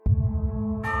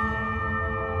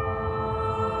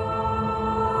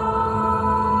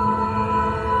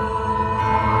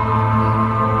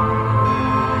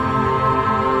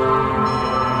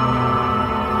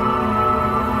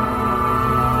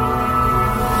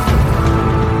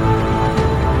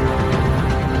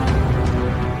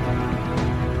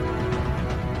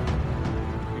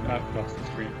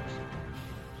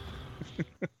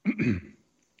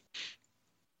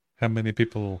How many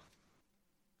people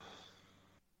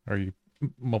are you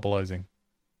mobilizing?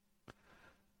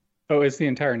 Oh, it's the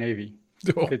entire Navy.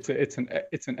 Oh, It's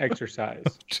an exercise.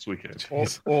 This weekend.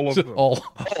 All of them.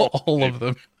 All of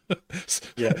them.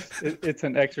 Yes, it's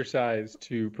an exercise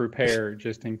to prepare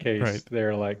just in case Right.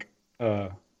 they're like,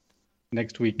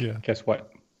 next week, Yeah. guess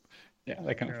what? Yeah,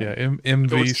 that kind of Yeah, thing.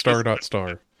 MV star dot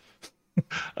star.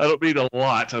 I don't mean a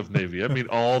lot of Navy. I mean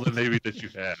all the Navy that you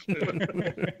have.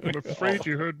 I'm afraid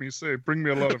you heard me say, bring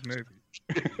me a lot of Navy.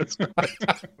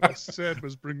 What I said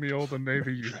was, bring me all the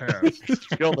Navy you have.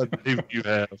 All the Navy you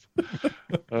have.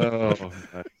 Oh,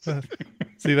 nice.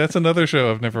 See, that's another show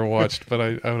I've never watched, but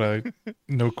I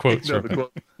know quotes No, from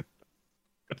the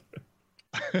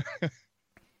it. quote-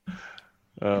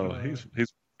 Oh, he's my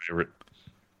favorite.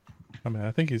 I mean,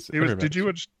 I think he's. He was, everybody's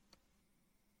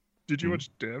did you watch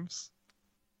Devs?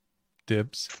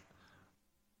 Dibs.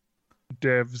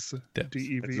 Devs. Devs.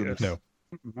 D-E-V-S. No.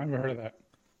 I never heard of that.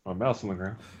 My mouse on the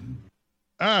ground.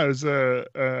 It was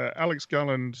Alex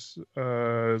Garland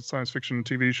science fiction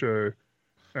TV show,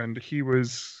 and he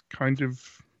was kind of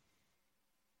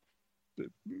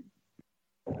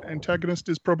antagonist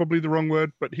is probably the wrong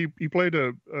word, but he played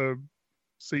a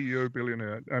CEO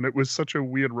billionaire, and it was such a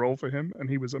weird role for him, and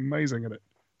he was amazing at it.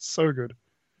 So good.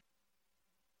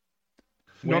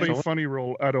 Not a funny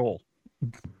role at all.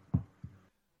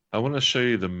 I want to show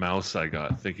you the mouse I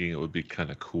got, thinking it would be kind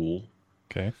of cool.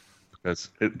 Okay. Because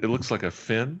it looks like a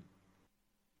fin.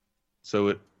 So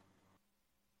it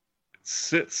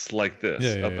sits like this.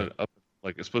 Yeah, And up,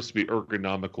 like it's supposed to be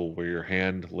ergonomical where your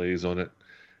hand lays on it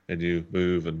and you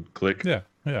move and click. Yeah.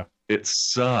 Yeah. It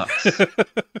sucks.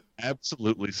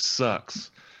 Absolutely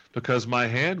sucks. Because my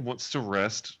hand wants to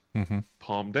rest Mm-hmm.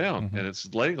 palm down and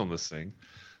it's laying on this thing.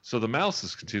 So the mouse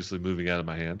is continuously moving out of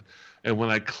my hand. And when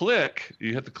I click,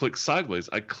 you have to click sideways.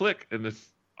 I click, and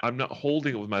if I'm not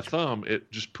holding it with my thumb, it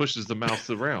just pushes the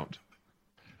mouse around.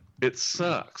 It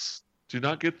sucks. Do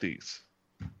not get these.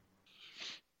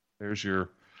 There's your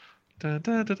da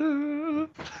da da da.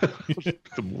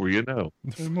 The more you know.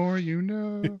 The more you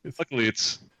know. Luckily,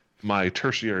 it's my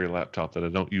tertiary laptop that I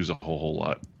don't use a whole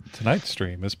lot. Tonight's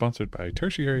stream is sponsored by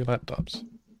Tertiary Laptops.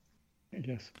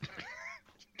 Yes.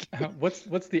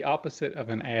 What's the opposite of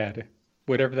an ad?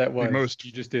 Whatever that was,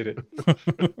 you just did it.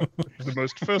 The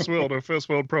most first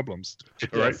world problems.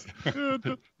 Right?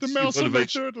 The mouse on my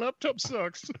third laptop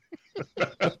sucks.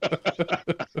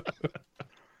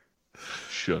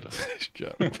 Shut up.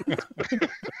 Shut up.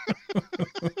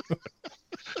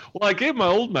 Well, I gave my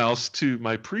old mouse to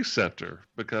my preceptor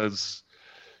because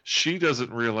she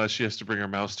doesn't realize she has to bring her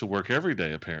mouse to work every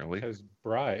day, apparently. Has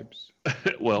bribes.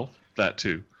 Well, that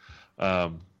too.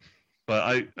 But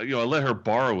I let her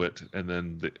borrow it, and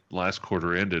then the last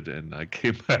quarter ended, and I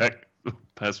came back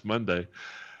past Monday,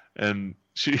 and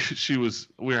we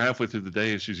were halfway through the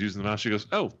day, and she's using the mouse. She goes,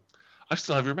 "Oh, I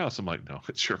still have your mouse." I'm like, "No,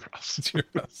 it's your mouse. It's your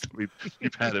mouse. I mean,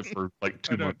 you've had it for like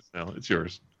 2 months now. It's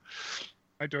yours."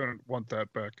 I don't want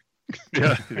that back.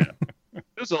 Yeah. It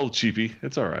was old cheapy.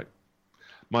 It's all right.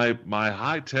 My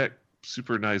high tech,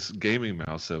 super nice gaming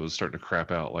mouse that was starting to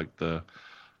crap out, like the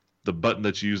button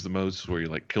that you use the most where you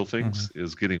like kill things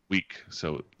is getting weak.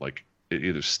 So like it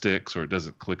either sticks or it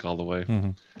doesn't click all the way.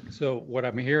 So what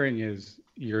I'm hearing is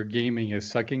your gaming is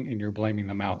sucking and you're blaming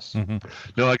the mouse.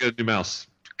 No, I got a new mouse.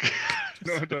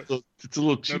 No, I don't. It's a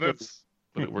little cheaper, that's-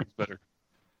 but it works better.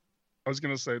 I was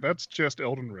going to say, that's just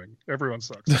Elden Ring. Everyone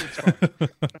sucks. It's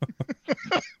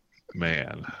fine.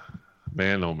 Man,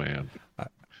 oh man.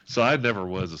 So I never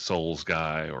was a Souls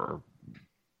guy or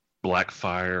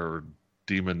Blackfire or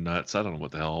Demon Nuts. I don't know what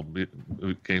the hell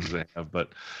games they have, but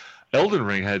Elden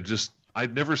Ring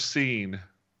I'd never seen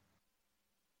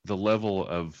the level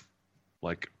of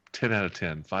like 10 out of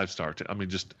 10, 5-star. I mean,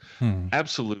 just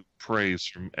absolute praise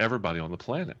from everybody on the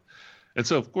planet. And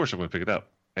so, of course, I'm going to pick it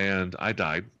up. And I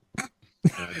died.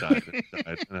 And I died, and I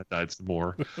died, and I died some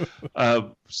more.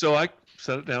 So I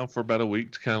set it down for about a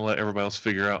week to kind of let everybody else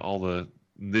figure out all the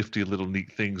nifty little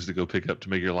neat things to go pick up to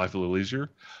make your life a little easier.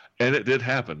 And it did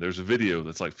happen. There's a video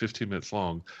that's like 15 minutes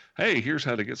long. Hey, here's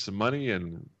how to get some money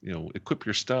and, equip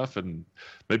your stuff. And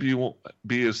maybe you won't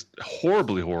be as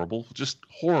horribly horrible, just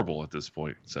horrible at this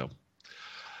point. So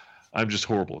I'm just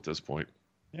horrible at this point.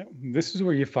 Yeah, this is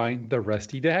where you find the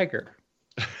rusty dagger.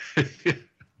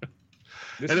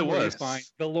 This And is it where was. you find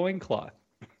the loincloth.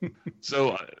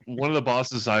 So one of the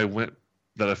bosses that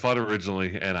I fought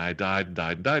originally, and I died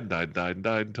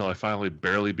until I finally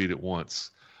barely beat it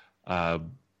once.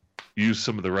 Used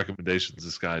some of the recommendations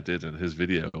this guy did in his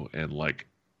video and like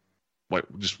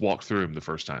just walked through him the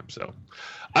first time. So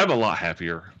I'm a lot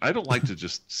happier. I don't like to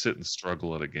just sit and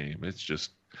struggle at a game. It's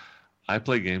just I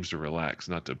play games to relax,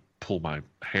 not to pull my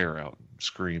hair out and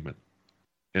scream at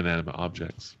inanimate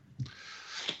objects.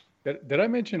 Did I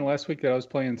mention last week that I was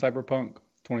playing Cyberpunk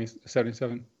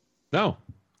 2077? No.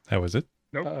 How is it?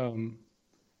 Nope.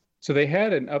 So they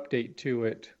had an update to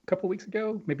it a couple weeks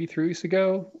ago, maybe 3 weeks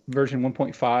ago, version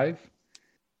 1.5.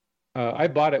 I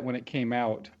bought it when it came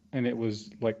out, and it was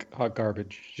like hot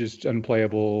garbage, just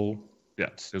unplayable. Yeah,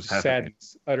 it was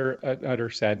sadness, utter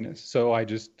sadness. So I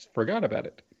just forgot about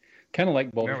it. Kind of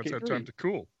like Baldur's Now it's Gate that 3. time to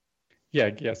cool. Yeah,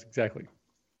 yes, exactly.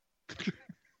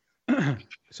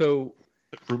 So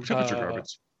room temperature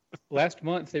garbage. last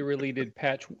month they released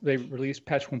patch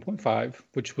 1.5,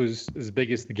 which was as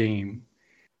big as the game.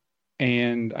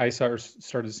 And I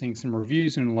started seeing some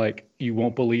reviews and like, you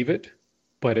won't believe it,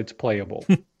 but it's playable.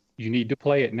 You need to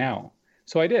play it now.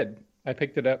 So I did. I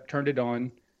picked it up, turned it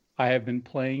on. I have been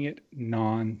playing it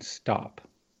non-stop.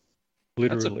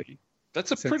 Literally.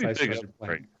 That's a pretty big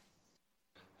upgrade.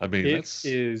 I mean, it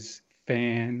is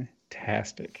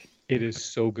fantastic. It is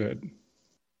so good.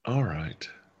 All right.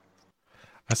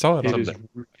 I saw it. It is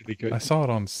really good. I saw it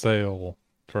on sale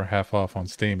for half off on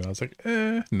Steam, and I was like,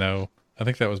 no. I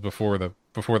think that was before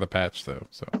the patch, though.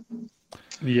 So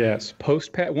yes,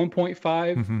 post patch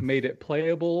 1.5 made it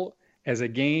playable as a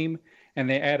game, and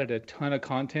they added a ton of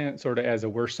content, sort of as a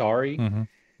we're sorry,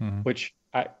 which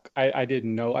I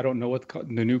didn't know. I don't know what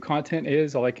the new content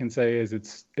is. All I can say is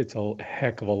it's a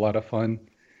heck of a lot of fun.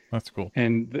 That's cool.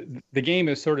 And the game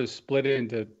is sort of split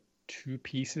into two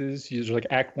pieces. Usually like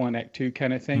Act 1, Act 2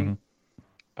 kind of thing.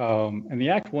 And the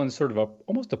Act 1 is sort of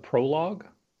almost a prologue.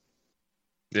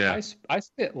 Yeah. I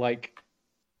spent like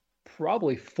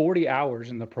probably 40 hours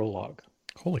in the prologue.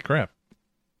 Holy crap.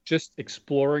 Just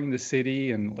exploring the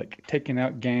city and like taking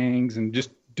out gangs and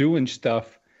just doing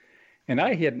stuff. And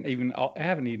I haven't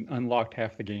even unlocked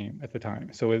half the game at the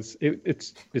time. So it's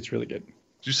really good.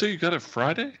 Did you say you got it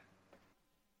Friday?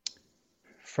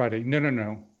 Friday.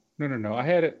 No. I've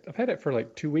had it for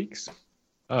like 2 weeks.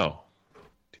 Oh.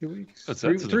 2 weeks? That's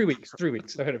 3 weeks. 3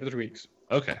 weeks. I've had it for 3 weeks.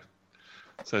 Okay.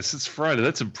 So since Friday,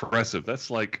 that's impressive.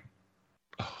 That's like,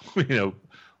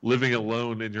 living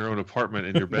alone in your own apartment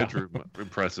in your bedroom.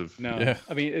 Impressive. No. Yeah.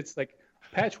 I mean, it's like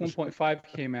patch 1.5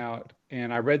 came out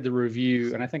and I read the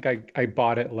review and I think I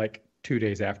bought it like 2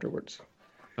 days afterwards.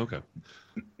 Okay.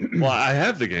 Well, I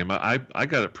have the game. I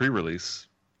got it pre-release,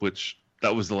 which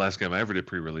that was the last game I ever did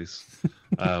pre-release.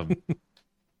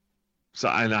 So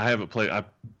I haven't played. I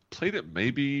played it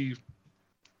maybe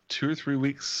 2 or 3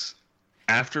 weeks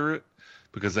after it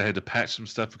because I had to patch some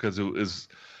stuff because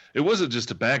it wasn't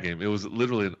just a bad game. It was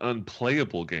literally an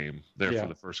unplayable game there for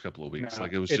the first couple of weeks. No,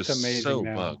 like it was it's just amazing so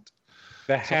now. bugged.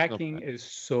 The hacking is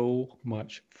so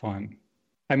much fun.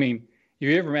 I mean,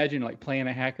 you ever imagine like playing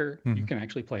a hacker? You can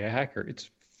actually play a hacker. It's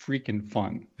freaking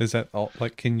fun. Is that all?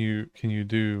 Like, can you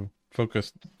do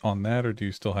focus on that, or do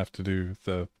you still have to do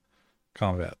the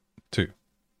combat too?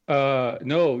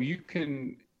 No, you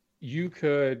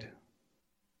could.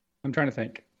 I'm trying to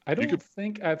think. I don't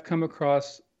think I've come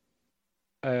across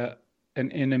an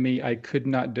enemy I could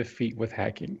not defeat with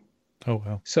hacking. Oh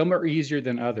wow. Some are easier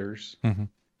than others.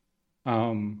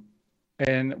 And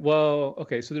well,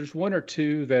 okay, so there's one or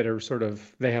two that are sort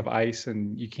of, they have ice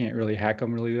and you can't really hack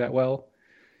them really that well.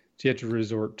 So you have to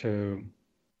resort to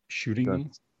shooting them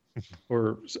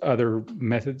or other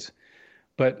methods.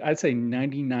 But I'd say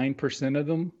 99% of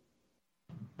them,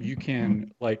 you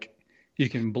can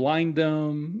blind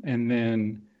them and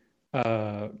then,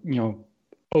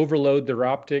 overload their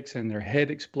optics and their head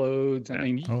explodes. I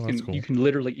mean, you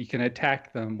can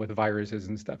attack them with viruses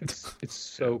and stuff. It's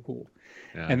so cool.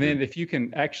 Yeah, and then if you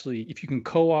can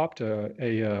co-opt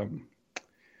a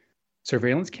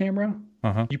surveillance camera,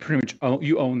 you pretty much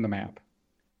own the map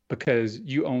because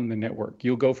you own the network.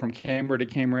 You'll go from camera to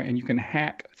camera and you can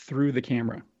hack through the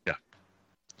camera. Yeah.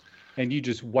 And you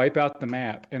just wipe out the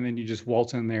map and then you just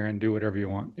waltz in there and do whatever you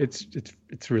want. It's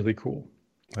really cool.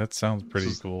 That sounds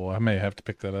pretty cool. I may have to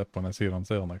pick that up when I see it on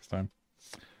sale next time.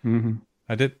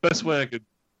 I did. Best way I could.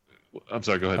 I'm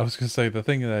sorry. Go ahead. I was going to say the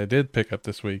thing that I did pick up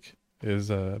this week is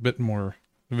a bit more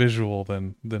visual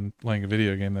than playing a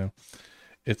video game, though.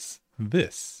 It's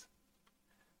this,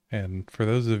 and for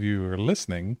those of you who are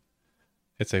listening,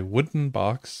 it's a wooden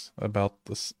box about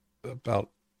the I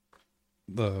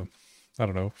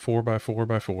don't know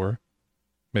 4x4x4,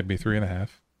 maybe 3.5,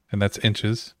 and that's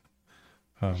inches.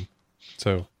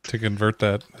 So to convert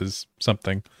that is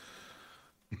something.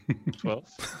 12.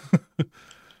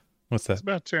 What's that? It's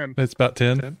about 10. It's about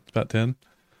 10. 10? It's about 10.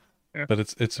 Yeah. But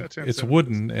it's 10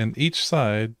 wooden, and each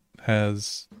side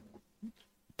has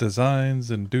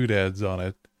designs and doodads on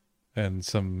it, and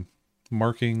some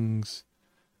markings.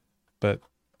 But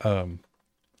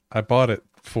I bought it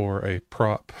for a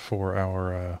prop for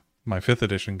our my 5th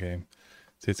edition game.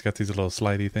 See, it's got these little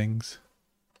slidey things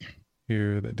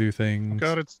here that do things.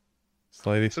 God, it's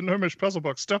a gnomish puzzle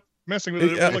box. Stop messing with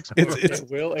it. It will explode.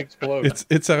 It will explode.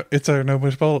 It's our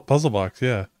gnomish puzzle box.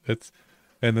 Yeah,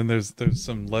 and then there's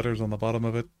some letters on the bottom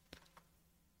of it.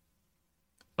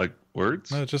 Like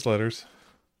words? No, just letters.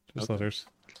 Just Okay. letters.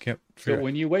 Can't So figure.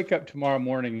 when you wake up tomorrow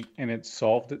morning and it's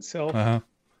solved itself,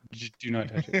 do not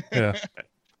touch it. Yeah.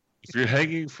 If you're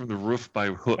hanging from the roof by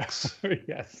hooks,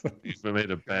 Yes. you've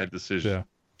made a bad decision.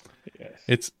 Yeah.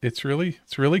 Yes. It's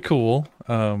really cool.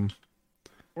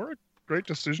 Or a great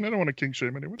decision. I don't want to king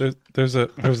shame anyone. There's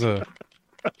a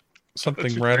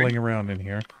something your rattling around in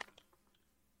here.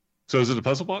 So is it a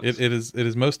puzzle box? It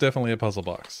is most definitely a puzzle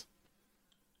box.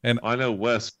 I know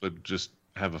Wes would just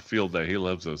have a field day. He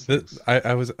loves those things.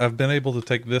 I've been able to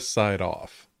take this side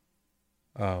off.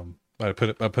 I put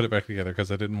it back together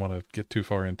because I didn't want to get too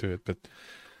far into it, but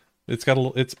it's got a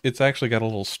little, it's actually got a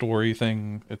little story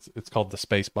thing. It's called the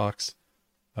space box.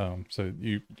 So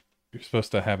you're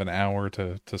supposed to have an hour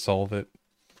to solve it.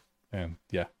 And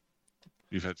yeah,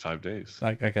 You've had 5 days.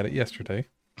 I got it yesterday.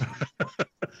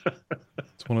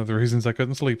 It's one of the reasons I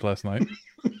couldn't sleep last night.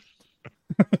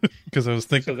 Because I was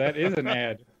thinking. So that is an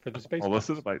ad for the space. All less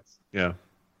of the bites. Yeah.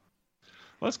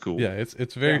 Well, that's cool. Yeah,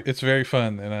 it's very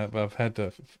fun, and I've had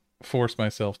to force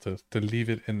myself to leave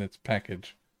it in its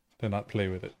package, to not play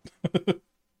with it.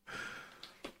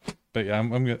 But yeah,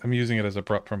 I'm using it as a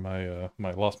prop for my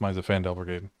my Lost Mines of Fandel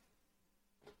Brigade.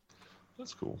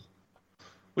 That's cool.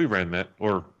 We ran that,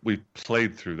 or we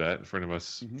played through that. A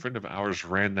friend of ours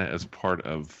ran that as part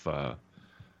of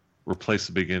replace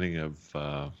the beginning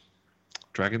of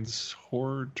Dragon's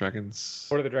Horde,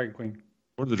 Or the Dragon Queen.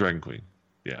 or the Dragon Queen.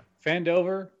 Yeah,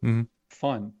 Fandelver, Mhm.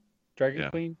 fun. Dragon Yeah.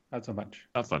 Queen, not so much.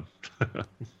 not fun.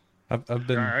 I've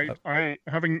been I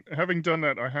having done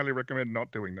that, I highly recommend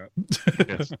not doing that.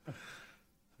 Yes.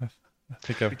 I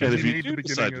think I've Because And if you you need do the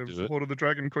decide beginning to of do it- Horde of the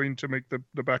Dragon Queen to make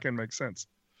the back end make sense.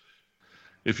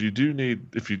 If you do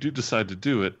decide to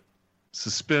do it,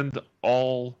 suspend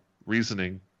all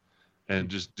reasoning and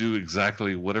just do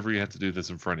exactly whatever you have to do that's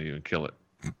in front of you and kill it.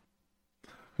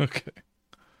 okay.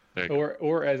 There you go.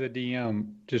 Or as a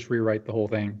DM, just rewrite the whole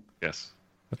thing. Yes.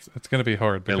 It's going to be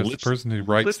hard because the lit- person who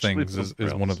writes literally things is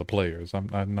somewhere one else. of the players. I'm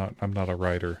not a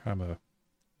writer. I'm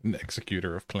an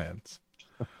executor of plans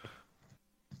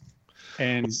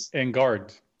And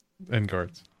guards. and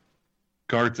guards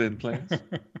Guards and plans.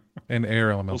 and air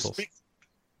Well, elementals. speak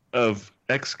of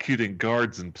executing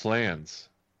guards and plans.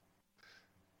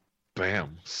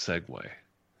 Bam, segue.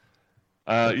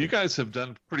 You guys have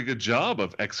done a pretty good job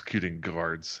of executing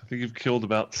guards. I think you've killed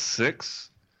about 6,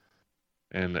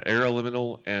 an air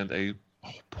elemental and a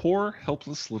poor,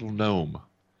 helpless little gnome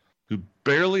who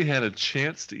barely had a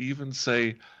chance to even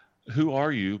say, "Who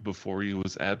are you?" before he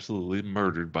was absolutely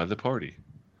murdered by the party.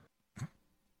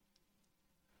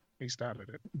 He started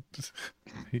it.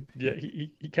 He Yeah,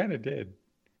 he kind of did.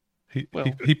 he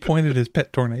pointed his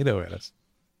pet tornado at us.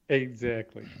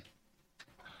 Exactly.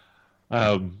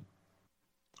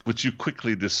 Which you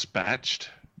quickly dispatched,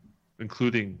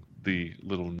 including the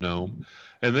little gnome,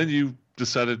 and then you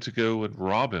decided to go and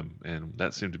rob him, and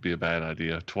that seemed to be a bad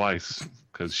idea twice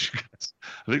because you guys,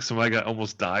 I think somebody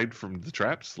almost died from the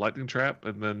traps, lightning trap,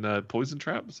 and then poison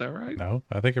trap. Is that right? No,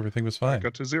 I think everything was fine.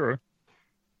 Got to 0.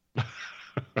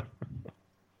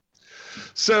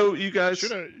 So you guys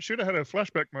Should have had a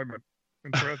flashback moment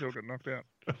when Sarathil got knocked out.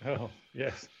 Oh,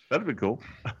 yes. that'd be cool.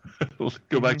 We'll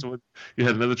go back to when you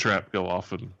had another trap go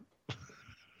off, and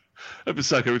that'd be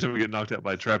suck. Every time we get knocked out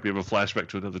by a trap, you have a flashback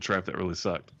to another trap that really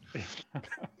sucked.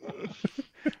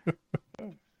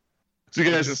 So you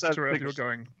guys Just decided to Sarathil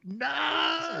going,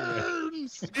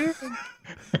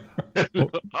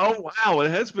 oh wow,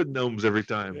 it has been gnomes every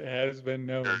time. It has been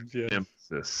known. Yes.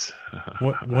 Emphasis.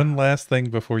 One last thing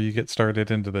before you get started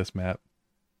into this, Matt.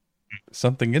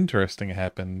 Something interesting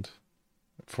happened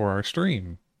for our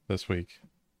stream this week,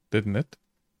 didn't it?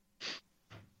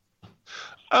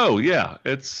 Oh yeah,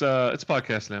 it's a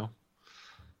podcast now.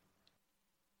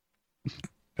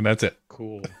 And that's it.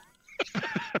 Cool.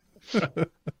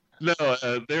 No,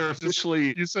 they're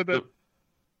officially. You said that.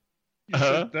 You Uh-huh.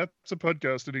 said that's a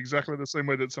podcast in exactly the same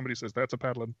way that somebody says that's a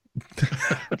paddling.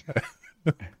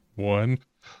 One.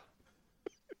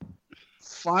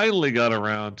 Finally got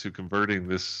around to converting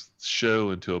this show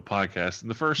into a podcast,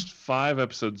 and the first 5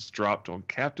 episodes dropped on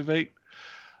Captivate.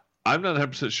 I'm not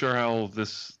 100% sure how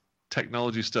this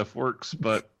technology stuff works,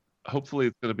 but hopefully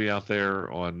it's going to be out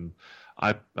there on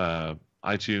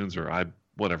iTunes or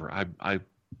whatever,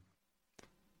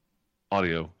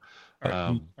 audio.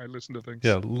 I listen to things.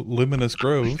 Yeah, Luminous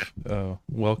Grove,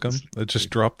 welcome. I just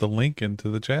dropped the link into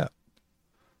the chat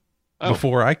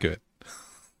before I could.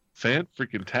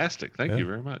 Fan-freaking-tastic. Thank you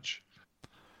very much.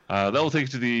 That will take you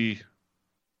to the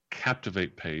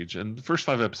Captivate page and the first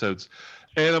 5 episodes.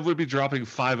 And I'm going to be dropping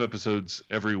 5 episodes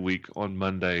every week on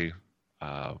Monday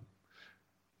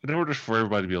in order for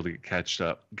everybody to be able to get catched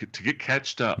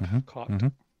up. Caught.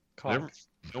 In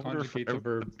order for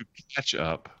everybody to catch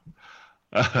up.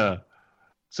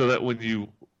 So that when you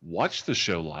watch the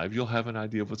show live, you'll have an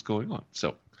idea of what's going on.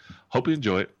 So hope you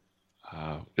enjoy it.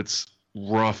 It's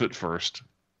rough at first.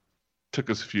 Took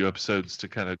us a few episodes to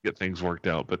kind of get things worked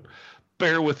out, but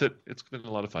bear with it. It's been a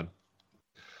lot of fun.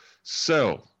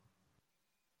 So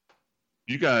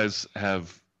you guys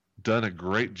have done a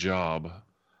great job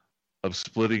of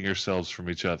splitting yourselves from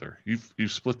each other.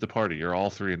 You've split the party. You're all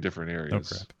 3 in different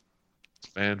areas. Okay.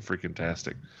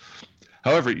 Fan-freaking-tastic.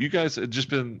 However, you guys have just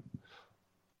been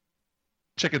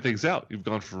checking things out. You've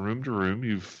gone from room to room.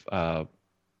 You've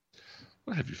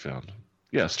what have you found?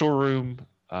 Yeah, storeroom.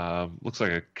 Looks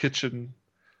like a kitchen,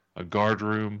 a guard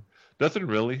room. Nothing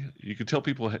really. You can tell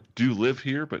people do live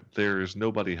here, but there is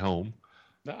nobody home.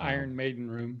 The Iron Maiden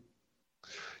room.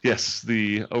 Yes,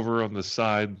 over on the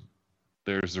side,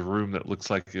 there's a room that looks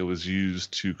like it was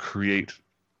used to create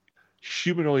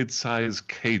humanoid-sized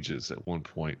cages at one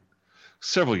point,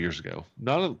 several years ago.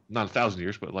 Not 1,000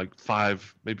 years, but like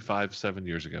 7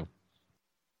 years ago.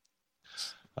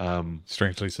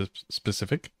 Strangely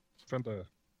specific.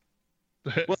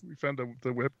 We found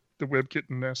the web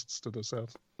kitten nests to the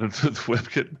south. The web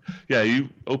kitten. Yeah, you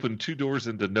opened 2 doors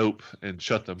into Nope and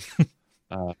shut them.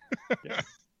 Yeah.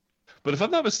 But if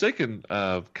I'm not mistaken,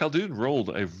 Khaldun rolled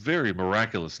a very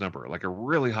miraculous number, like a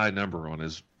really high number on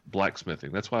his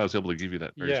blacksmithing. That's why I was able to give you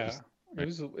that.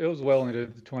 It was well into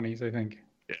the 20s, I think.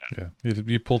 Yeah.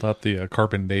 You pulled out the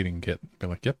carbon dating kit. Be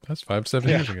like, yep, that's 7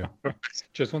 years ago.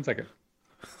 Just 1 second.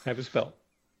 I have a spell.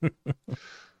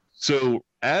 So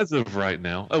as of right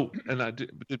now, and I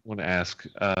did want to ask,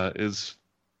 is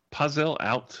Pazel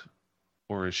out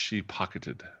or is she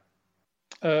pocketed?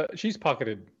 She's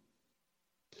pocketed.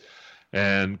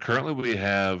 And currently we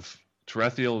have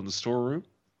Tarathiel in the storeroom,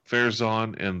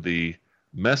 Farazan in the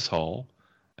mess hall,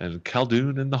 and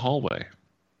Khaldun in the hallway.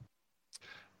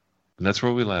 And that's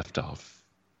where we left off.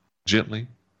 Gently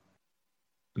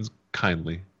and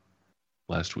kindly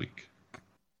last week.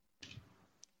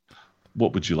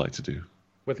 What would you like to do?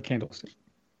 With a candlestick.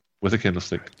 With a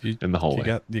candlestick in the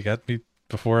hallway. You got me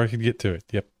before I could get to it.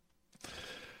 Yep.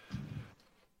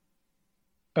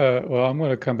 Well, I'm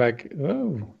going to come back.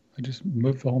 Oh, I just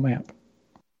moved the whole map.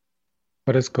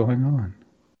 What is going on?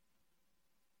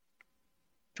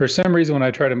 For some reason, when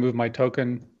I try to move my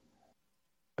token,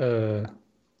 the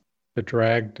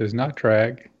drag does not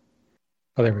drag.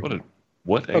 Oh, there we go.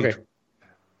 Okay.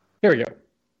 There we go.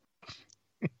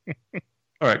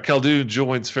 All right, Khaldun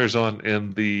joins Farazan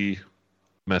in the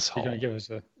mess hall. You're going to give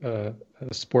us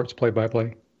a sports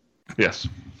play-by-play? Yes.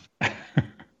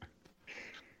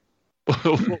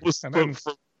 What was the quote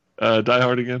from Die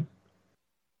Hard again?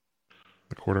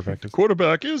 The quarterback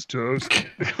is toast.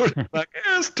 The quarterback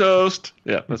is toast.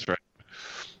 Yeah, that's right.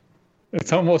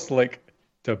 It's almost like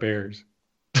the Bears.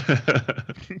 I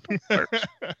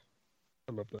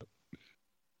love that.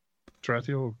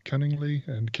 Tarathiel cunningly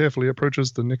and carefully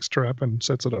approaches the next trap and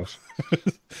sets it off.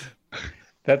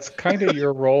 That's kind of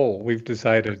your role. We've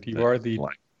decided you are the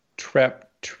trap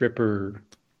tripper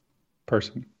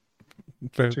person.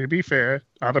 To be fair,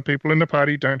 other people in the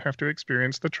party don't have to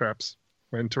experience the traps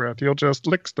when Tarathiel just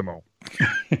licks them all.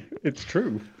 It's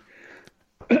true.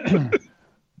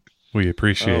 We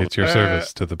appreciate your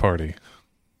service to the party.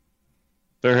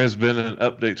 There has been an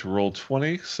update to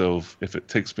Roll20, so if it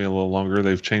takes me a little longer,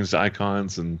 they've changed the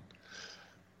icons and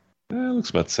it looks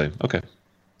about the same. Okay,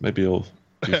 maybe it'll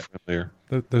be friendlier.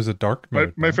 There's a dark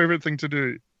mode. My favorite thing to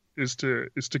do is to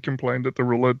complain that the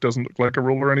ruler doesn't look like a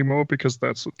ruler anymore because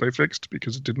that's what they fixed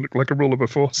because it didn't look like a ruler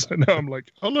before. So now I'm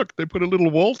like, oh look, they put a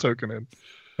little wall token in.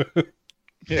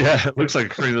 Yeah, it looks like a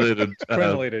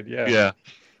crenulated. Yeah.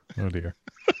 Oh dear.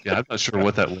 Yeah, I'm not sure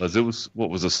what that was. It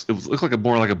looked like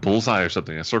more like a bullseye or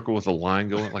something. A circle with a line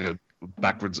going like a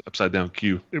backwards, upside down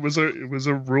Q. It was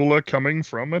a ruler coming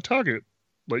from a target,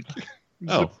 like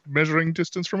measuring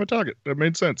distance from a target. That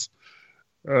made sense.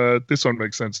 This one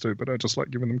makes sense too, but I just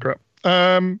like giving them crap.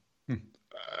 All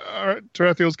right,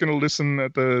 Tarathiel's going to listen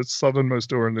at the southernmost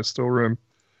door in this storeroom.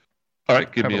 All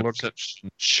right, give me a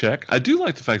perception check. I do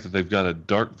like the fact that they've got a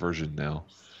dark version now.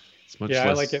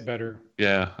 I like it better.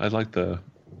 Yeah, I like the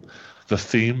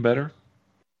theme better.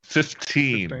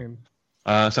 15.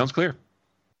 Sounds clear.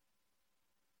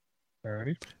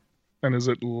 Alrighty. And is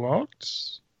it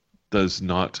locked? Does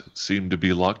not seem to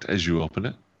be locked as you open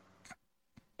it.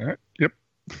 Yep.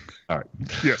 All right.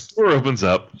 Yes. Door opens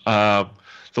up.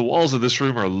 The walls of this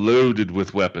room are loaded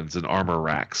with weapons and armor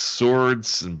racks.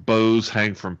 Swords and bows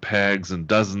hang from pegs, and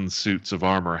dozens suits of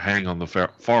armor hang on the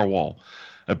far wall.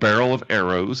 A barrel of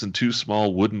arrows and 2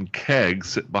 small wooden kegs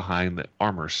sit behind the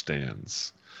armor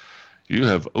stands. You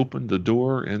have opened the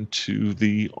door into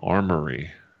the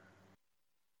armory.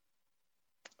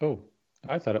 Oh,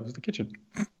 I thought it was the kitchen.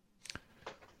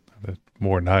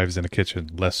 More knives in a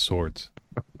kitchen, less swords.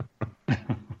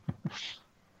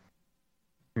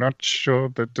 Not sure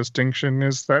the distinction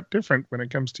is that different when it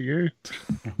comes to you.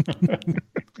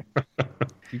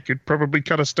 You could probably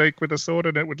cut a steak with a sword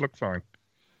and it would look fine.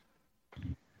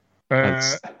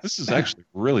 This is actually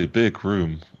a really big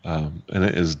room, and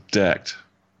it is decked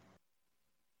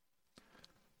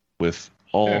with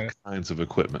all kinds of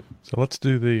equipment. So let's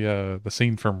do the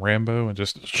scene from Rambo and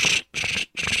just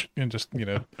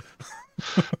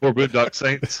Or Boondock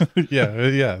Saints.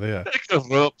 yeah. Pick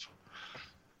them up.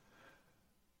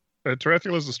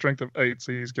 Tarathiel has a strength of 8,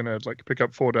 so he's gonna pick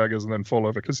up 4 daggers and then fall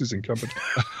over because he's encumbered.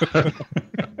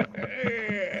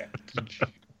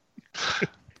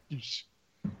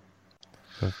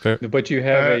 But you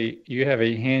have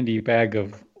a handy bag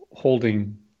of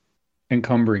holding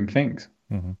encumbering things.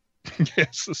 Mm-hmm.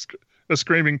 Yes, a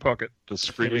screaming pocket. The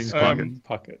screaming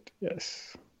pocket.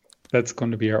 Yes, that's going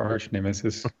to be our arch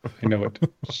nemesis. I know it.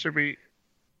 Should we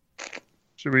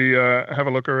have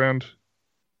a look around?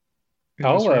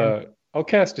 I'll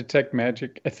cast detect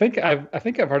magic. I think I've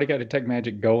already got detect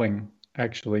magic going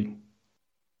actually,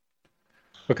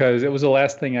 because it was the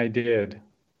last thing I did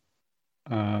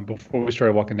before we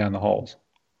started walking down the halls.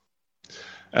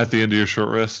 At the end of your short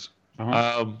rest.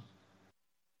 Uh-huh.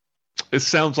 It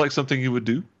sounds like something you would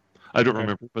do. I don't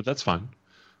remember, but that's fine.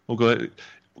 We'll go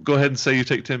ahead and say you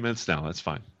take 10 minutes now. That's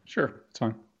fine. Sure, it's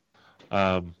fine.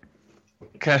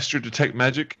 Cast your detect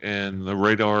magic, and the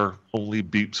radar only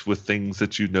beeps with things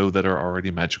that you know that are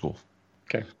already magical.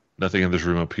 Okay. Nothing in this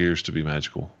room appears to be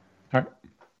magical. All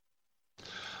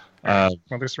right.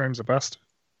 Well, this room's a bust.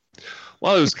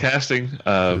 While I was casting,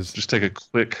 just take a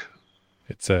quick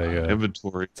It's a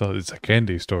inventory. It's a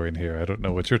candy store in here. I don't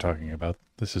know what you're talking about.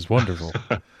 This is wonderful.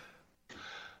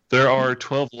 There are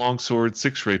 12 long swords,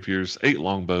 6 rapiers, 8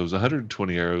 longbows,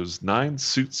 120 arrows, 9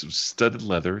 suits of studded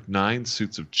leather, 9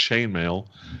 suits of chainmail,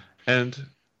 and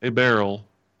a barrel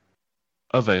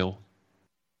of ale.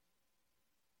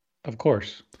 Of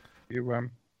course. You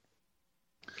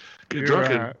get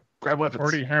drunk and grab weapons.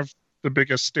 Already have the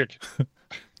biggest stick.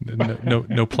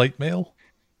 No plate mail?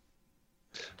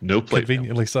 No plate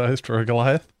Conveniently sized for a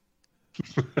Goliath?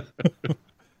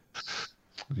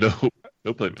 No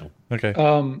plate mail. Okay.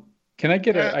 Can I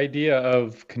get an idea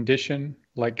of condition?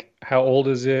 Like, how old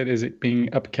is it? Is it being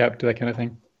upkept? That kind of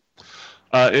thing?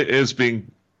 It is being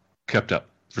kept up,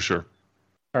 for sure.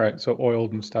 All right, so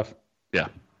oiled and stuff. Yeah.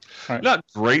 All right. Not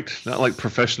great, not like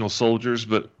professional soldiers,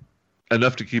 but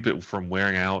enough to keep it from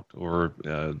wearing out or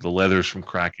the leathers from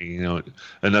cracking,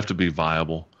 enough to be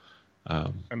viable.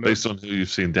 Based on who you've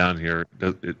seen down here,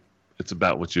 it's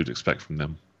about what you'd expect from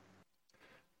them.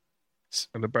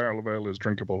 And the barrel of ale is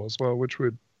drinkable as well, which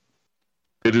would...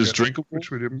 It is drinkable? Which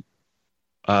would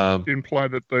imply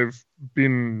that they've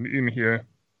been in here.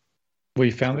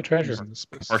 We found the treasure.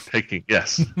 Partaking,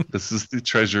 yes. This is the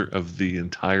treasure of the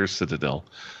entire Citadel.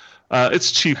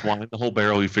 It's cheap wine. The whole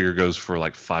barrel, you figure, goes for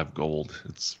like 5 gold.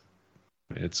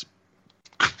 It's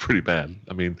pretty bad.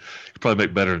 I mean, you probably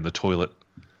make better in the toilet.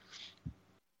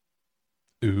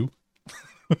 Ooh.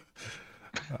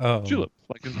 Julep,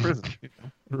 like in prison.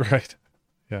 Right.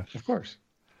 Yeah. Of course.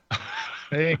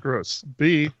 A, gross.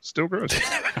 B, still gross.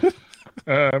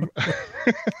 All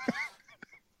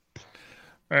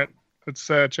right, let's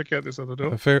check out this other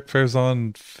door.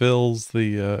 Farazan fills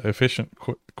the efficient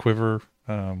quiver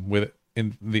with it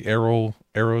in the arrow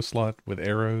slot with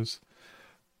arrows.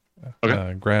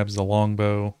 Okay. Grabs the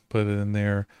longbow, put it in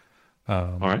there.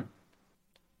 All right.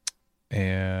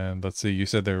 And let's see. You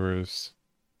said there was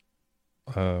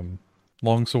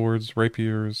long swords,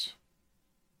 rapiers.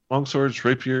 Longswords,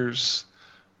 rapiers,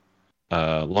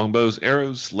 longbows,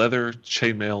 arrows, leather,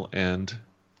 chainmail, and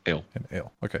ale.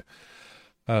 Okay.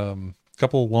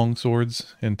 Couple long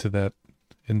swords into that.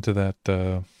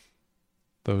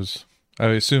 Those. I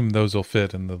assume those will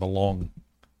fit into the long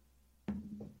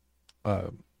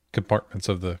compartments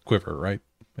of the quiver, right?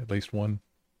 At least one.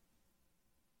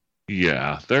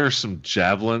 Yeah, there are some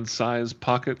javelin-sized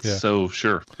pockets. Yeah. So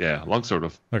sure, yeah, longsword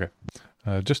of. Okay.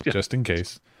 Just in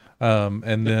case.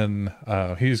 And then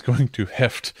he's going to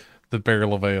heft the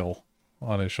barrel of ale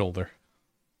on his shoulder.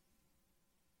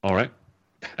 All right.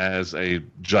 As a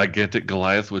gigantic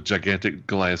Goliath with gigantic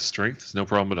Goliath strength, no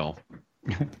problem at all.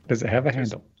 Does it have a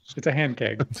handle? It's a hand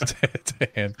keg. It's a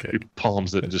hand He cake.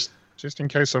 palms it and Just in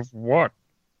case of what?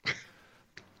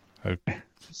 If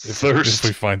thirst.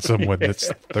 we find someone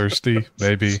that's thirsty,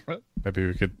 maybe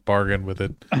we could bargain with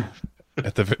it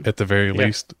at the very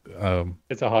least.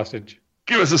 It's a hostage.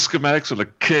 Give us a schematic so the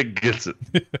keg gets it.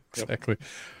 Exactly.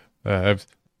 I've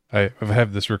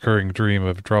had this recurring dream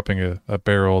of dropping a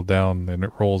barrel down, and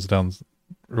it rolls down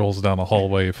a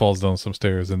hallway, falls down some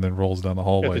stairs, and then rolls down a You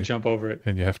hallway. have to jump over it.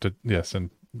 And you have to,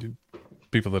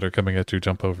 people that are coming at you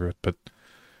jump over it. But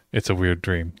it's a weird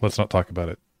dream. Let's not talk about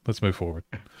it. Let's move forward.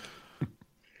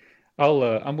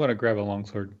 I'm going to grab a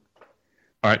longsword.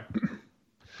 All right.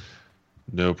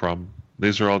 No problem.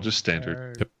 These are all just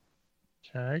standard.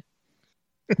 Okay.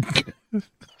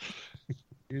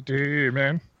 You do,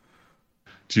 man.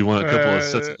 Do you want a couple of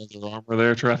sets of other armor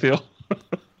there, Tarathiel?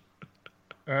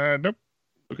 Nope.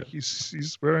 Okay.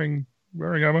 He's wearing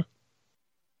armor.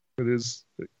 It is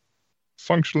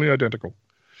functionally identical.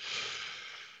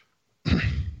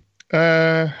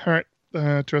 All right.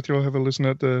 Tarathiel will have a listen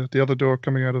at the other door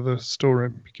coming out of the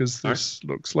storeroom because this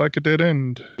looks like a dead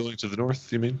end. Going to the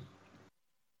north, you mean?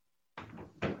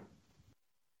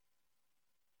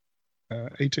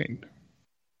 18.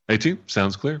 18?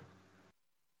 Sounds clear.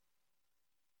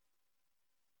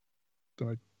 Then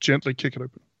I gently kick it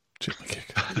open.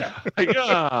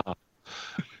 Yeah.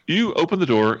 You open the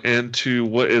door into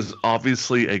what is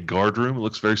obviously a guard room. It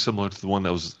looks very similar to the one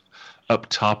that was up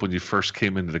top when you first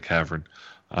came into the cavern.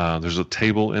 There's a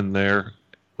table in there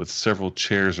with several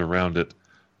chairs around it.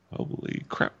 Holy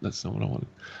crap, that's not what I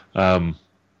wanted.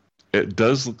 It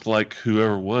does look like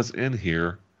whoever was in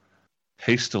here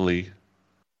hastily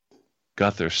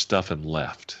got their stuff and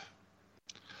left.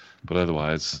 But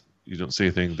otherwise, you don't see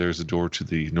anything. There's a door to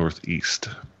the northeast.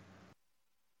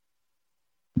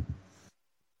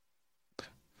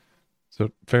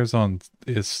 So Farazan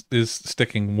is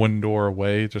sticking one door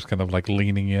away, just kind of like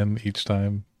leaning in each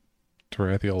time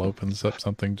Tarathiel opens up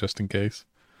something just in case.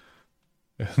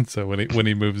 And so when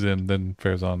he moves in, then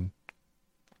Farazan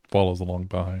follows along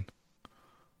behind.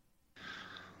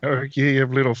 Oh, you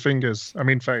have little fingers. I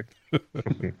mean, faith.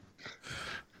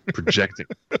 Projecting.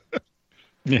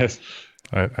 Yes.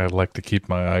 I like to keep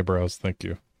my eyebrows. Thank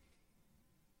you.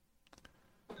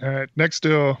 All right, next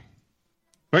door.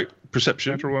 Right,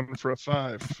 perception. Natural one for a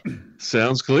 5.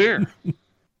 Sounds clear.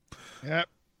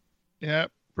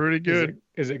 Yep. Pretty good.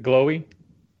 Is it glowy?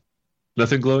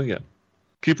 Nothing glowing yet.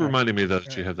 Keep reminding me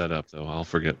that you have that up, though. I'll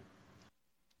forget.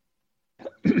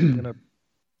 I'm gonna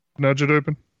nudge it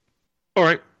open. All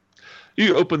right.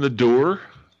 You open the door,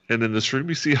 and in this room,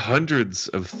 you see hundreds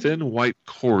of thin white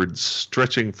cords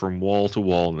stretching from wall to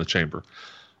wall in the chamber.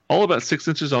 All about 6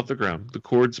 inches off the ground, the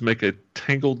cords make a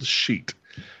tangled sheet,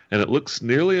 and it looks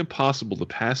nearly impossible to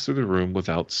pass through the room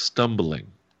without stumbling.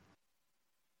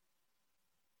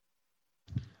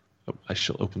 Oh, I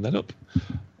shall open that up.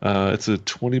 It's a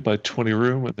 20 by 20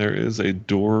 room, and there is a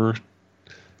door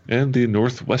in the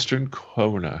northwestern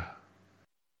corner.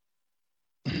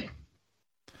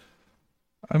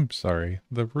 I'm sorry.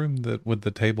 The room that with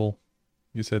the table,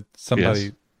 you said somebody.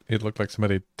 Yes. It looked like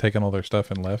somebody had taken all their stuff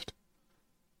and left.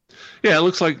 Yeah, it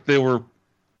looks like they were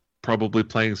probably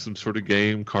playing some sort of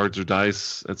game, cards or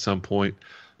dice at some point.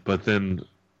 But then,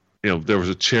 there was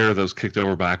a chair that was kicked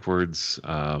over backwards.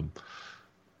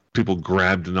 People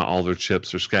grabbed all their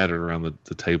chips or scattered around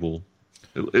the table.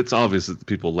 It's obvious that the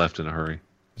people left in a hurry.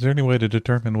 Is there any way to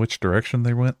determine which direction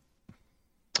they went?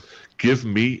 Give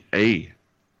me a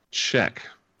check.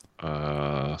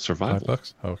 Survival.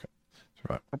 $5? Oh, okay.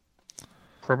 Survival.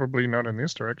 Probably not in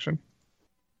this direction.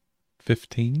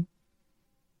 15?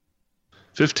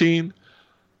 15.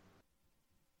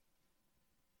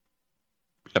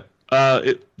 Yep.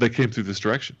 They came through this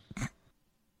direction.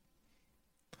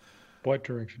 What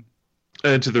direction?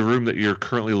 Into the room that you're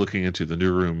currently looking into, the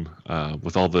new room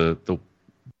with all the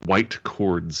white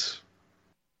cords.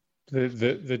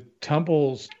 The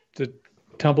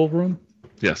tumble room?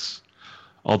 Yes.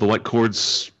 All the white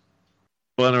cords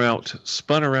spun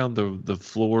around the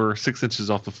floor, 6 inches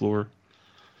off the floor.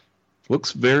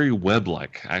 Looks very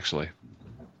web-like, actually.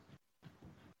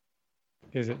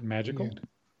 Is it magical?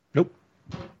 Nope.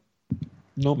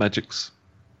 No magics.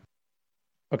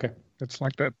 Okay. It's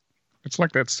like that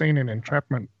scene in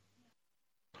Entrapment.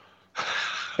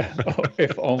 Oh,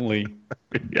 if only.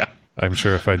 Yeah. I'm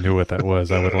sure if I knew what that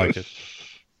was, I would like it.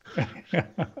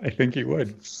 I think you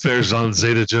would. There's on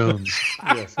Zeta Jones.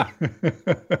 Yes.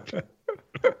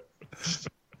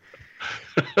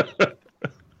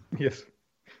 Yes.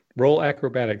 Roll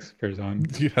acrobatics,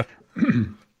 Farazan. Yeah.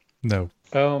 No.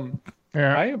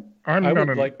 Yeah, I I'm I not would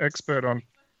an like- expert on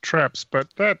traps,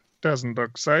 but that doesn't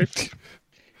look safe.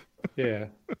 Yeah.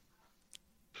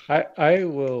 I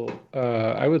will.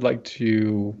 I would like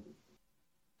to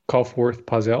call forth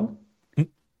Pazel, Mm.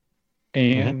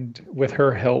 and with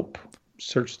her help,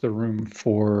 search the room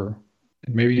for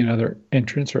maybe another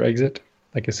entrance or exit,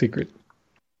 like a secret.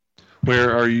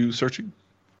 Where are you searching?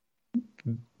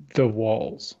 The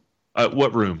walls.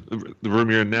 What room? The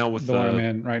room you're in now with The one I'm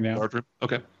in right now. guard room?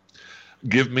 Okay.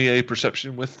 Give me a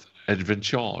perception with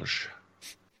advantage.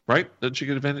 Right? Doesn't she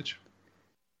get advantage?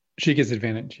 She gets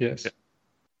advantage. Yes. Yeah.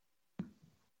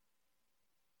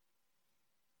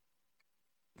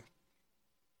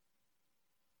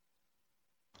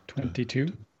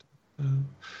 22.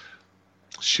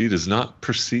 She does not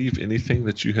perceive anything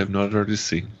that you have not already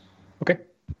seen. Okay.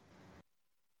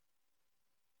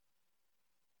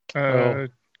 Can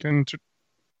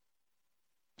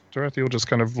Dorothy will just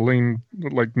kind of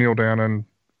kneel down, and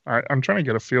I'm trying to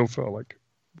get a feel for like,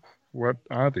 what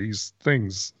are these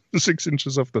things 6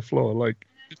 inches off the floor? Like,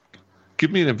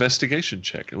 Give me an investigation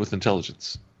check with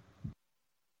intelligence.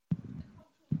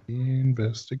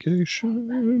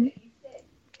 investigation.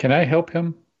 Can I help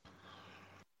him?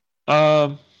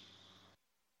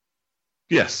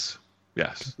 Yes.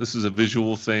 This is a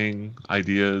visual thing.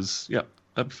 Ideas. Yep,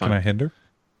 that'd be fine. Can I hinder?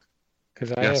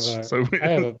 Because Yes. I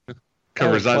have a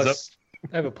Cover his eyes up.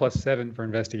 I have a +7 for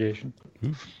investigation.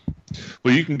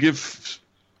 Well, you can give,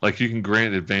 you can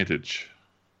grant advantage.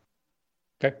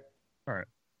 Okay.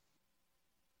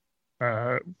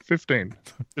 15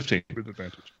 15. with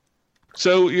advantage.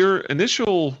 So your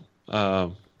initial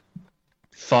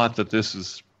thought that this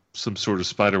is some sort of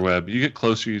spider web, you get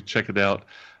closer, you check it out.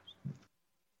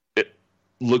 It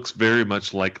looks very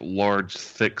much like large,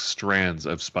 thick strands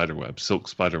of spider webs, silk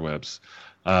spider webs.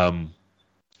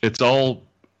 It's all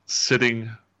sitting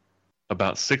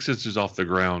about 6 inches off the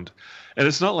ground, and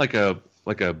it's not like a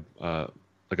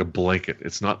blanket.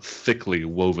 It's not thickly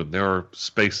woven. There are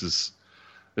spaces.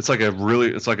 It's like a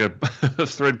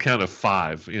thread count of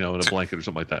 5, in a blanket or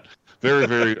something like that. Very,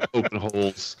 very open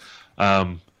holes.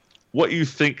 What you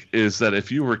think is that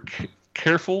if you were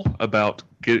careful about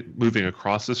moving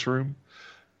across this room,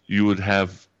 you would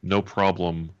have no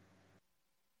problem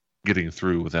getting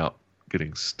through without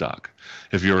getting stuck.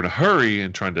 If you're in a hurry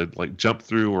and trying to jump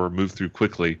through or move through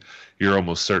quickly, you're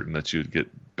almost certain that you'd get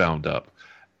bound up.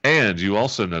 And you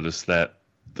also notice that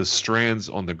the strands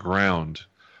on the ground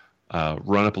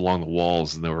run up along the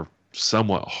walls, and they were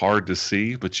somewhat hard to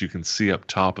see, but you can see up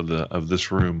top of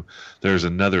this room there's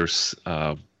another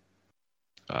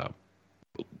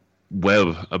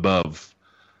web above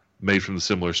made from the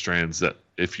similar strands that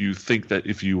if you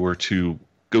were to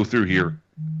go through here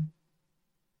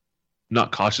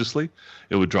not cautiously,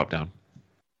 it would drop down,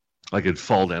 like it'd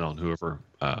fall down on whoever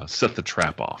set the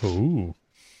trap off. Ooh.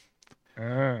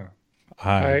 I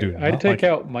take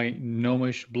out my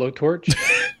gnomish blowtorch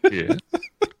Yeah.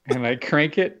 and I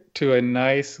crank it to a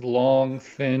nice, long,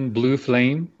 thin blue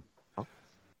flame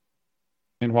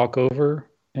and walk over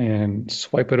and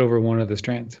swipe it over one of the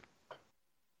strands.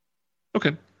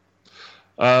 Okay.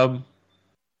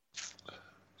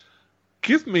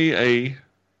 Give me a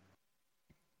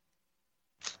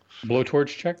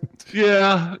Blowtorch check?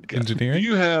 Engineering?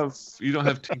 You don't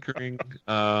have tinkering.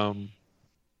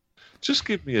 Just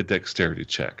give me a dexterity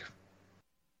check.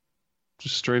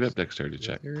 Just straight up dexterity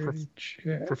check.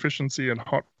 Proficiency in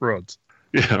hot rods.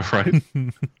 Yeah, right.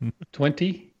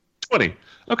 20. 20.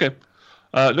 Okay.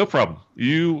 No problem.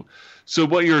 So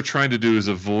what you're trying to do is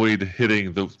avoid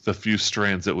hitting the few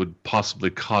strands that would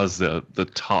possibly cause the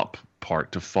top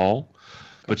part to fall,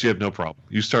 but you have no problem.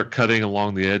 You start cutting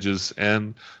along the edges,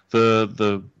 and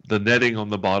the netting on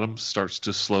the bottom starts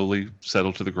to slowly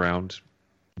settle to the ground.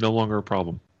 No longer a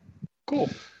problem. Cool.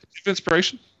 Do you have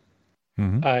inspiration?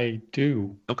 Mm-hmm. I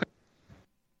do. Okay.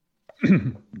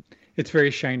 It's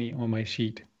very shiny on my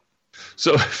sheet.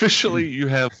 So officially, you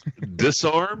have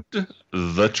disarmed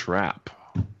the trap.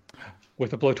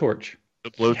 With a blowtorch.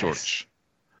 The blowtorch.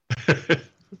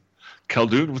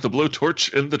 Khaldun with the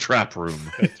blowtorch in the trap room.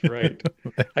 That's right.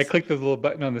 I click the little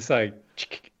button on the side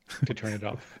to turn it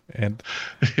off. And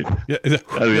out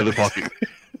of the other pocket,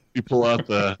 you pull out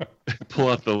the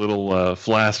little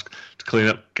flask to clean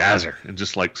up geyser and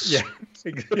just yeah.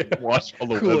 wash all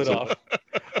the cool webs it off.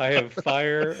 I have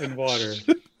fire and water.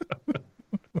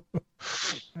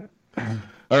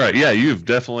 All right, yeah, you've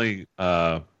definitely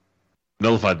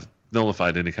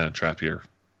nullified any kind of trap here.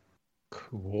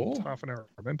 Cool. Half an hour.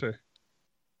 Vente.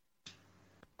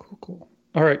 Cool.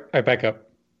 All right, I back up.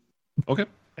 Okay.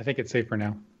 I think it's safer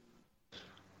now.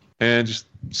 And just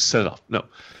set it off. No.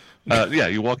 Yeah,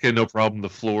 you walk in, no problem. The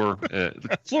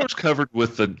floor's covered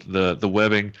with the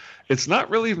webbing. It's not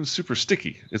really even super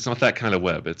sticky. It's not that kind of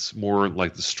web. It's more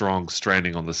like the strong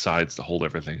stranding on the sides to hold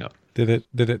everything up. Did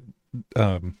it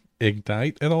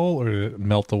ignite at all, or did it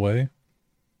melt away?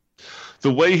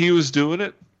 The way he was doing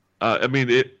it, I mean,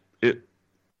 it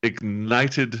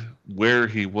ignited where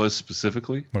he was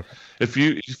specifically. Okay. If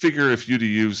you figure if you'd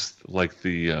use like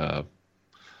the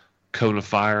cone of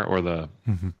fire or the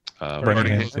Burning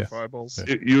hands, yeah. Fireballs.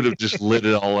 you would have just lit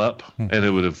it all up and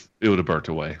it would have burnt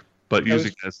away. But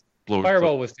using it as blower,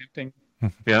 Fireball was tempting.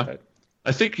 yeah, but-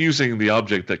 I think using the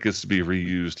object that gets to be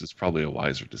reused is probably a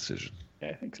wiser decision. Yeah,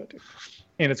 I think so too.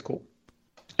 And it's cool.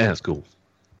 And it's cool.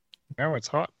 Now it's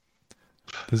hot.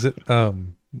 Does it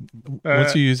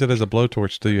once you use it as a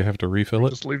blowtorch, do you have to refill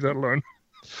it? Just leave that alone.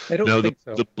 I don't No, think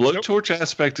so. the blowtorch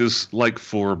aspect is like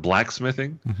for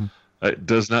blacksmithing. Mm-hmm. It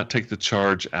does not take the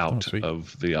charge out sweet.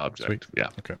 of the object. Sweet. Yeah.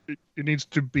 Okay. It needs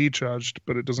to be charged,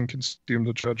 but it doesn't consume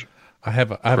the charge. I have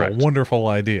a Correct. wonderful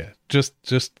idea. Just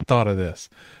thought of this.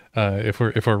 If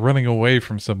we're running away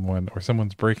from someone or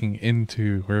someone's breaking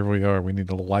into wherever we are, we need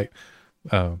to light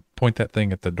point that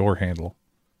thing at the door handle.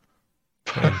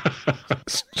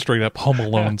 Straight up Home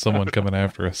Alone someone coming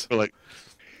after us. For like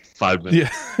 5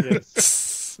 minutes. Yeah.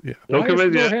 Yes. Yeah. Don't come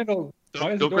in yet. Why is the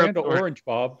Don't door grab handle the door. orange,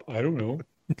 Bob? I don't know.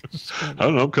 I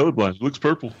don't know. I'm colorblind. It looks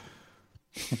purple.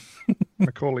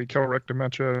 Macaulay corrector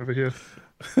match over here.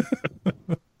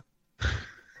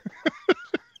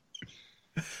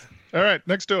 All right,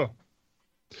 next door.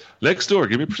 Next door.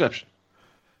 Give me perception.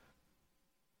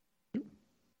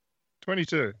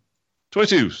 22.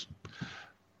 22s.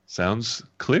 Sounds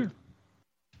clear.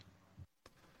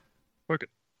 Look it.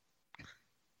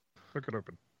 Look it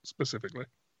open, specifically.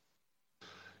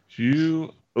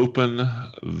 You open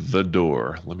the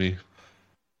door. Let me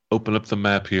open up the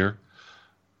map here.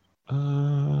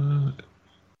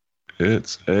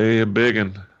 It's a big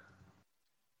one.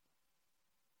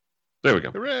 There we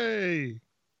go. Hooray!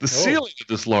 The ceiling of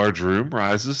this large room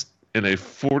rises in a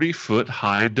 40-foot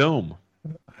high dome.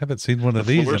 I haven't seen one of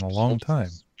The these floor in a long time.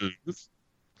 smooth.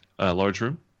 Large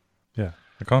room. Yeah,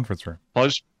 the conference room.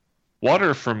 Large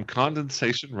water from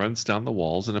condensation runs down the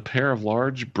walls, and a pair of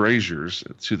large braziers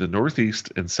to the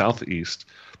northeast and southeast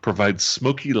provide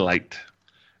smoky light.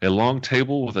 A long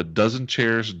table with a dozen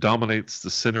chairs dominates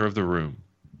the center of the room.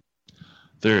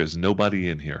 There is nobody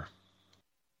in here.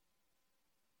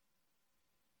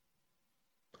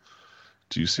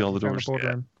 Do you see all the Down the doors? Yeah,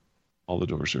 boardroom. all the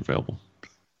doors are available.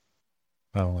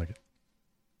 I don't like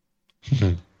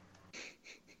it.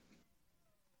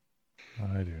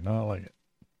 I do not like it.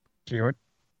 Do you know what?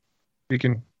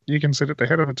 You can sit at the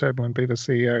head of the table and be the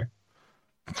CEO.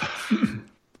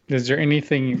 Is there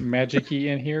anything magic-y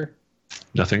in here?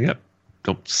 Nothing yet.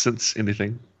 Don't sense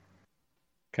anything.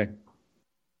 Okay.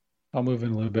 I'll move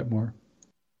in a little bit more.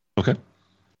 Okay.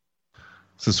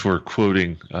 Since we're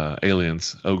quoting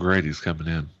aliens, O'Grady's coming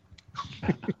in.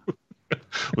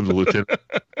 When the lieutenant,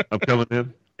 I'm coming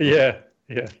in. Yeah.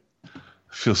 Yeah.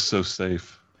 I feel so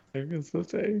safe. I feel so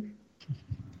safe.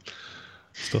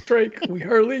 Drake, we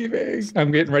are leaving.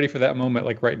 I'm getting ready for that moment,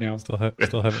 like right now. Still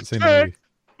haven't seen the movie.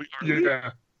 We are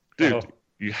Yeah. Dude, Oh.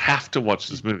 you have to watch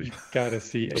this movie. Gotta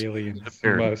see Aliens. You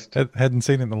Fair. must. Hadn't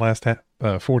seen it in the last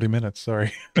 40 minutes.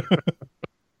 Sorry.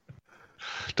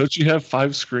 Don't you have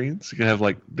 5 screens? You can have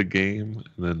like the game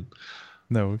and then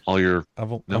No, all your.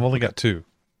 I've only got 2.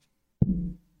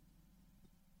 I'm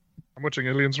watching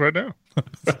Aliens right now.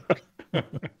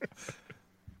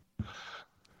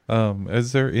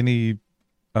 Is there any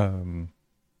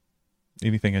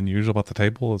anything unusual about the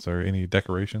table? Is there any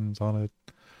decorations on it?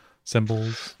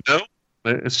 Symbols? No,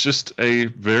 it's just a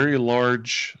very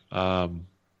large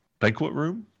banquet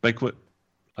room,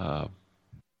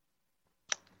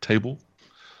 table,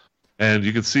 and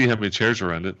you can see how many chairs are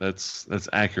around it. That's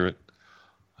accurate.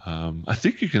 I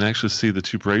think you can actually see the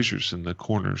 2 braziers in the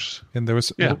corners. And there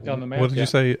was Yeah. On the map, what did yeah. you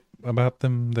say about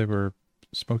them? They were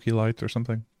smoky lights or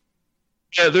something?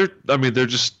 Yeah, they're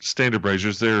just standard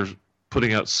braziers. They're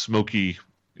putting out smoky,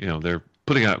 they're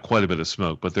putting out quite a bit of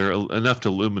smoke, but they're enough to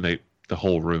illuminate the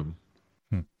whole room.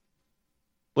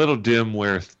 Little dim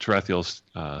where Tarathiel's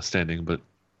standing, but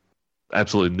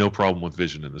absolutely no problem with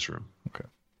vision in this room. Okay.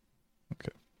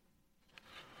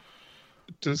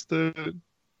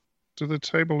 Do the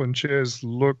table and chairs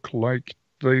look like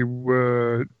they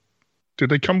were? Did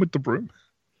they come with the room?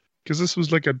 Because this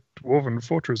was like a dwarven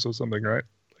fortress or something, right?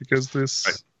 Because this.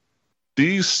 Right.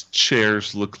 These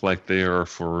chairs look like they are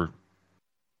for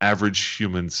average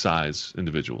human size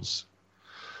individuals,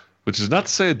 which is not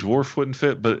to say a dwarf wouldn't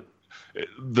fit, but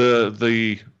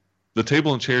the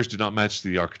table and chairs do not match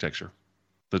the architecture.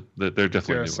 They're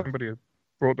definitely newer. somebody had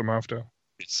brought them after.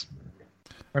 Yes.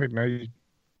 I didn't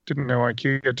know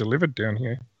IKEA delivered down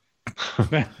here.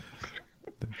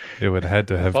 It would had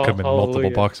to have come in multiple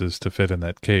Hallelujah. boxes to fit in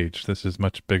that cage. This is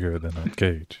much bigger than that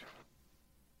cage.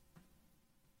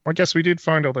 I guess we did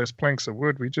find all those planks of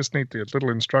wood. We just need the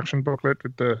little instruction booklet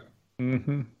with the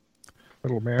Mm-hmm.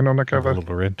 little man on the A cover.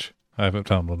 little wrench. I haven't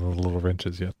found one of the little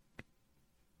wrenches yet.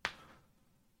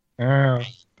 Ah,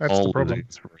 that's All the problem.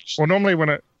 inspiration. Well, normally when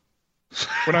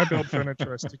I build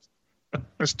furniture,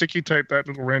 I sticky tape that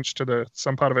little wrench to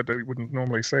some part of it that you wouldn't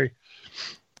normally see.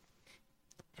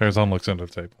 Farazan looks under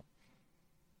the table.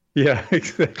 Yeah,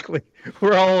 exactly.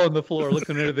 We're all on the floor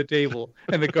looking under the table,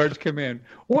 and the guards come in.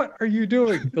 What are you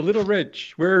doing? The little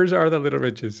wrench. Where are the little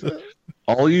wrenches?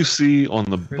 All you see on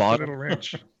the There's the bottom little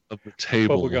wrench. of the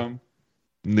table, Bubble gum.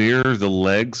 near the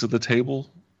legs of the table,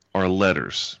 are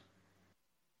letters.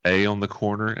 A on the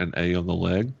corner and A on the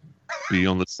leg. B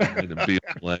on the side and B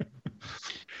on the leg.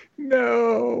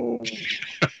 No.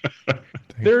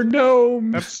 They're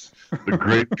gnomes. That's The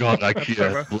great god IKEA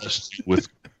clever. blessed you with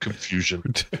confusion.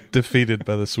 Defeated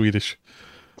by the Swedish.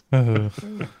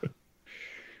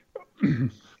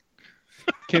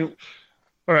 Can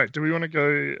all right. Do we want to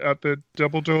go out the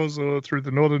double doors or through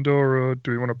the northern door, or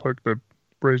do we want to poke the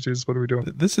bridges? What are we doing?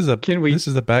 This is a Can we- this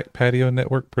is a back patio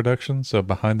network production, so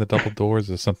behind the double doors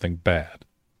is something bad.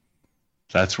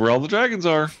 That's where all the dragons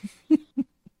are.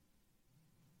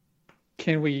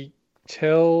 can we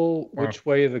tell which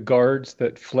way the guards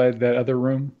that fled that other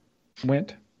room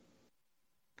went?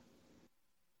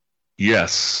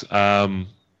 Yes. I've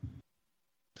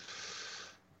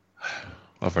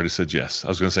already said yes. I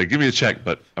was going to say, give me a check,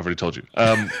 but I've already told you.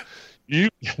 You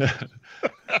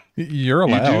You're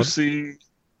you allowed. do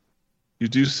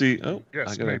see. Oh, Yes,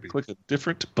 I got to maybe. click a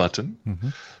different button. Mm-hmm.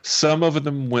 Some of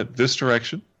them went this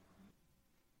direction,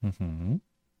 Mm-hmm.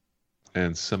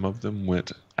 and some of them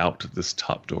went out this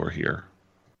top door here.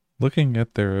 Looking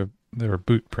at their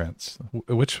boot prints,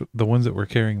 which the ones that were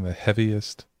carrying the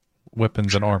heaviest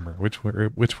weapons and armor, which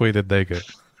way did they go?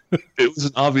 It was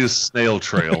an obvious snail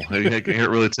trail. You can't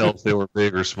really tell if they were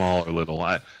big or small or little.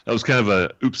 That was kind of a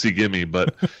oopsie gimme,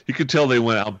 but you could tell they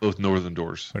went out both northern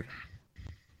doors.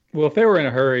 Well, if they were in a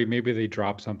hurry, maybe they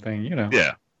dropped something,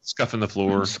 Yeah, scuffing the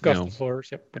floor. Scuff you know. the floors,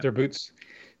 yep, with their boots.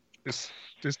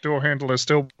 This door handle is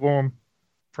still warm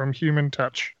from human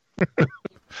touch. I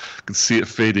can see it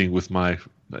fading with my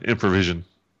improvision.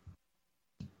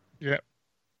 Can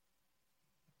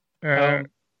all right,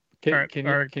 can all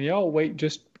you, right. can y'all wait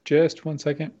just 1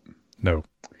 second? No.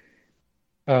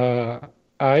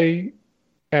 I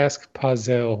asked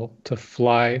Pazel to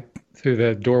fly through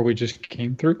the door we just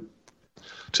came through.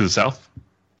 To the south?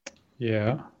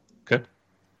 Yeah. Okay.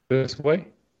 This way.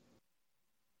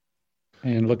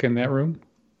 And look in that room.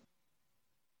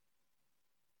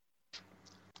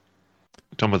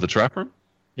 Talking about the trap room?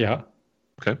 Yeah.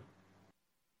 Okay.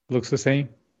 Looks the same.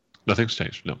 Nothing's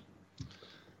changed. No.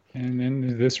 And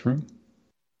in this room.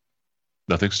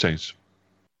 Nothing's changed.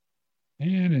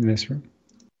 And in this room.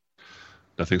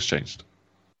 Nothing's changed.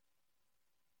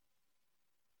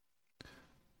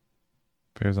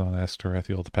 Farazan asked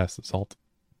Tarathiel to pass the salt.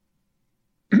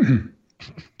 And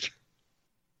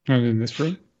in this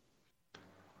room.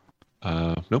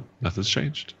 Nope. Nothing's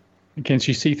changed. Can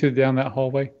she see through down that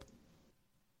hallway?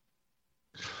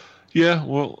 Yeah,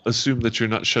 we'll assume that you're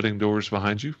not shutting doors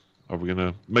behind you. Are we going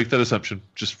to make that assumption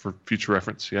just for future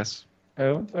reference? Yes. I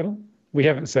don't. We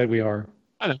haven't said we are.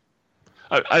 I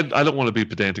don't want to be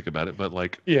pedantic about it, but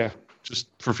like Yeah. just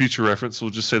for future reference,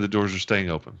 we'll just say the doors are staying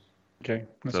open. Okay.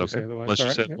 Is Let's that just say okay? otherwise. Let's All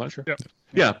just right, say yeah, otherwise. sure. Yep.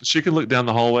 Yeah, she can look down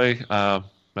the hallway.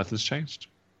 Nothing's changed.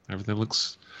 Everything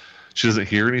looks. She doesn't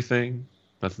hear anything.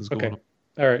 Nothing's going Okay. on.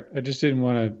 All right. I just didn't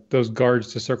want those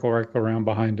guards to circle right around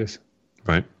behind us.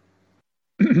 Right.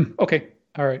 Okay.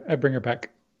 All right. I bring her back.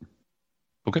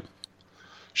 Okay.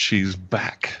 She's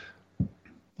back.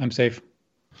 I'm safe.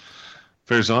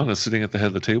 Farazan is sitting at the head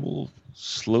of the table,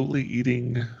 slowly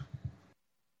eating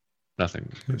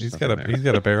nothing. There's He's nothing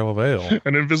got a barrel of ale.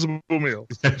 An invisible meal.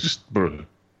 there. Just, bruh.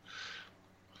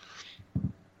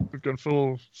 We've gone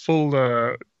full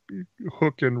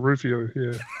Hook and Rufio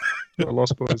here. The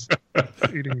Lost Boys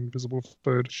eating invisible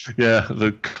food. Yeah,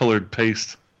 the colored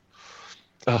paste.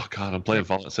 Oh God, I'm playing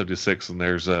Fallout 76, and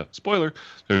there's a spoiler.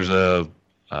 There's a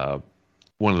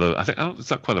one of the it's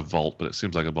not quite a vault, but it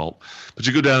seems like a vault. But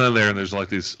you go down in there, and there's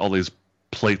like all these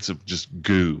plates of just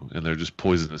goo, and they're just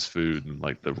poisonous food, and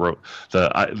like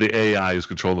the AI who's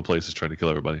controlling the place is trying to kill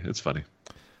everybody. It's funny.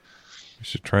 You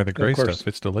should try the gray course. stuff.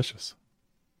 It's delicious.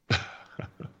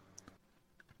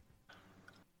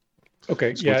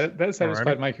 Okay. So Yeah, that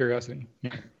satisfied Alrighty. my curiosity.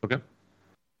 Yeah. Okay.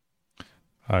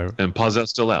 And Pauzette's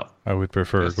still out. I would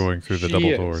prefer Yes. going through the She double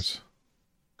is. doors.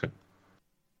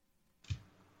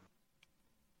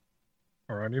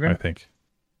 Alrighty I then. think.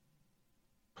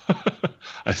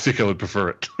 I think I would prefer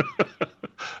it.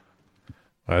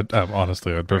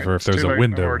 Honestly, I'd prefer Right, if there's it's too a late,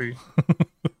 window.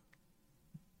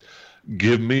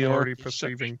 Give me Already your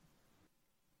perceiving.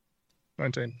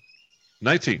 19.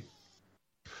 19.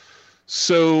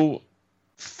 So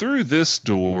through this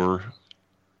door,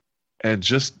 and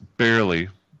just barely,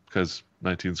 because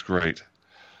 19's great,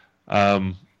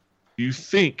 you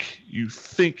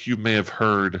think you may have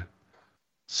heard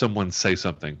someone say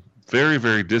something very,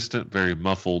 very distant, very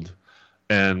muffled,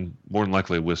 and more than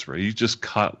likely a whisper. You just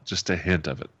caught just a hint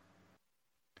of it.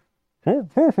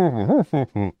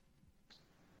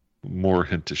 More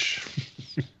hintish.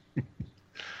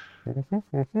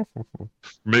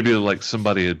 Maybe like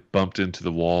somebody had bumped into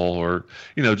the wall, or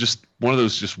just one of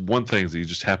those just one things that you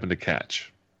just happen to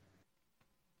catch.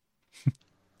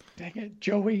 Dang it,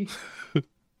 Joey.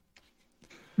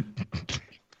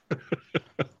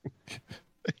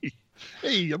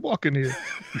 Hey, I'm walking here.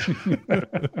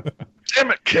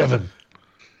 Damn it, Kevin!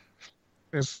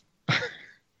 There's, I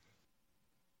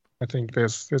think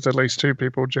there's at least two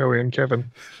people, Joey and Kevin.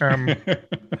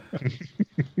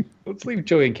 Let's leave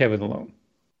Joey and Kevin alone.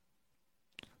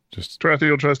 Just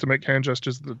Strathiel tries to make hand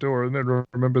gestures at the door and then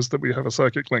remembers that we have a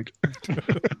psychic link.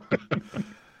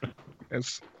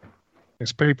 There's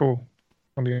people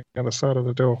on the other side of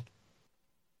the door.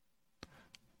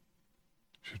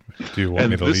 do you want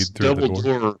me to lead through the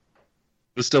door?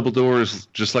 This double door is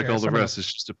just like Yeah, all the some of rest.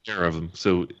 It's just a pair of them,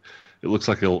 so it looks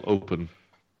like it'll open.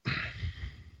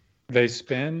 They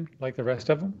spin like the rest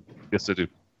of them? Yes, they do.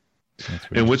 That's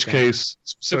In weird. which case,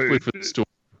 specifically So- for this door,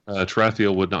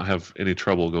 Tarathiel would not have any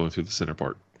trouble going through the center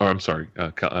part. Or I'm sorry,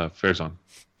 Farazan.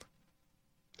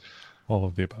 All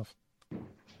of the above.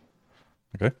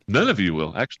 Okay. None of you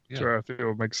will actually. Yeah.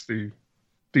 Strathiel makes the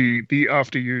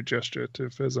after you gesture to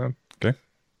Fezan.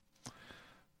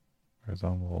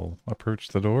 Farazan will approach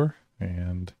the door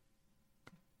and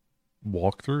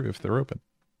walk through if they're open.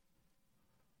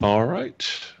 All right.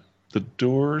 The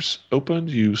doors open.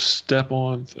 You step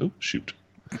on. Oh, shoot.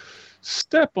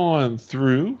 Step on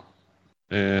through.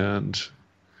 And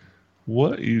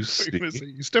what you see.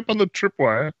 You step on the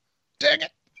tripwire. Dang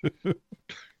it!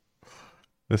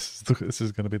 This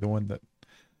is going to be the one that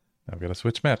I've got to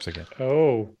switch maps again.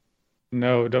 Oh,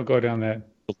 no, don't go down that.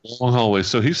 A long hallway.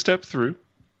 So he stepped through.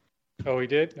 Oh, he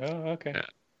did? Oh, okay. Yeah.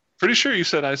 Pretty sure you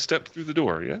said I stepped through the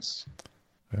door, yes?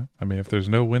 Yeah. I mean, if there's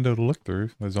no window to look through,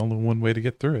 there's only one way to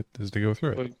get through it is to go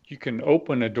through Well, it. you can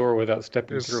open a door without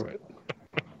stepping Yes. through it.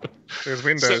 There's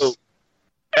windows. So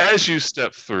as you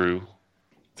step through,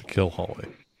 It's a kill hallway.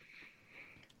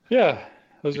 Yeah,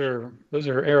 those are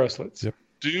arrow slits. Yep.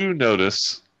 do you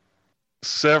notice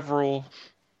several.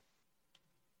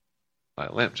 My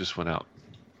lamp just went out.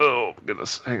 Oh,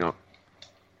 goodness. Hang on.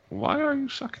 Why are you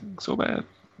sucking so bad?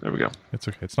 There we go. It's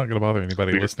okay. It's not going to bother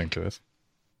anybody Weird. listening to us.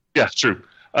 Yeah, true.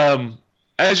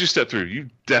 As you step through, you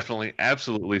definitely,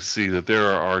 absolutely see that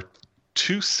there are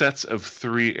two sets of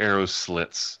 3 arrow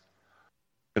slits.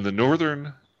 In the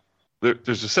northern,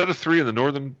 there's a set of 3 in the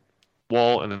northern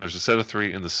wall, and then there's a set of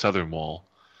 3 in the southern wall.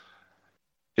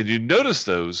 And you notice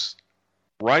those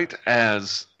right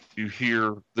as you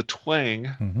hear the twang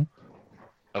Mhm.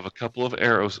 of a couple of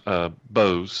arrows,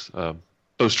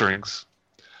 bowstrings.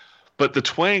 But the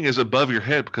twang is above your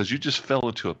head because you just fell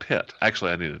into a pit.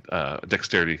 Actually, I need a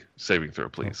dexterity saving throw, Oh,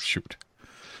 please. shoot.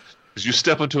 Because you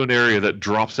step into an area that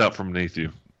drops out from beneath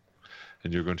you,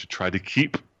 and you're going to try to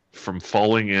keep from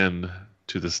falling in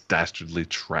to this dastardly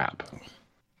trap.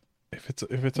 If it's I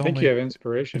think only you have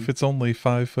inspiration. if it's only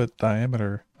 5 foot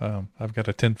diameter, I've got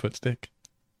a 10-foot stick.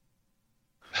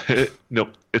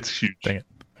 Nope, it's huge. Dang it.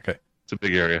 Okay. It's a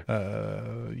big area.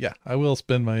 Yeah, I will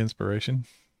spend my inspiration.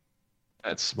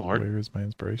 That's smart. Where is my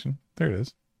inspiration? There it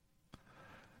is.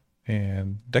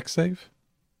 And dex save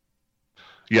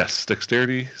Yes,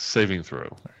 dexterity saving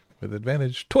throw. with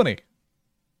advantage 20.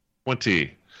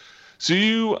 20. So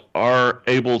you are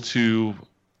able to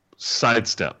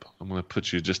sidestep. I'm going to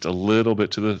put you just a little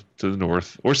bit to the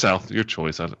north or south, your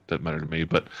choice. Doesn't matter to me.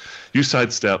 But you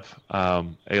sidestep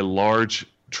a large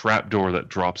trap door that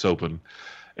drops open,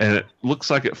 and it looks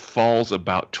like it falls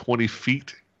about 20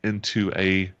 feet into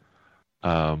a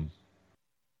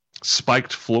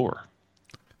spiked floor.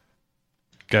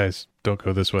 Guys, don't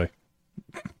go this way.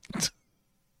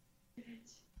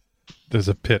 There's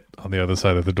a pit on the other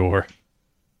side of the door.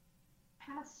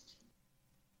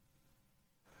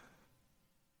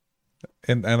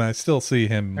 And I still see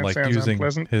him That like sounds using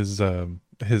unpleasant.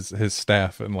 his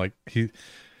staff, and like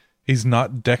he's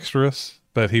not dexterous,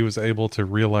 but he was able to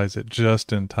realize it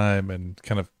just in time and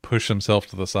kind of push himself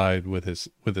to the side with his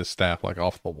staff, like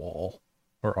off the wall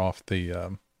or off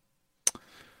the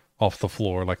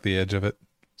floor, like the edge of it.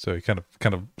 So he kind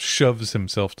of shoves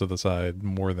himself to the side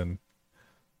more than,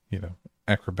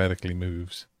 acrobatically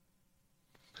moves.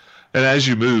 And as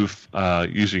you move,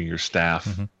 using your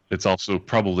staff, it's also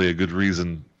probably a good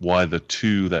reason why the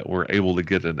two that were able to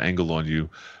get an angle on you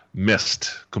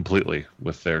missed completely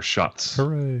with their shots.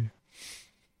 Hooray.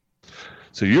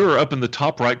 So you're up in the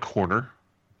top right corner.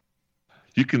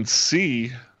 You can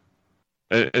see,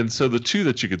 and so the two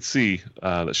that you could see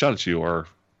that shot at you are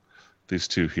these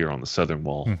two here on the southern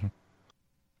wall. Mm-hmm.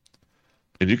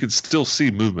 And you can still see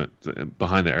movement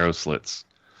behind the arrow slits.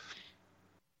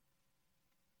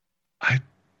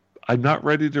 I'm not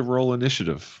ready to roll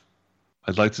initiative.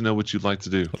 I'd like to know what you'd like to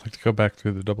do. I'd like to go back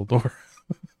through the double door.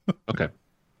 Okay.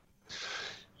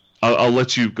 I'll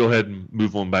let you go ahead and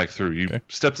move on back through. You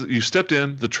stepped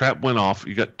in, the trap went off,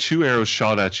 you got 2 arrows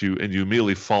shot at you, and you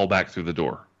immediately fall back through the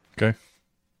door. Okay.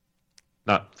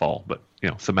 Not fall, but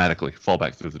thematically fall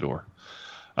back through the door.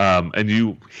 And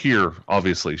you hear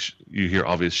obvious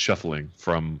shuffling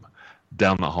from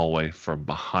down the hallway from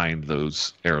behind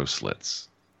those arrow slits.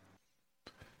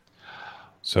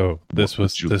 So this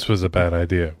was a bad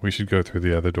idea. We should go through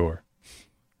the other door.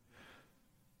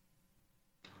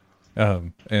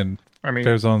 And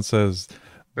Farazan says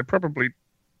they're probably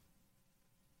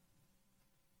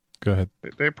go ahead.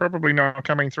 They're probably not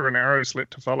coming through an arrow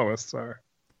slit to follow us, so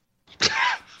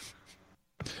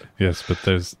yes, but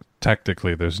there's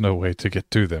no way to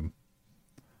get to them.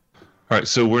 All right,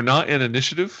 so we're not in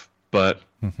initiative, but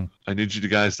I need you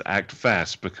guys to act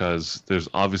fast because there's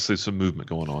obviously some movement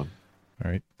going on. All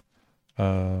right.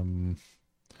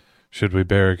 Should we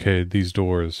barricade these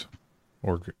doors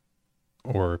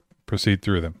or proceed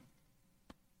through them?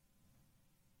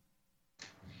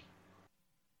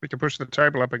 We can push the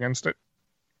table up against it.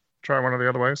 Try one of the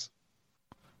other ways.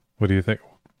 What do you think?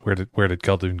 Where did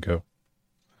Khaldun go?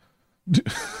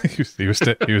 he was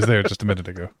there just a minute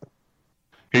ago.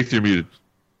 Heath, you're muted.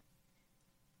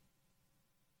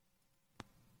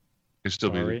 You're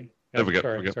still muted. There we go.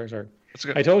 Sorry.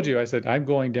 I told you. I said I'm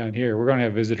going down here. We're going to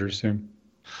have visitors soon.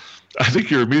 I think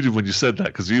you were muted when you said that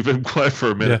because you've been quiet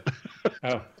for a minute.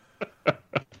 Yeah. Oh.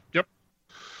 Yep.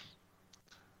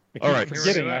 All right.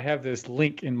 Forgetting I have this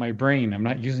link in my brain. I'm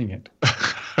not using it.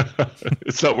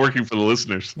 It's not working for the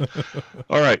listeners.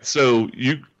 All right. So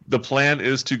the plan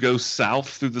is to go south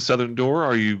through the southern door.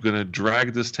 Are you going to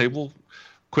drag this table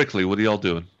quickly? What are y'all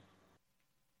doing?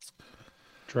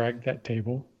 Drag that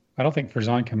table. I don't think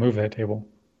Farazan can move that table.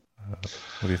 What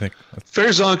do you think?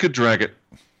 Farazan could drag it.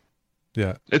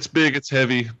 Yeah. It's big, it's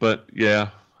heavy, but yeah.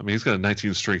 I mean, he's got a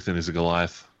 19 strength and he's a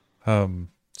Goliath.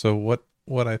 So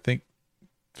what I think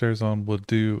Farazan would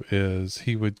do is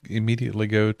he would immediately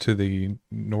go to the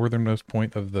northernmost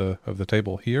point of the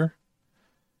table here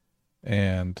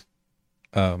and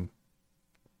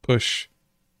push.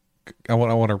 I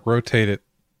want to rotate it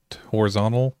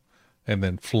horizontal and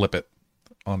then flip it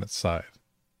on its side.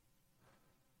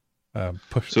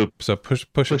 Push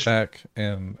it back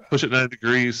and push it 90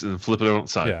 degrees and flip it on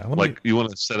its side. Yeah, you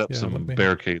want to set up some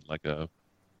barricade like a.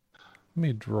 Let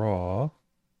me draw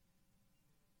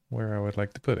where I would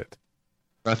like to put it.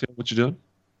 Rathiel, what you doing?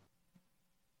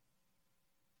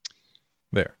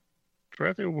 There.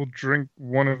 Rathiel will drink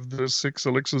one of the 6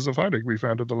 elixirs of hiding we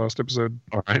found in the last episode.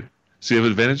 All right. So you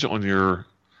have advantage on your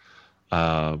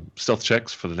stealth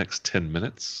checks for the next 10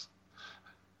 minutes.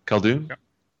 Khaldun,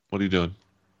 What are you doing?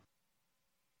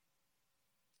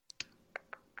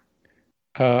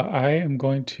 I am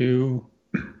going to.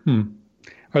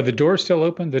 Are the doors still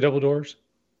open? The double doors?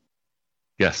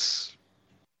 Yes.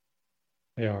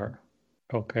 They are.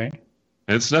 Okay.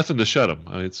 And it's nothing to shut him.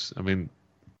 I mean,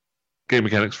 game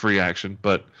mechanics, free action,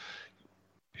 but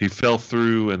he fell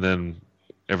through and then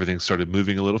everything started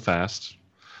moving a little fast.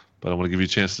 But I want to give you a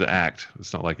chance to act.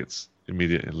 It's not like it's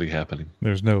immediately happening.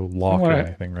 There's no lock or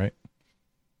anything, right?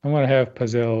 I want to have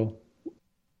Pazel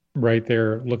right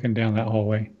there looking down that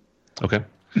hallway. Okay.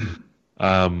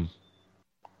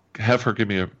 Have her give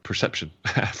me a perception.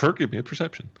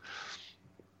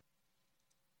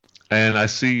 And I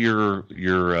see your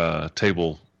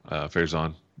table,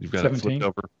 Farazan. You've got 17. it flipped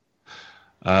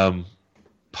over.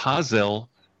 Pazel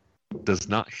does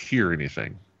not hear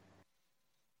anything.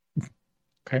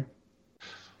 Okay.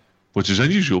 Which is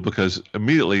unusual because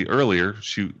immediately earlier,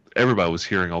 everybody was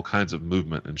hearing all kinds of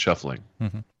movement and shuffling.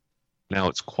 Mm-hmm. Now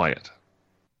it's quiet.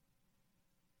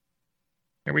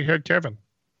 And we heard Kevin.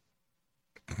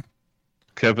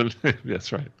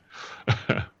 That's right.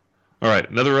 All right,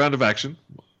 another round of action.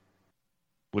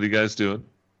 What are you guys doing?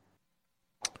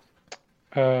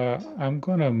 I'm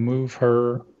gonna move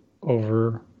her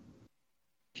over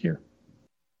here.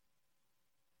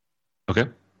 Okay.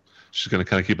 She's going to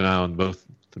kind of keep an eye on both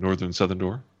the northern and southern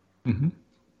door. Mm-hmm.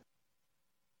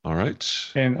 All right.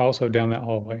 And also down that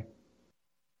hallway.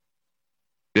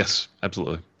 Yes,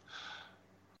 absolutely.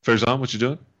 Farazan, what you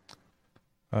doing?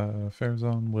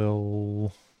 Farazan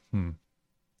will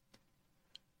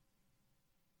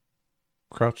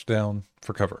crouch down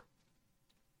for cover.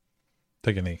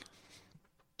 Take a knee.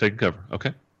 Taking cover.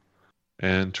 Okay.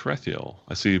 And Tarathiel,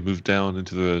 I see you moved down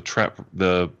into the trap,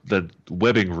 the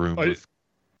webbing room with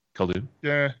Khaldun.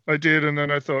 Yeah, I did, and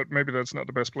then I thought maybe that's not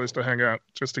the best place to hang out,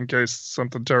 just in case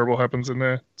something terrible happens in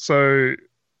there. So,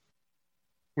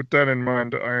 with that in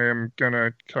mind, I am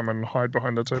gonna come and hide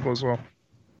behind the table as well.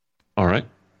 All right.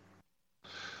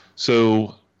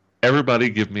 So, everybody,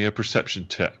 give me a perception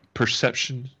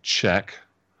check.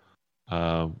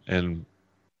 And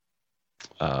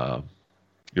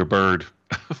your bird,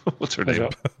 what's her name?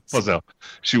 Puzzle.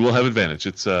 She will have advantage.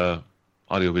 It's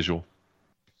audio visual.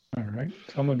 All right.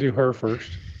 So I'm going to do her first.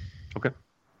 Okay.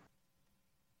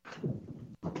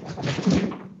 I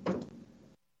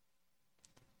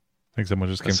think someone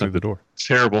just came through the door.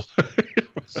 Terrible.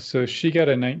 So she got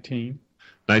a 19.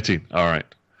 19. All right.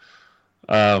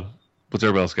 What's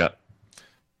everybody else got?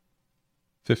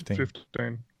 15.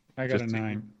 15. I got 15. a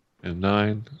 9. And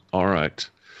 9. All right.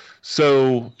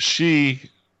 So she,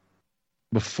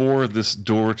 before this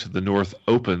door to the north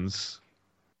opens,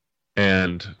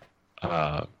 and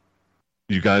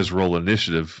you guys roll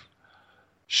initiative,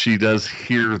 she does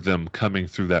hear them coming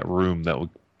through that room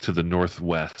to the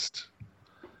northwest.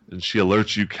 And she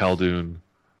alerts you, Khaldun,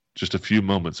 just a few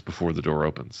moments before the door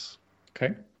opens.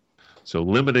 Okay. So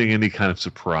limiting any kind of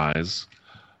surprise.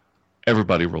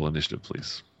 Everybody roll initiative,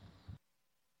 please.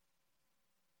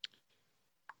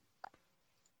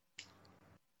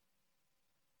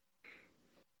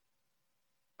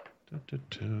 Oh,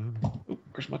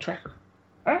 where's my tracker?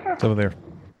 It's over there.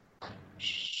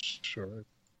 Sure.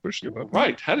 Push the button.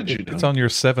 Right. How did you know? It's on your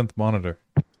 7th monitor.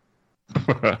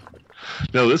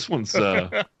 No, this one's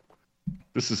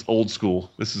this is old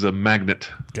school. This is a magnet.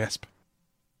 Gasp.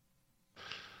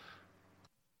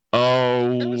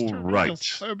 Oh, right.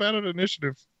 So bad at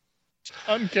initiative.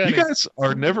 Uncanny. You guys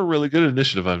are never really good at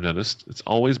initiative, I've noticed. It's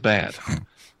always bad.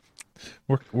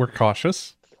 We're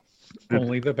cautious.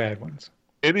 Only the bad ones.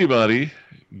 Anybody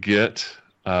get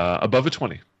above a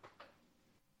 20?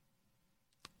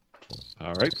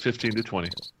 All right, 15 to 20.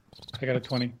 I got a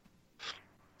 20.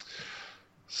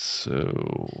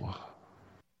 So,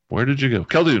 where did you go?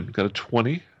 Khaldun got a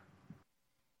 20.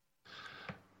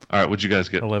 All right, what'd you guys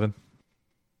get? 11.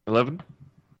 11?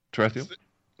 Tarathiel?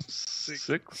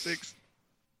 6.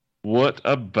 What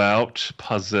about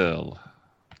Puzzle?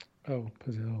 Oh,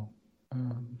 Puzzle.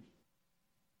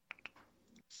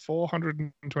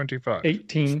 425.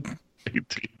 18.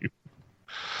 18.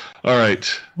 All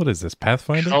right. What is this,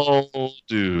 Pathfinder?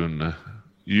 Khaldun,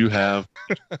 you have...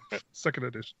 Second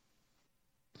edition.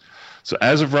 So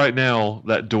as of right now,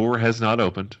 that door has not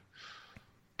opened,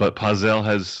 but Puzzle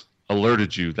has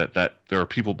alerted you that there are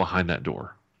people behind that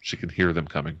door. She can hear them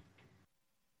coming.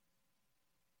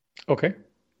 Okay.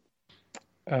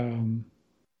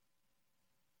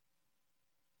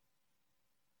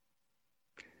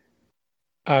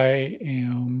 I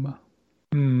am.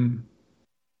 I'm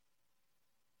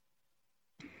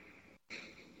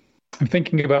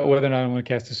thinking about whether or not I want to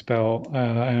cast a spell.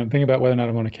 And I'm thinking about whether or not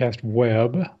I want to cast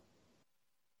web.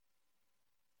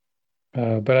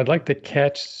 But I'd like to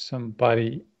catch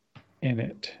somebody in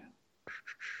it.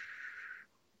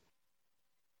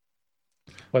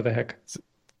 What the heck?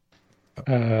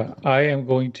 I am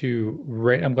going to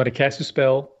I'm going to cast a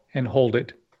spell and hold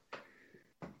it.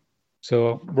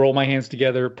 So roll my hands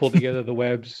together, pull together the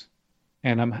webs,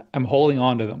 and I'm holding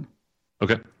on to them.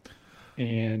 Okay.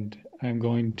 And I'm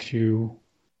going to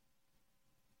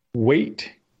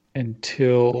wait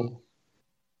until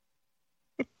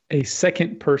a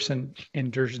second person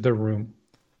enters the room.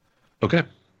 Okay.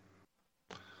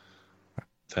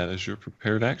 That is your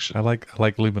prepared action. I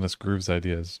like Luminous Groove's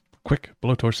ideas. Quick,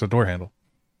 blowtorch the door handle.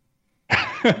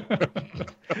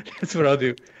 That's what I'll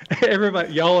do.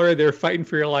 Everybody, y'all are there fighting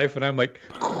for your life, and I'm like,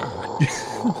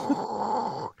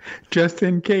 just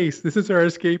in case. This is our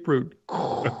escape route.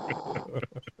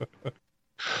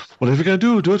 Whatever you're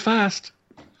gonna do it fast.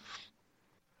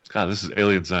 God, this is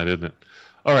Aliens Night, isn't it?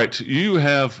 All right,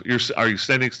 are you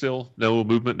standing still? No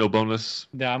movement, no bonus.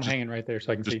 No, I'm hanging right there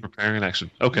so I can Just see. preparing an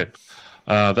action. Okay,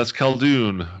 that's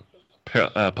Khaldun.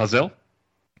 Puzzle.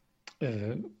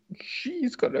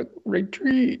 She's gonna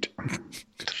retreat.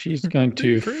 She's going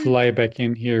to fly back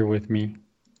in here with me.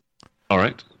 All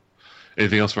right.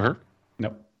 Anything else for her?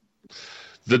 No.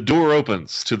 The door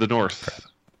opens to the north.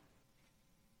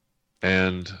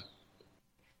 And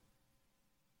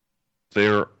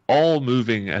they're all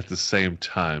moving at the same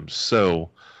time. So,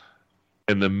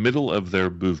 in the middle of their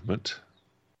movement,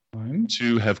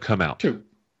 2 have come out. 2.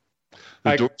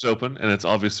 The door's open, and it's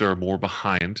obvious there are more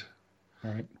behind.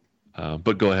 All right.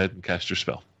 But go ahead and cast your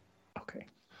spell. Okay.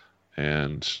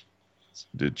 And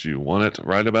did you want it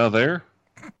right about there?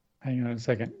 Hang on a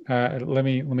second. Let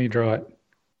me draw it.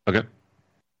 Okay.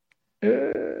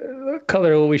 What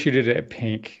color we should do it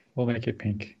pink? We'll make it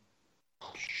pink.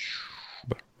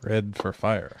 Red for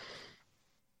fire.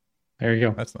 There you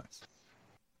go. That's nice.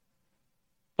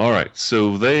 All right.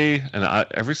 So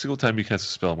every single time you cast a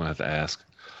spell, I'm going to have to ask.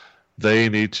 They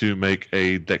need to make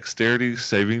a dexterity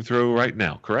saving throw right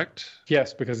now, correct?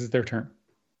 Yes, because it's their turn.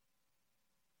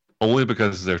 Only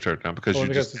because it's their turn, not because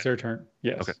it's their turn.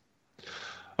 Yes. Okay.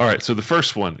 All right. So the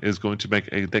first one is going to make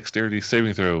a dexterity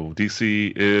saving throw.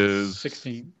 DC is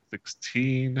 16.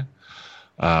 16.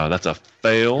 That's a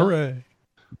fail. Hooray!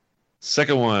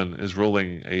 Second one is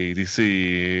rolling a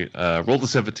DC. Rolled a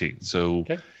 17. So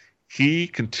he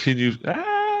continues.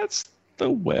 It's the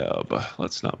web.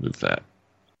 Let's not move that.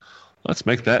 Let's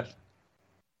make that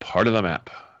part of the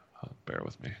map. Bear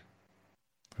with me.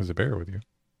 There's a bear with you.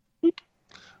 Boop.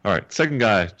 All right. Second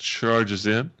guy charges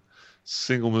in.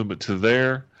 Single movement to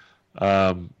there.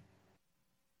 Barely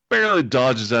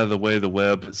dodges out of the way of the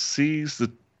web. Sees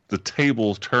the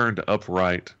table turned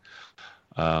upright.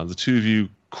 The 2 of you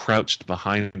crouched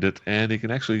behind it, and he can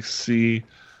actually see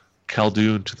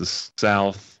Khaldun to the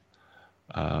south.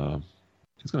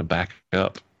 He's going to back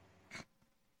up.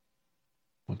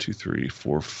 1, 2, 3,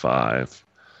 4, 5.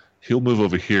 He'll move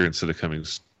over here instead of coming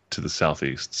to the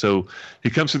southeast. So he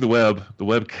comes through the web. The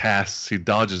web casts. He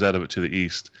dodges out of it to the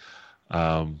east.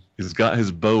 He's got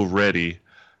his bow ready,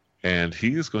 and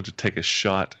he is going to take a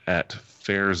shot at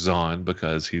Farazan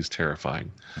because he's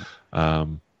terrifying.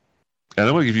 And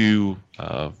I'm going to give you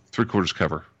 3/4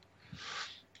 cover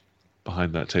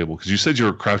behind that table because you said you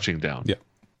were crouching down. Yeah.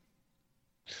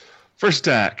 First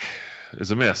attack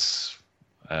is a miss.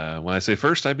 When I say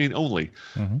first, I mean only.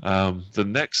 Mm-hmm. The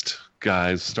next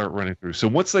guys start running through. So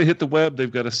once they hit the web,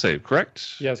 they've got to save,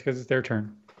 correct? Yes, because it's their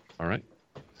turn. All right.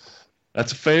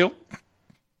 That's a fail.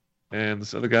 And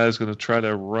this other guy is going to try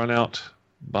to run out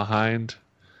behind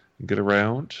and get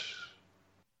around.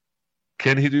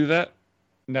 Can he do that?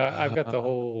 No, I've got the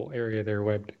whole area there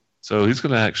webbed. So he's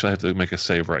going to actually have to make a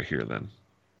save right here then.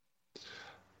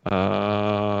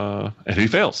 And he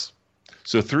fails.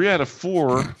 So 3 out of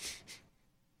 4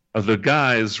 of the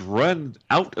guys run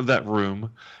out of that room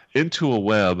into a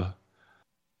web,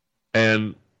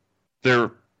 and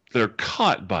they're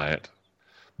caught by it,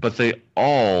 but they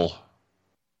all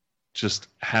just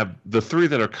have, the 3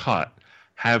 that are caught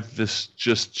have this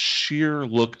just sheer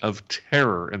look of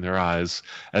terror in their eyes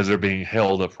as they're being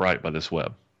held upright by this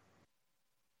web.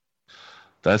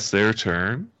 That's their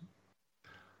turn.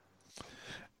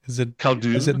 Is it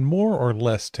Khaldun? Is it more or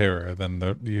less terror than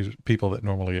the people that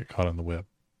normally get caught on the web?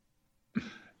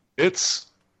 It's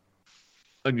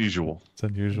unusual. It's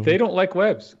unusual. They don't like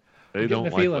webs. They don't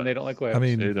like webs. They don't like webs. I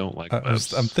mean, they don't like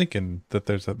webs. I'm thinking that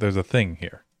there's a thing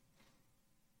here.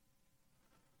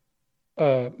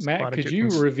 Matt, could you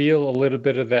reveal a little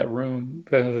bit of that room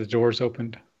that the doors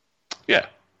opened? Yeah.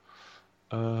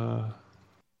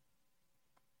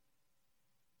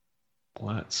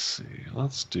 Let's see.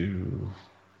 Let's do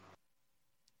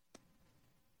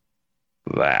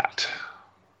that.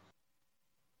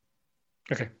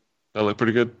 Okay. That look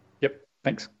pretty good? Yep.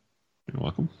 Thanks. You're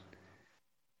welcome.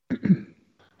 And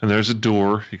there's a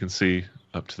door you can see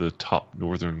up to the top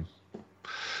northern.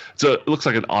 So it looks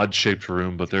like an odd-shaped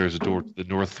room, but there's a door to the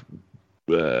north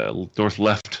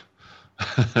left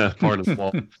part of the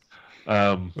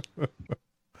wall.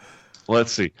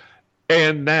 Let's see.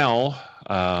 And now,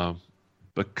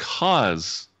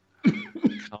 because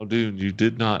Khaldun, you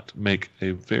did not make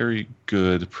a very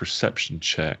good perception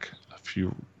check a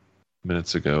few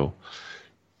minutes ago,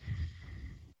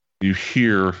 you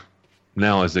hear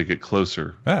now as they get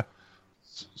closer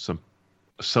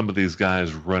some of these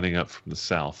guys running up from the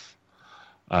south,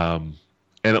 and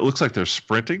it looks like they're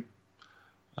sprinting.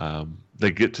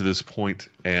 They get to this point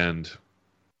and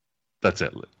that's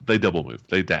it. They double moved.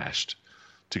 They dashed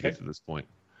to get to this point.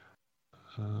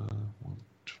 1,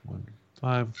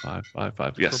 5, 5, 5,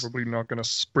 5. Yes. Probably not going to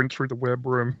sprint through the web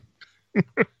room.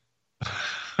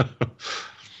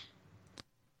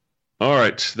 All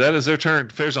right, that is their turn.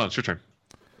 Farazan, it's your turn.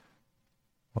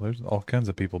 Well, there's all kinds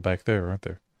of people back there, aren't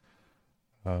there?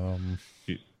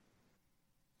 Yeah.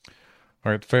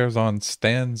 All right, Farazan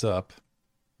stands up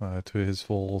to his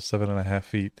full 7.5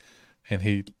 feet, and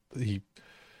he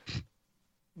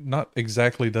not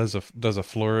exactly does a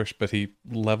flourish, but he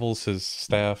levels his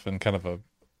staff in kind of a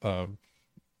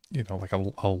like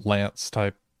a lance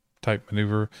type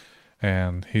maneuver,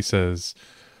 and he says,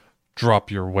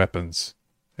 "Drop your weapons,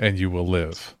 and you will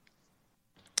live."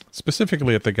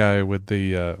 Specifically at the guy with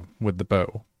the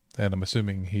bow, and I'm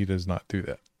assuming he does not do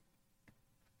that.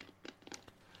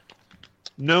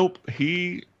 Nope,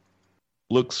 he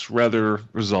looks rather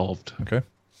resolved. Okay.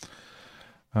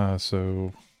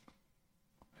 So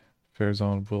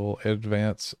Farazan will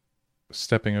advance,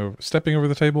 stepping over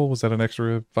the table. Was that an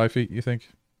extra 5 feet, you think?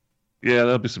 Yeah,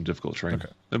 that'll be some difficult terrain. Okay.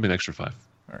 That'll be an extra 5.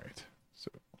 All right. So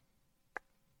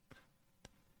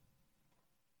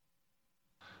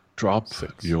drop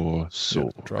 6. your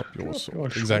sword. Yeah, drop your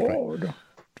sword. Exactly.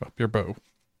 Drop your bow.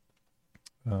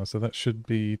 So that should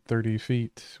be 30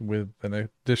 feet with an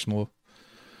additional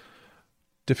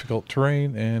difficult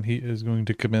terrain, and he is going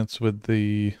to commence with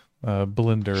the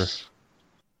blender.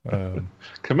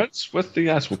 Commence with the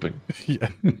ass whooping. Yeah.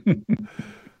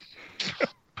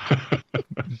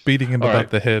 Beating him about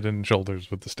the head and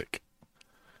shoulders with the stick.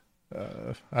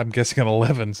 I'm guessing an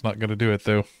 11's not going to do it,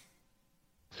 though.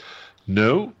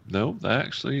 No, that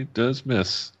actually does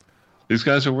miss. These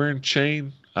guys are wearing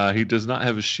chain. He does not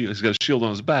have a shield. He's got a shield on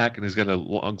his back, and he's got a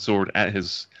long sword at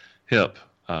his hip,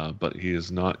 but he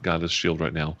has not got his shield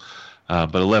right now.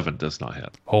 But 11 does not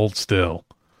hit. Hold still.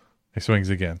 He swings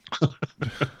again.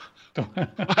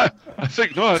 I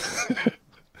think not.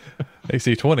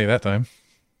 AC 20 that time.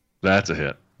 That's a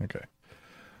hit. Okay.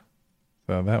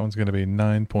 So that one's going to be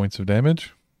 9 points of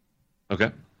damage.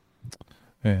 Okay.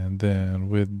 And then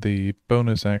with the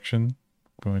bonus action,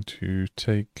 I'm going to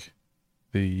take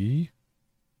the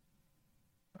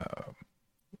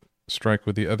strike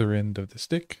with the other end of the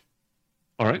stick.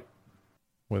 All right.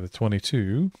 With a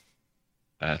 22.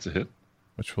 That's a hit.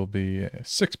 Which will be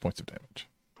 6 points of damage.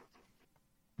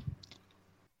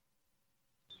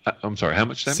 I'm sorry, how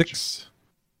much damage? 6.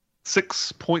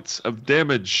 6 points of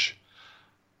damage.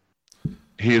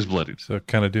 He is bloodied. So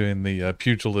kind of doing the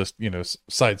pugilist,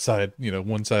 side,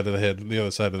 one side of the head, the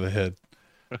other side of the head.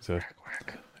 So,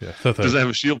 yeah. Doesn't have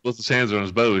a shield, both his hands are on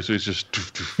his bow, so he's just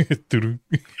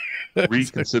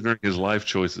reconsidering his life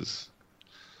choices.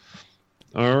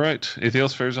 All right. Anything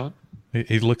else, Farazan?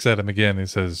 He looks at him again and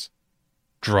says,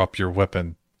 "Drop your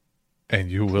weapon, and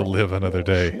you will live another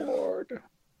day." Lord.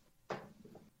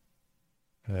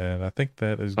 And I think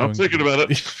that is I'm thinking about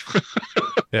it.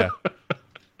 Yeah.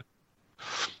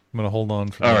 I'm going to hold on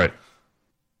for All that. right.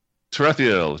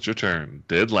 Tarathiel, it's your turn.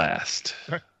 Dead last.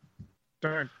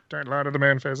 Don't lie to the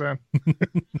man, Farazan.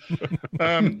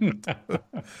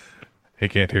 He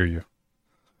can't hear you.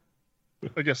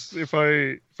 I guess if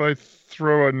I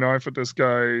throw a knife at this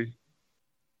guy.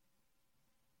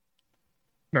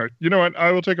 No, you know what?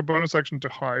 I will take a bonus action to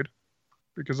hide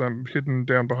because I'm hidden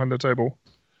down behind the table.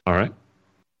 All right.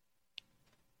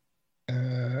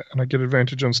 And I get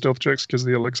advantage on stealth checks because of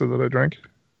the elixir that I drank.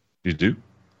 You do?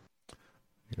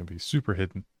 You're going to be super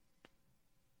hidden.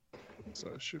 So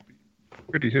it should be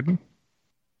pretty hidden.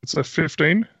 It's a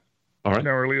 15. All right.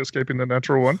 Narrowly escaping the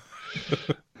natural one.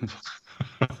 You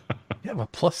have a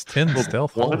plus 10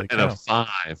 stealth. 1 Holy and cow. a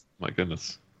 5. My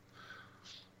goodness.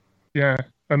 Yeah.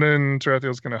 And then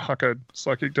Tarathiel's going to huck a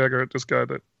psychic dagger at this guy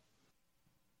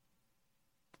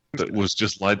That was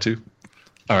just lied to?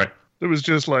 All right. that was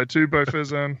just lied to by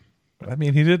Farazan. I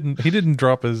mean, he didn't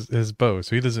drop his bow,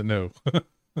 so he doesn't know.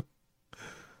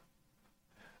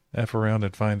 F around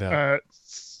and find out.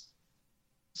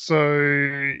 So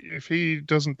if he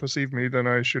doesn't perceive me, then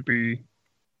I should be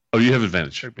Oh, you have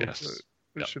advantage. able Yes. to.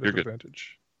 Yep, Should you're have good.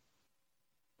 advantage.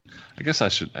 I guess I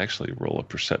should actually roll a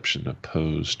perception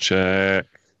opposed check.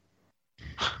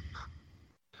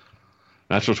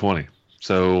 Natural 20.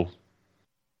 So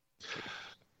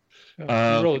You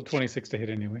rolled a 26 to hit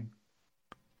anyway.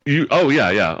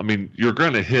 yeah. I mean, you're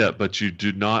going to hit, but you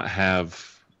do not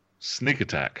have sneak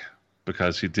attack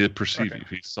because he did perceive you.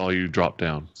 He saw you drop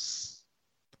down.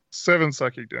 7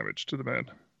 psychic damage to the man.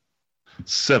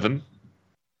 7.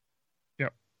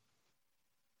 Yep.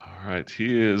 All right.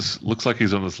 Looks like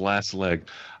he's on his last leg.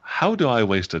 How do I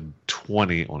waste a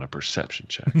 20 on a perception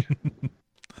check?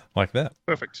 Like that.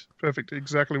 Perfect.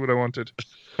 Exactly what I wanted.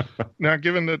 Now,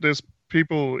 given that there's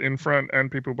people in front and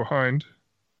people behind,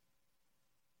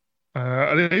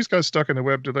 are these guys stuck in the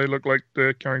web? Do they look like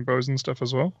they're carrying bows and stuff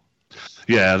as well?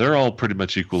 Yeah, they're all pretty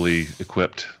much equally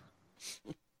equipped.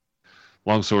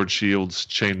 Longsword, shields,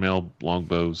 chainmail,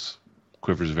 longbows.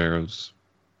 quivers of arrows.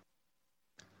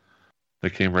 They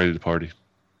came ready to party.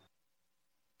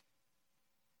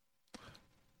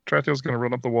 Trathiel's going to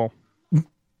run up the wall.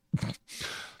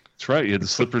 That's right. You had the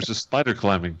slippers of spider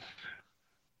climbing.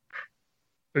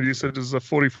 And you said there's a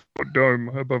 40-foot dome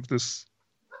above this.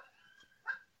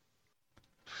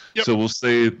 Yep. So we'll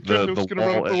say the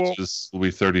wall edges will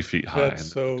be 30 feet high.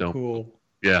 That's so cool.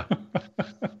 Yeah.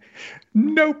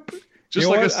 Nope. Just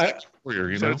like a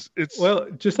warrior, So it's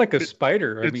just like a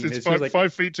spider. It's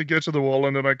 5 feet to get to the wall,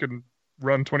 and then I can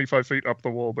run 25 feet up the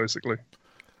wall, basically.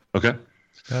 Okay.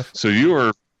 So you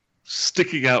are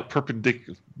sticking out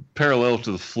parallel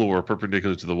to the floor,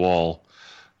 perpendicular to the wall,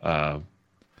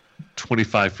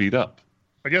 25 feet up.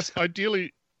 I guess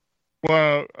ideally,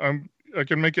 well, I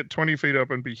can make it 20 feet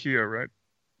up and be here, right?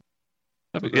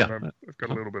 Yeah. I've got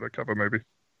a little bit of cover, maybe,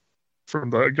 from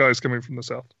the guys coming from the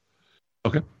south.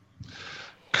 Okay.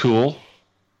 Cool.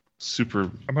 Super.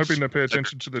 I'm hoping they pay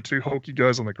attention to the two hulky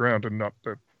guys on the ground and not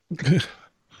the...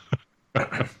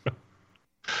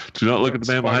 Do not look at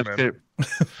the man behind the cape.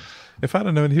 If I'd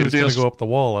have known he was going to go up the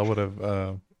wall, I would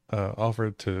have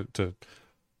offered to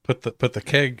put the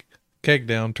keg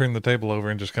down, turn the table over,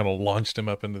 and just kind of launched him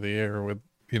up into the air with,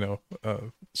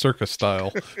 circus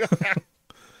style.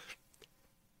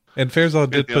 And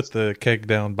Farazan did put the keg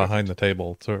down behind the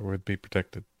table so it would be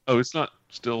protected. Oh, it's not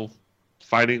still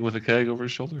fighting with a keg over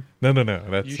his shoulder? No.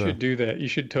 That's you should do that. You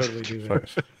should totally do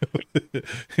that.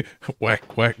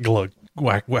 Whack, whack, glug.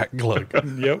 Whack, whack, glug.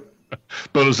 Yep.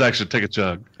 Bonus action, take a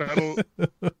chug.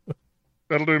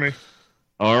 That'll do me.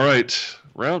 All right.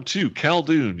 Round 2.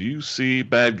 Khaldun, you see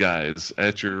bad guys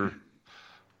at your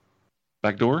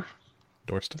back door?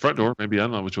 Doorstep? Front door, maybe. I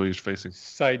don't know which way you're facing.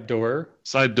 Side door.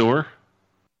 Side door.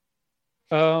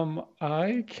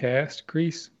 I cast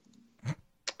Grease.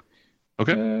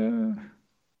 Okay.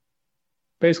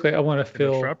 Basically, I want to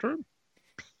fill. Trapped room?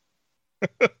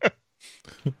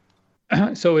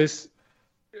 So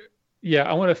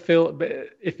I want to fill. But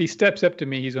if he steps up to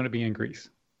me, he's going to be in Grease.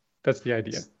 That's the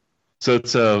idea. So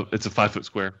it's a 5-foot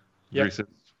square. Yep. Grease it.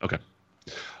 Okay.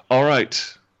 All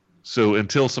right. So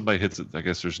until somebody hits it, I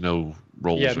guess there's no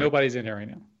rolls. Yeah, right? nobody's in there right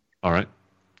now. All right.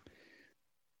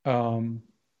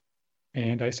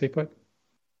 And I say put.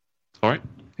 All right.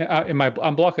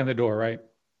 I'm blocking the door, right?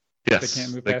 Yes. They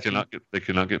can't move past me? They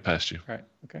cannot get past you. All right.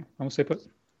 Okay. I'm gonna say put.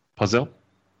 Puzzle.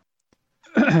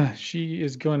 She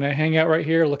is going to hang out right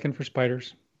here, looking for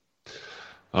spiders.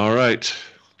 All right.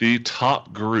 The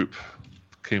top group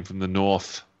came from the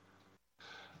north.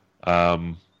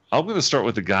 I'm going to start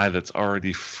with the guy that's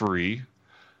already free.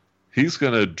 He's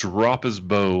going to drop his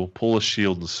bow, pull a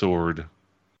shield and sword,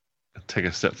 and take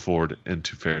a step forward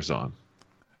into Farazan.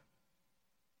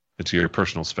 Into your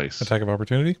personal space. Attack of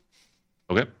opportunity?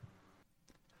 Okay.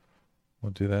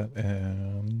 We'll do that,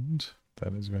 and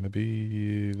that is going to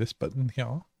be this button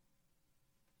here.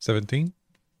 17.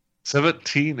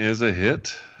 17 is a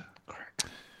hit.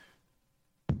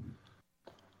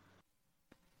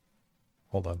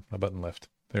 Hold on, my button left.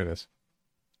 There it is.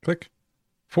 Click.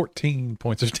 14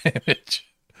 points of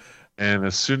damage. And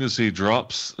as soon as he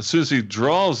draws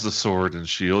the sword and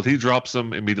shield, he drops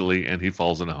them immediately, and he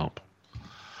falls in a hump.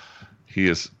 He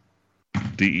is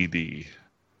DED.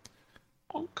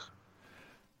 Bonk.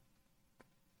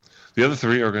 The other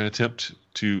three are going to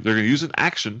they're going to use an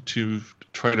action to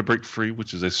try to break free,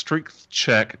 which is a strength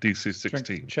check, DC 16.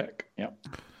 Strength check, yep.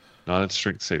 Not a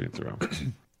strength saving throw.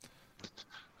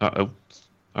 Uh-oh.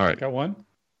 All right. Got one?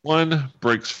 One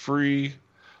breaks free.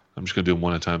 I'm just going to do them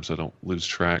one at a time so I don't lose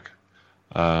track.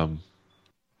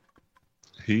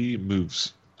 He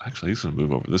moves. Actually, he's going to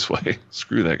move over this way.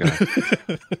 Screw that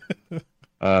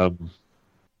guy.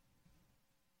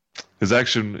 His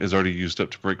action is already used up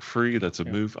to break free. That's a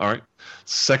move. All right.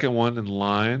 Second one in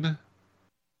line.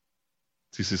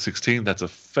 DC 16. That's a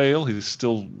fail. He's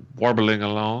still warbling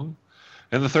along.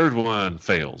 And the third one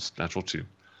fails. Natural 2.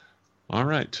 All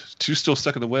right. 2 still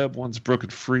stuck in the web. 1's broken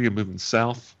free and moving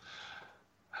south.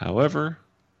 However,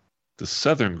 the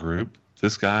southern group,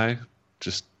 this guy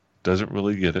just doesn't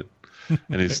really get it.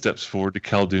 And he steps forward to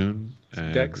Khaldun.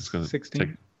 And Dex going to 16.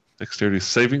 take dexterity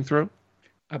saving throw.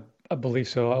 I believe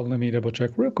so. Let me double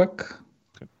check real quick.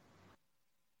 Okay.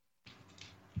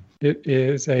 It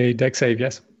is a dex save,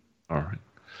 yes. All right.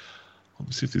 Let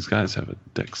me see if these guys have a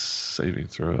dex saving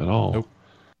throw at all. Nope.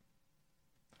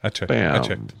 I checked. Bam. I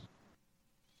checked.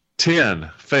 10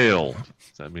 fail.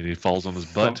 Does that mean he falls on his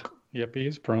butt? Thunk. Yep, he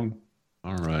is prone.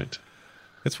 All right.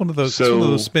 It's one of those. It's one of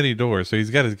those spinny doors, so he's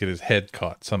got to get his head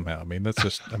caught somehow. I mean, that's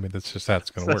just how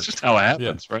it's going to work. That's just how it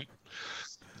happens, right?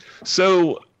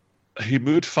 So he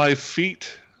moved 5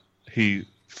 feet. He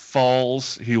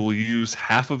falls, he will use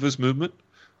half of his movement,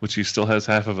 which he still has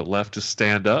half of it left, to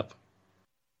stand up.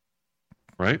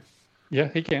 Right? Yeah,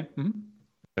 he can.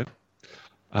 Mm-hmm. Okay.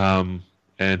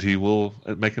 And he will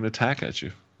make an attack at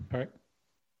you. All right.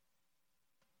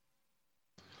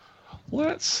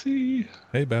 Let's see.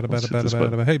 Hey, bada.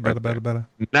 Hey, bada.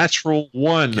 Natural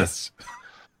 1. Yes.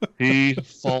 He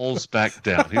falls back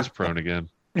down. He's prone again.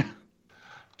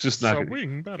 Just not.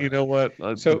 You know what?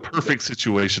 So perfect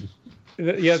situation.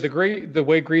 The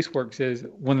way Grease works is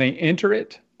when they enter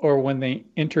it, or when they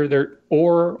enter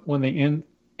when they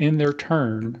end their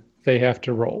turn, they have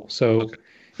to roll. So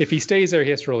if he stays there, he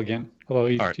has to roll again. Although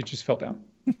he just fell down.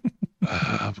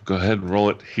 Go ahead and roll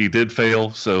it. He did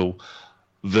fail, so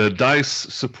the dice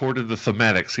supported the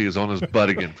thematics. He is on his butt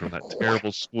again from that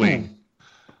terrible swing.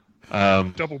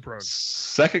 Double prone.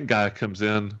 Second guy comes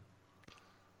in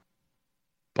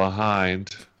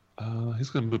behind. He's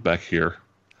going to move back here.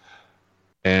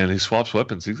 And he swaps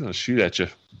weapons. He's going to shoot at you.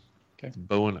 Okay.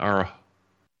 Bow and arrow.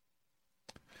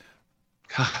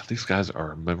 God, these guys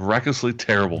are miraculously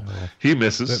terrible. He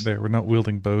misses. They were not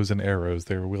wielding bows and arrows.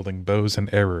 They were wielding bows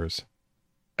and errors.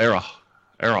 Arrow.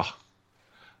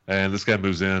 And this guy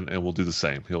moves in and will do the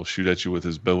same. He'll shoot at you with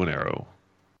his bow and arrow.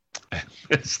 And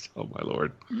missed. Oh, my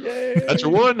Lord. Yay.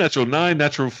 Natural 1, natural 9,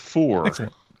 natural 4.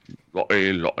 Excellent.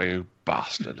 You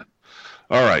bastard.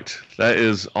 All right. That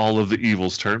is all of the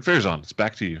evil's turn. Farazan, it's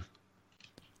back to you.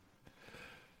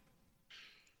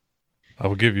 I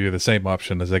will give you the same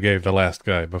option as I gave the last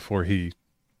guy before he,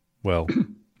 well,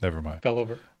 never mind. Fell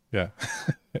over. Yeah.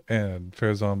 And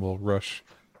Farazan will rush.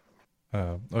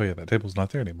 That table's not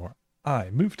there anymore.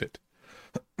 I moved it.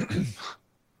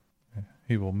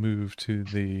 He will move to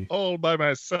the... All by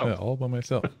myself. Yeah, all by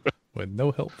myself. With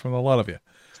no help from a lot of you.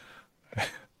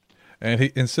 And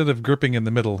he, instead of gripping in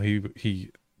the middle,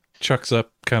 he chucks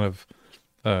up kind of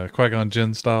Qui-Gon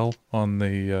Jinn style on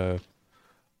the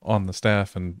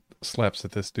staff and slaps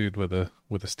at this dude with a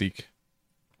steak.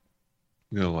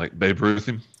 Like Babe Ruth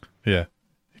him? Yeah.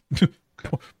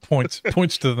 points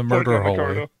to the murder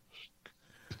hallway.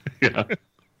 Yeah.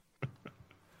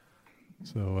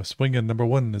 So a swinging number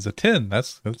 1 is a 10.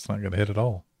 That's not going to hit at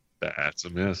all. That's a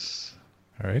miss.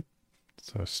 All right.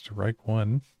 So strike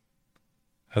 1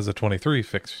 has a 23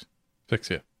 fix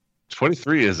you.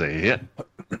 23 is a hit.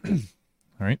 All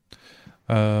right.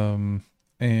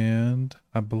 And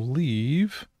I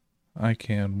believe I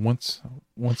can once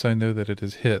I know that it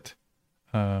is hit,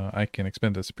 I can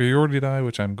expend a superiority die,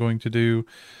 which I'm going to do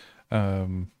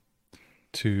a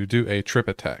trip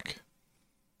attack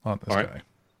on this guy.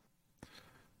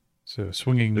 So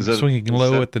swinging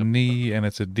low at the knee, and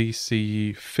it's a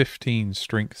DC 15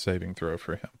 strength saving throw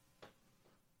for him.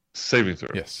 Saving throw?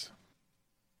 Yes.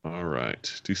 All right.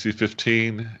 DC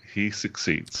 15, he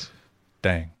succeeds.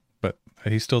 Dang. But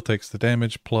he still takes the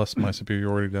damage plus my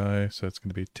superiority die, so it's going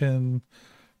to be 10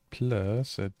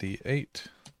 plus a D8,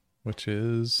 which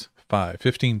is 5.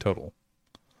 15 total.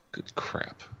 Good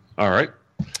crap. All right.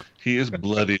 He is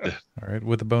bloodied. All right.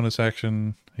 With the bonus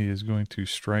action, he is going to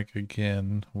strike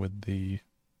again with the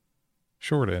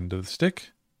short end of the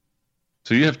stick.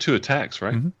 So you have 2 attacks,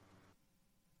 right? Mm-hmm.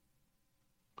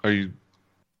 Are you...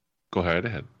 Go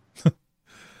ahead.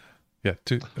 Yeah,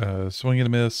 2 swing and a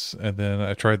miss, and then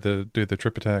I tried to do the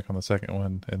trip attack on the second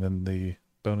one, and then the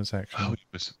bonus action. Oh, you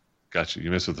missed. Gotcha. You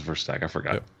missed with the first attack. I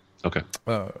forgot. Yep. Okay.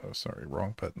 Sorry,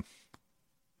 wrong button.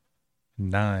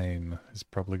 9 is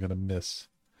probably going to miss.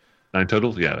 9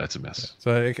 total? Yeah, that's a miss. Yeah.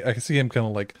 So I can see him kind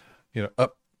of like,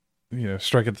 up,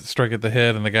 strike at the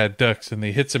head, and the guy ducks, and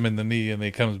he hits him in the knee, and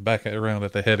he comes back around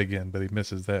at the head again, but he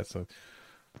misses that. So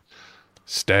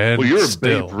stand Well, you're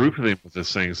still. a Babe Ruth with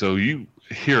this thing, so you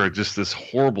hear just this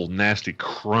horrible, nasty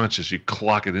crunch as you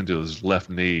clock it into his left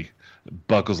knee. It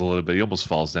buckles a little bit. He almost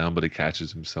falls down, but he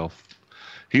catches himself.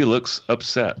 He looks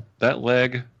upset. That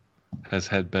leg has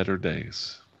had better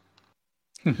days.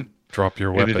 Drop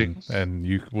your weapon, and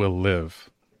you will live.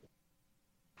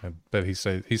 But he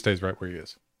stays right where he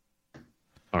is.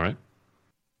 All right.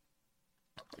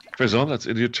 Farazan, that's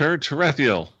in your turn.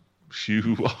 Tarathiel,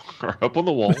 you are up on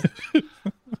the wall.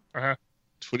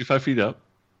 25 feet up.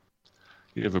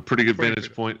 You have a pretty good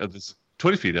vantage point of this.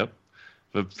 20 feet up.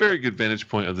 A very good vantage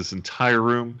point of this entire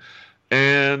room.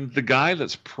 And the guy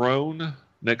that's prone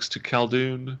next to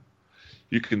Khaldun,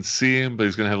 you can see him, but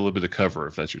he's going to have a little bit of cover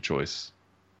if that's your choice.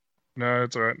 No,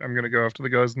 it's all right. I'm going to go after the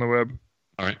guys in the web.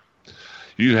 All right.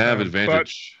 You have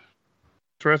advantage.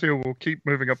 Tarathiel will keep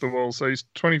moving up the wall. So he's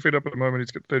 20 feet up at the moment.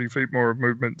 He's got 30 feet more of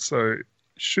movement. So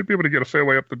should be able to get a fair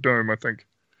way up the dome, I think.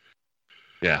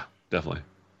 Yeah, definitely.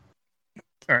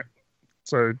 All right.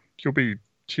 So he'll be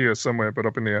here somewhere, but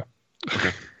up in the air.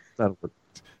 Okay. That'll work.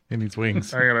 He needs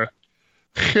wings. I'm going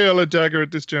to hurl a dagger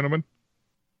at this gentleman.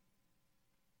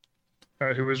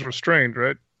 Who is restrained,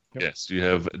 right? Yep. Yes, you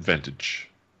have advantage.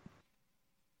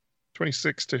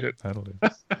 26 to hit That'll do.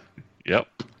 Yep.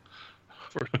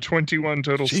 for 21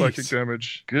 total Jeez. psychic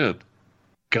damage. Good.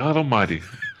 God almighty.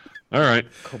 All right.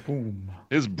 Kaboom.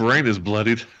 His brain is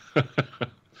bloodied.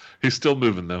 He's still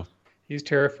moving, though. He's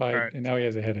terrified, All right. and now he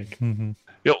has a headache. Mm-hmm.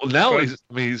 You know, now But-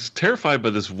 he's terrified by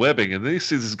this webbing, and then he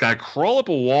sees this guy crawl up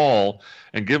a wall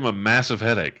and give him a massive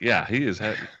headache. Yeah, he is.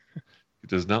 He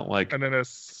does not like. And then a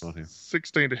Okay.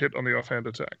 16 to hit on the offhand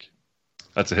attack.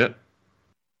 That's a hit,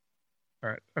 All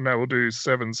right. And that will do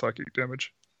 7 psychic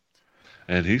damage.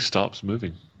 and he stops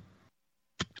moving,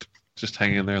 just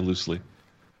hanging there loosely.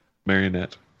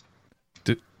 Marionette.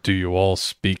 Do you all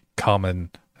speak common?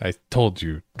 I told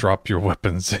you, drop your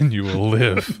weapons and you will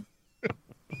live.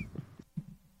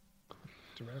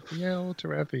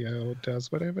 Tarathiel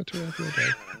does whatever Tarathiel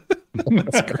does.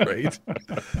 That's great.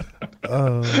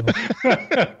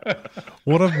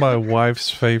 One of my wife's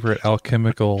favorite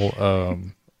alchemical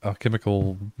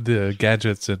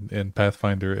gadgets in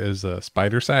Pathfinder is a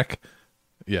spider sack.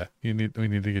 Yeah, we need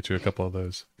to get you a couple of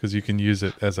those because you can use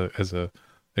it as a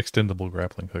extendable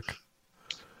grappling hook.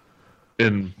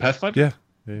 In Pathfinder?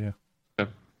 Yeah.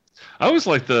 I always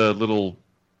like the little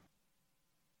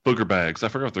booger bags. I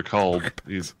forgot what they're called.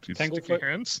 These Tanglefoot.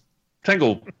 Hands?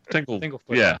 Tangle. Tanglefoot.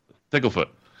 Yeah, Tanglefoot.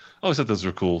 I always thought those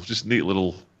were cool. Just neat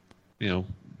little,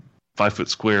 5-foot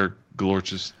square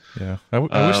glorches. Yeah.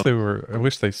 I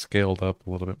wish they scaled up a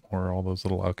little bit more. All those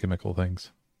little alchemical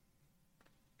things.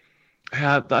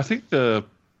 Yeah, I think the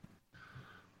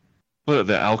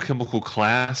alchemical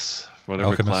class, whatever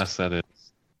Alchemist. class that is.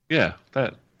 Yeah,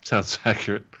 that sounds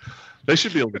accurate. They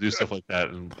should be able to do stuff like that,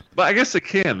 but I guess they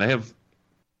can. They have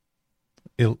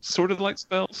sort of like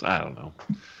spells. I don't know.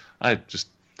 I just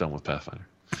done with Pathfinder.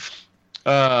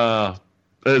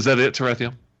 Is that it,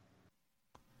 Tarathiel?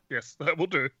 Yes, that will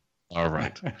do. All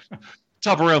right.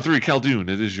 Top of round 3, Khaldun.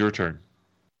 It is your turn.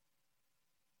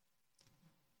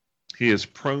 He is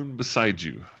prone beside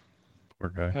you. Poor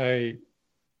guy. I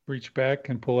reach back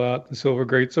and pull out the silver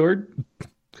greatsword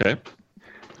Okay.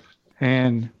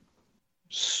 and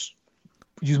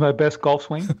use my best golf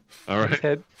swing. All at his right.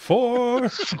 head. 4.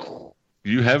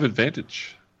 You have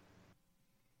advantage.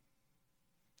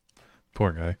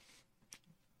 Poor guy.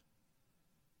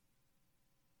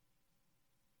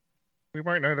 We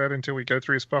won't know that until we go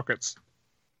through his pockets.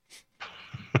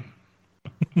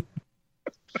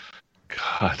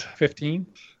 God. 15.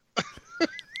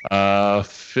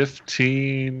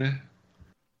 15.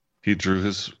 He drew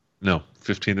his. No,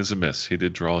 15 is a miss. He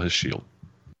did draw his shield.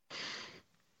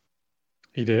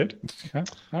 He did. Okay.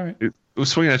 All right. It was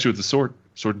swinging at you with the sword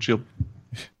and shield.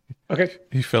 Okay.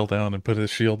 He fell down and put his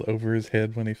shield over his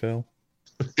head when he fell.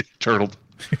 Turtled.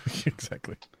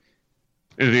 Exactly.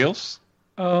 Anything else?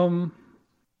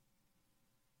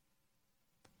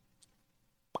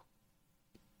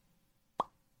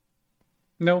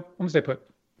 No, I'm gonna stay put.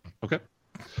 Okay.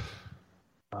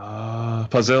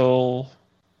 Puzzle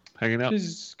hanging out.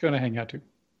 He's gonna hang out too.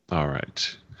 All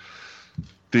right.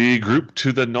 The group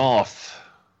to the north.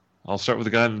 I'll start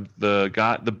with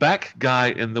the back guy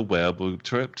in the web who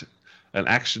tripped an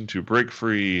action to break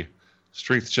free.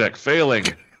 Strength check failing.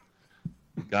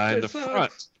 Guy in the That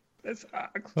front. sucks. That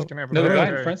sucks. He's gonna have a No, the bad guy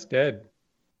in day. front's dead.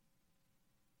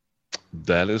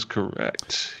 That is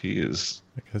correct. He is.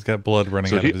 He's got blood running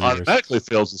So out he of his ears. automatically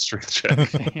fails the strength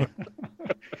check.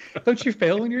 Don't you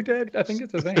fail when you're dead? I think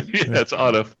it's a thing. Yeah, it's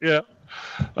auto. Yeah.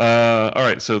 All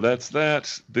right. So that's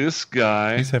that. This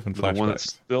guy, He's having the one that's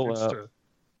flashbacks. still Needs up. to-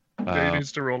 he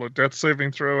needs to roll a death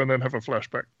saving throw and then have a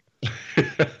flashback.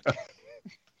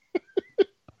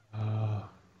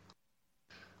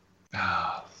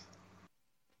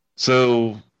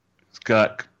 So it's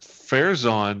got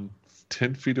Farazan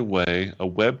 10 feet away, a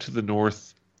web to the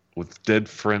north with dead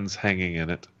friends hanging in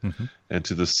it, Mhm. and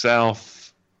to the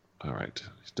south. All right.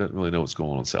 He doesn't really know what's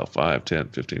going on south. 5, 10,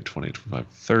 15, 20, 25,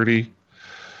 30.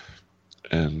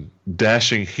 And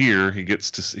dashing here, he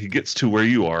gets to where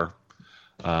you are,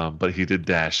 but he did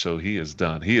dash, so he is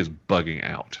done. He is bugging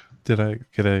out. Did I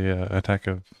get a attack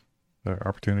of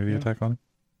opportunity attack on him?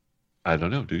 I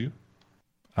don't know. Do you?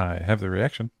 I have the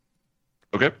reaction.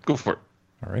 Okay, go for it.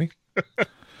 Alrighty.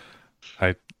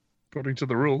 According to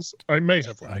the rules, I may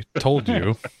have one. I told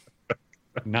you,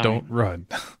 9. don't run.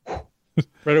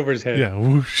 Right over his head. Yeah,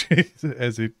 whoosh.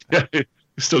 As he Yeah, he's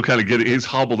still kind of getting. He's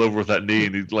hobbled over with that knee,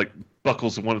 and he like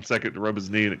buckles in 1 second to rub his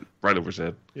knee, and right over his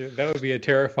head. Yeah, that would be a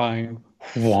terrifying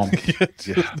whomp.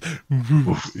 Yeah.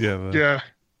 yeah,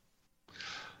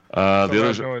 Yeah, The the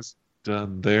others. noise.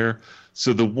 done there.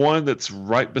 So the one that's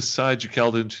right beside you,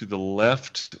 Calvin, to the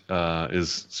left,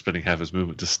 is spending half his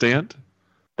movement to stand.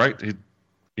 Right?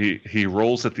 He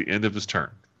rolls at the end of his turn.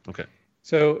 Okay.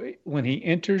 So when he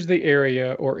enters the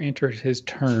area or enters his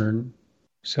turn,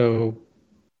 so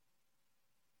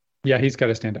yeah, he's got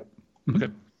to stand up. Okay.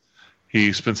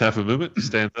 He spends half a movement,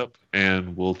 stands up,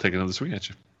 and will take another swing at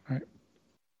you. All right.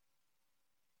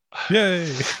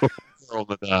 Yay! Roll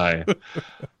the die.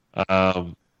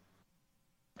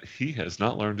 He has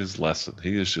not learned his lesson.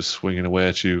 He is just swinging away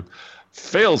at you,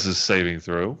 fails his saving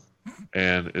throw,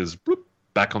 and is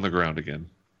back on the ground again.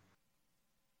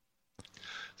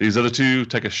 These other two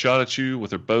take a shot at you with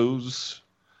their bows.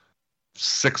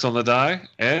 6 on the die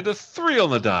and a 3 on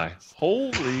the die.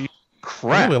 Holy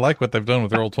crap. I really like what they've done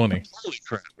with Roll20. Holy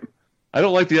crap. I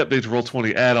don't like the update to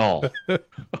Roll20 at all.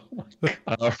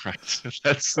 All right.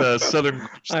 That's Southern.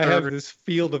 I have this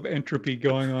field of entropy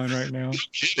going on right now.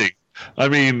 Kidding. I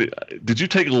mean, did you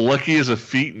take lucky as a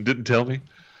feat and didn't tell me?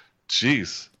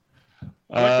 Jeez.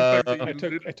 I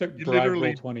took bribe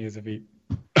Roll20 as a feat.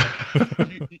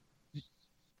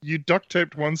 You duct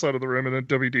taped one side of the room and then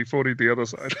WD-40'd the other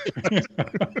side.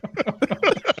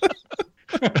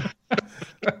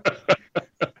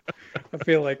 I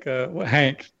feel like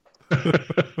Hank.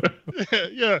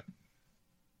 Yeah.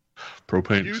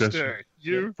 Propane You accessory. stay.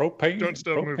 You propane, don't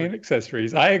stop propane moving.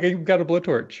 accessories. I even got a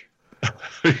blowtorch.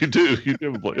 You do. You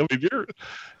do. I mean,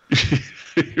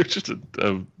 you're just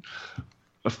a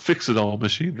fix-it-all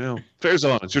machine now. Fair's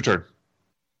on. It's your turn.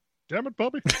 Damn it,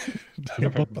 Bobby.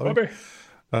 Bobby.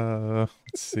 Let's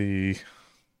see.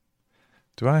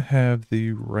 Do I have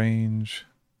the range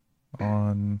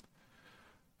on?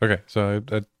 Okay, so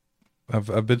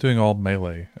I've been doing all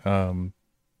melee.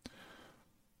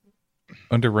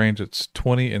 Under range, it's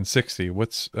 20 and 60.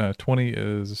 What's 20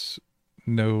 is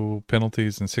no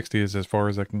penalties, and 60 is as far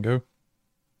as I can go.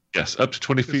 Yes, up to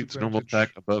 20 feet is normal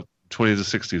attack. Above 20 to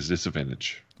 60 is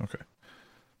disadvantage. Okay.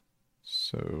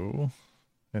 So,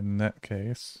 in that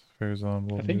case, Farazan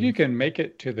will. I think you can make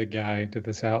it to the guy to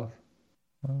the south.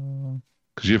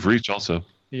 Because you have reach also.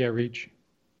 Yeah, reach.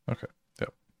 Okay.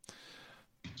 Yep.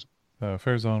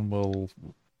 Farazan will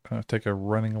take a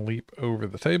running leap over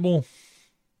the table,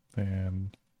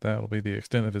 and that'll be the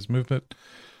extent of his movement.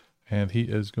 And he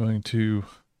is going to.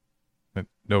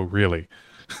 No, really.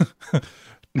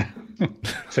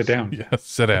 Sit down. Yeah,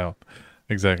 sit down.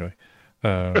 Exactly.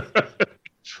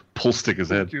 Pull stick his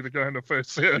head. You the guy in the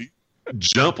face. Yeah.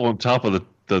 Jump on top of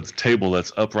the table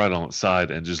that's upright on its side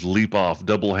and just leap off,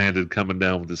 double-handed, coming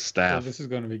down with his staff. Oh, this is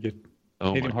going to be good.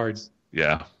 Oh, Hit him hard.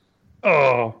 Yeah.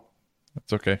 Oh,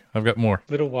 That's okay. I've got more.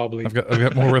 little wobbly. I've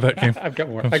got more where that came from. I've got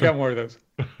more. I got more of those.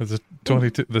 It's a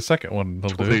 22. The second one will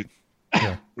do 20. it.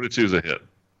 Yeah. 22 is a hit.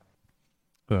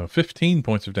 15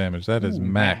 points of damage. That is Ooh,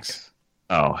 max.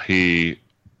 Oh, he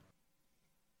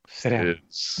Sit down.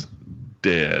 is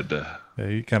dead. Yeah,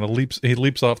 he kind of leaps. He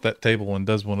leaps off that table and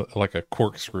does one like a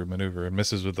corkscrew maneuver and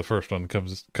misses with the first one.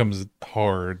 Comes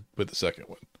hard with the second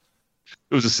one.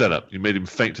 It was a setup. You made him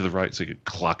faint to the right so you could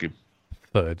clock him.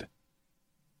 Thud.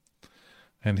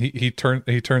 And he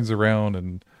turns around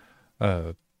and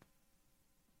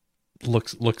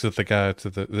looks at the guy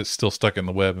that's still stuck in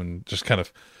the web and just kind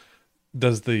of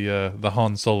does the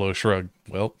Han Solo shrug.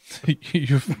 Well,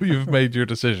 you've made your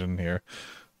decision here.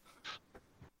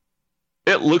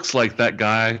 It looks like that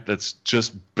guy that's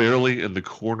just barely in the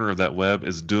corner of that web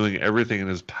is doing everything in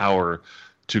his power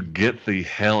to get the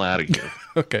hell out of here.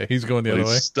 Okay, he's going the other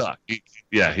way. He's stuck.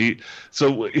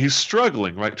 So he's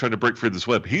struggling, right, trying to break free of this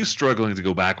web. He's struggling to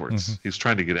go backwards. Mm-hmm. He's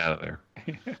trying to get out of there.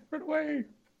 Run away.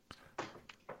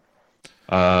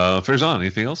 Farazan,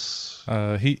 anything else?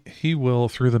 He will,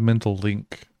 through the mental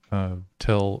link,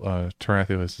 tell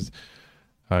Tarathius,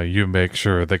 you make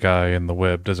sure the guy in the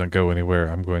web doesn't go anywhere.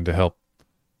 I'm going to help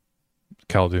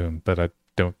Khaldun, but I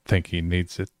don't think he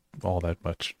needs it all that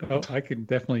much. Oh, I could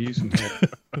definitely use some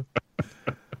help.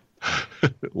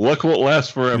 Luck won't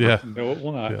last forever. Yeah. No, it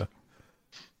will not. Yeah.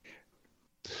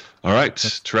 All right,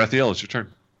 Tarathiel, it's your turn.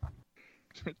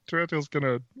 Tarathiel's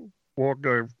gonna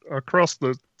go across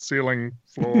the ceiling,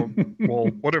 floor, wall,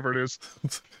 whatever it is.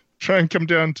 Try and come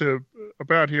down to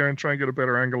about here and try and get a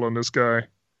better angle on this guy.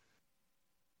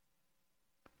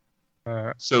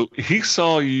 So he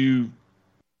saw you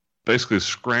basically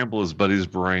scramble his buddy's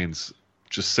brains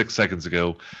just 6 seconds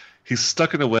ago. He's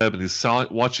stuck in a web and he's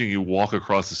watching you walk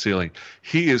across the ceiling.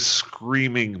 He is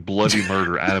screaming bloody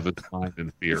murder out of his mind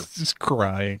in fear. Just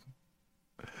crying.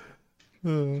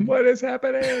 What is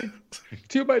happening?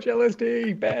 Too much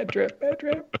LSD. Bad trip.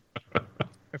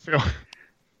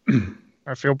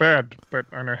 I feel bad, but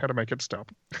I know how to make it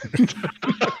stop.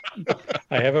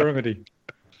 I have a remedy.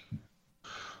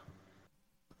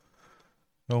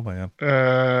 Oh man.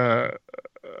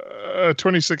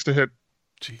 26 to hit.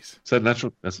 Jeez. Is that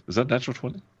natural? Is that natural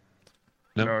 20?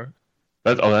 No.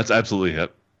 That's absolutely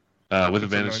hit. With It's a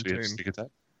advantage to 19. sneak attack.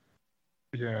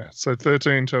 Yeah, so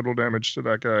 13 total damage to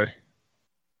that guy.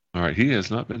 All right, he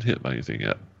has not been hit by anything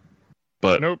yet,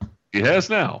 but Nope. he has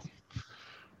now,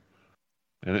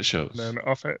 and it shows. And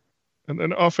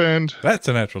then offhand, That's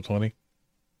a natural 20.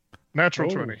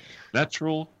 natural Oh. 20.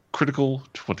 Natural critical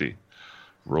 20.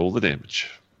 Roll the damage.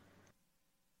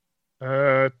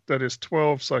 That is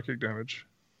 12 psychic damage.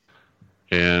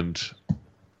 And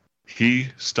he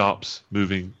stops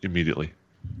moving immediately.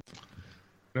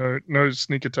 No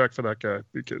sneak attack for that guy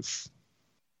because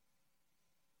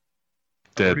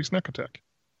Dead. already sneak attack.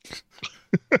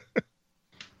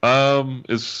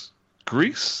 Is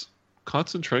Grease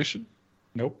concentration?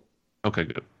 Nope. Okay,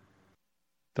 good.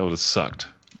 That would have sucked.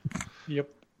 Yep.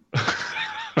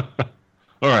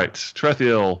 All right,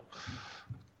 Trethiel.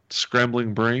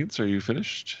 Scrambling brains. Are you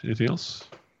finished? Anything else?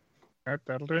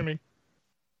 That'll do me.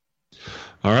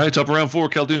 All right, top of round 4,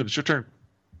 Khaldun. It's your turn.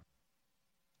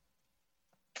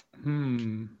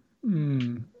 I'm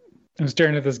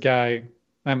staring at this guy.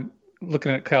 I'm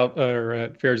looking at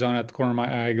at Farazan at the corner of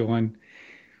my eye, going,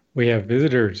 "We have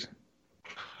visitors.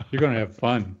 You're going to have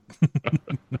fun."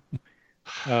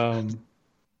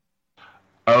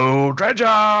 Oh,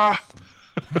 Dredger!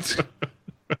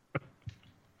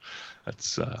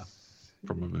 That's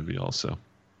from a movie also.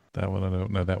 That one, I don't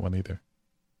know that one either.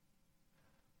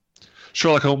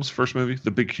 Sherlock Holmes, first movie. The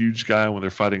big, huge guy when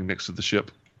they're fighting next to the ship.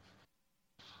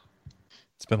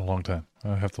 It's been a long time.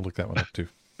 I'll have to look that one up too.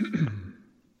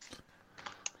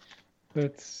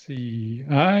 Let's see.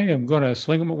 I am going to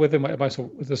swing him with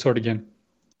the sword again.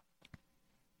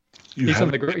 He's on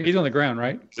the ground,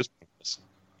 right?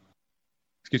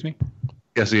 Excuse me?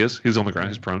 Yes, he is. He's on the ground.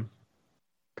 He's prone.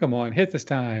 Come on, hit this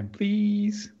time,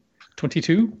 please.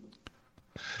 22?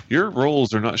 Your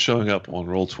rolls are not showing up on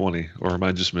roll 20, or am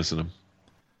I just missing them?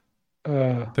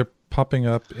 They're popping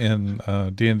up in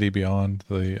D&D Beyond,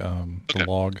 the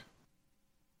log.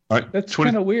 All right, That's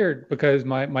kind of weird because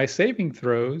my saving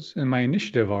throws and my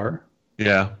initiative are.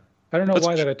 Yeah. I don't know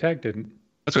why that attack didn't.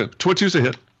 That's good. 22's a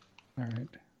hit. All right.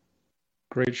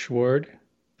 Great Sword.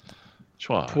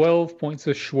 Schwa. 12 points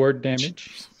of sword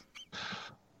damage.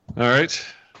 All right.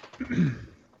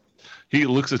 He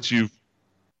looks at you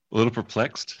a little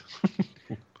perplexed.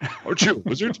 Aren't you a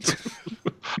wizard?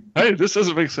 Hey, this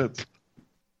doesn't make sense.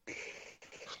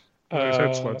 His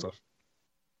head slides off.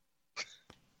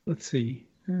 Let's see.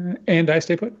 And I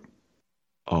stay put.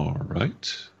 All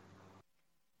right.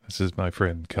 This is my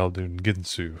friend Khaldun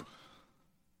Ginsu.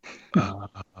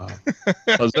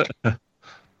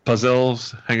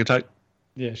 Puzzles hanging tight.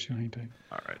 Yeah, she'll hang tight.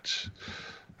 All right.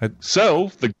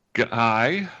 So the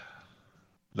guy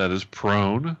that is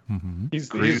prone. Mm-hmm.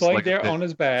 He's like there on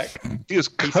his back. He is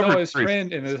He covered. saw his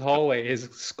friend in his hallway. His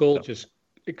skull just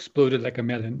exploded like a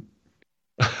melon.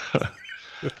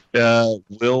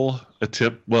 Will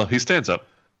attempt. Well, he stands up,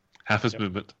 half his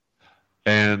movement,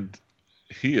 and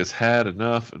he has had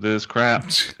enough of this crap.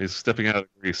 He's stepping out of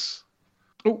the grease.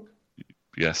 Oh,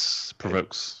 yes,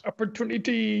 provokes.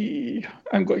 Opportunity.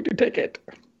 I'm going to take it.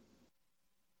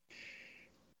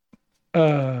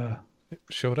 It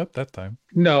showed up that time.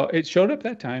 No, it showed up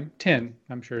that time. 10.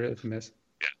 I'm sure it's a miss.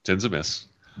 Yeah, 10's a miss.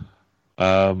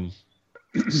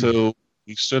 So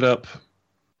he stood up,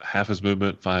 half his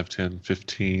movement, 5, 10,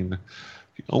 15.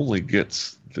 He only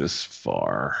gets this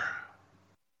far.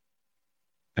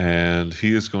 And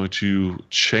he is going to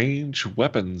change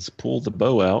weapons, pull the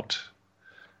bow out,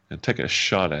 and take a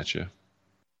shot at you.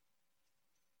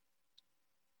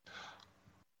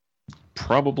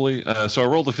 Probably. So I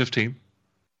rolled a 15.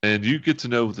 And you get to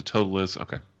know what the total is.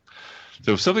 Okay.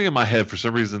 There was something in my head for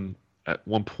some reason at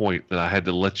one point that I had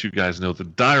to let you guys know the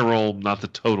die roll, not the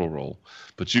total roll.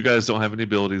 But you guys don't have any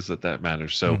abilities that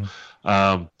matters. So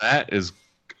that is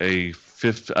a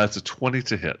that's a 20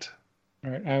 to hit. All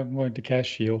right, I'm going to cast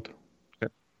shield.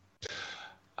 Okay.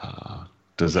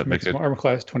 Does that make it? Armor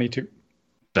class 22.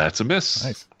 That's a miss.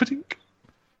 Nice.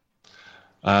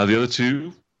 The other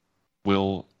two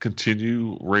will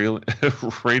continue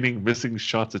raining missing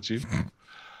shots at you.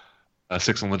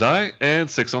 6 on the die and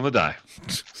 6 on the die.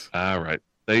 All right.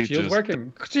 They Shield just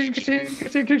working.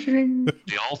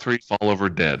 all three fall over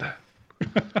dead.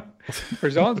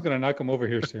 Farazan's going to knock him over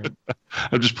here soon.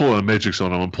 I'm just pulling a matrix on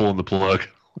them. I'm pulling the plug.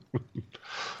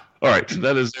 All right.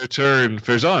 That is their turn.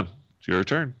 Farazan, it's your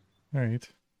turn. All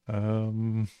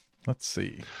right. Let's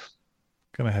see.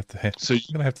 gonna have to. So I'm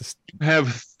gonna have to. you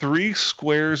have 3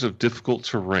 squares of difficult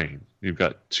terrain. You've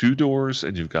got 2 doors,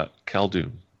 and you've got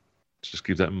Khaldun. Just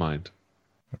keep that in mind.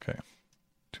 Okay.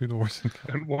 2 doors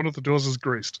and one of the doors is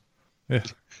greased. Yeah.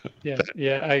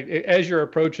 Yeah. As you're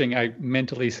approaching, I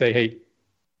mentally say, "Hey,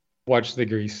 watch the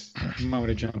grease. I'm going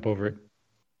to jump over it."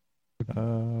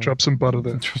 Drop some butter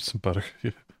there. Drop some butter.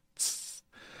 Yeah.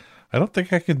 I don't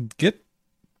think I can get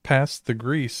past the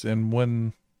grease in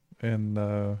one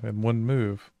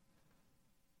move.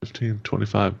 15,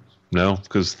 25. No,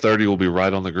 because 30 will be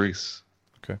right on the grease.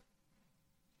 Okay.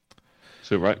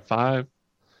 So right, 5,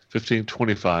 15,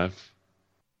 25.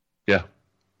 Yeah.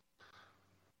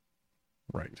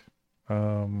 Right.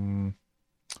 And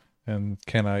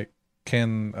can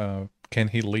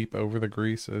he leap over the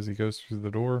grease as he goes through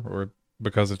the door, or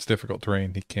because it's difficult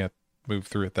terrain, he can't move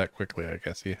through it that quickly? I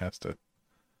guess he has to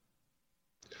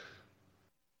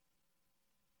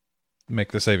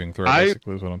make the saving throw.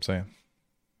 Basically, is what I'm saying.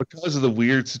 Because of the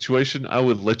weird situation, I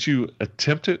would let you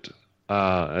attempt it.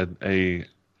 A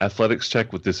athletics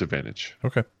check with disadvantage.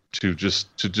 Okay. To just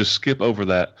skip over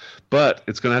that, but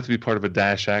it's going to have to be part of a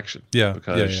dash action. Yeah.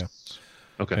 Because, yeah.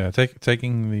 Okay. Yeah.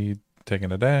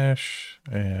 Taking a dash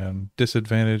and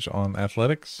disadvantage on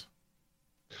athletics.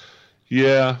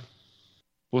 Yeah.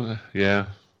 Well, yeah.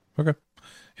 Okay.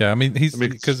 Yeah, I mean,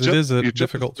 because it is a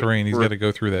difficult terrain. He's got to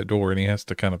go through that door, and he has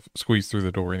to kind of squeeze through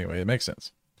the door anyway. It makes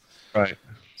sense. Right.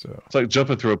 So it's like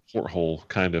jumping through a porthole,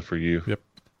 kind of, for you. Yep.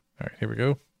 All right, here we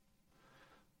go.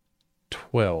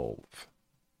 12.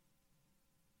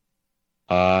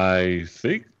 I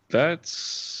think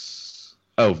that's.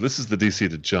 Oh, this is the DC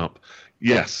to jump.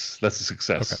 Yes, that's a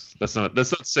success. Okay. That's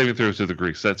not saving throw to the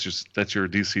grease. That's your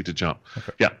DC to jump.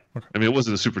 Okay. Yeah. Okay. I mean, it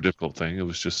wasn't a super difficult thing. It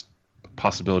was just a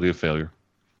possibility of failure.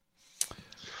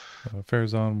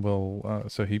 Farazan will.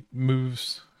 So he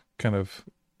moves, kind of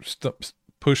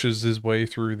pushes his way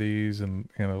through these, and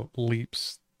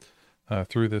leaps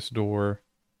through this door.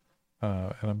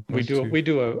 And we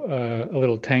do a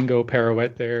little tango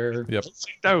pirouette there. Yep.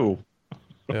 No.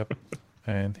 Yep.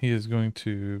 And he is going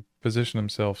to position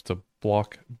himself to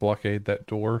blockade that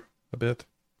door a bit.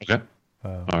 Okay.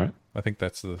 All right. I think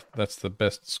that's the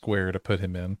best square to put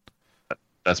him in.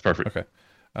 That's perfect. Okay.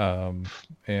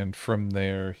 And from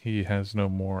there, he has no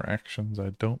more actions,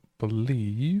 I don't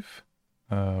believe.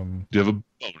 Do you have a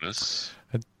bonus?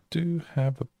 I do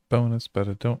have a bonus, but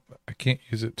I can't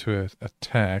use it to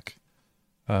attack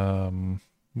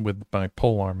with my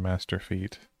polearm master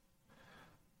feat.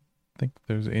 I think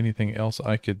there's anything else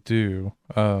I could do.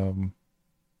 I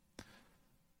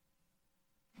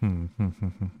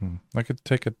could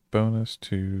take a bonus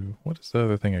to... What is the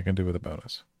other thing I can do with a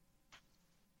bonus?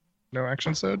 No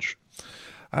action surge?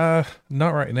 Not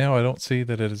right now. I don't see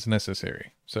that it is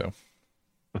necessary. So...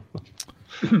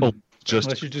 Well,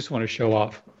 unless you just want to show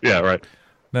off. Yeah, right.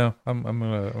 No, I'm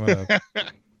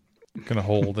gonna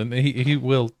hold, and he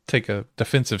will take a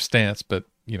defensive stance, but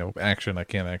action I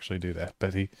can't actually do that.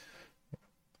 But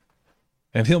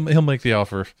he'll make the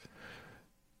offer.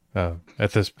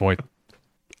 At this point,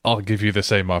 I'll give you the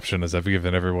same option as I've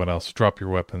given everyone else. Drop your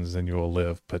weapons and you will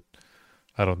live, but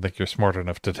I don't think you're smart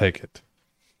enough to take it.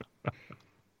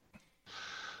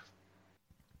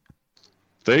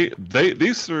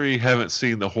 These 3 haven't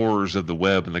seen the horrors of the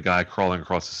web and the guy crawling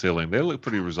across the ceiling. They look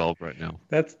pretty resolved right now.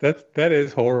 That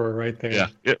is horror right there. Yeah,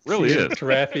 it really is.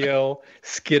 Tarathiel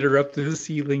skitter up to the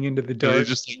ceiling into the dark. He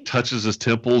just touches his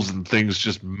temples and things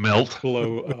just melt.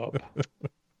 Blow up.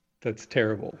 That's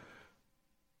terrible.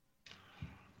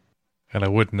 And I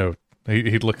would note he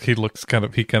kind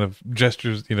of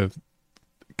gestures,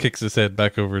 kicks his head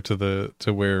back over to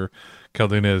where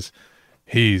Khaldun is.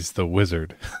 He's the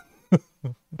wizard.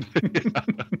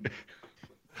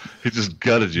 He just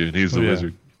gutted you, and he's the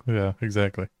wizard. Yeah,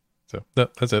 exactly. So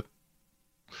that's it.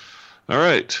 All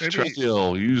right,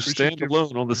 Tarathiel, you stand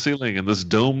alone on the ceiling in this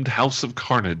domed house of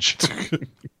carnage.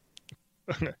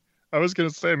 I was going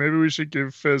to say, maybe we should give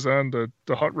Farazan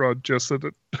the hot rod just so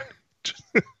that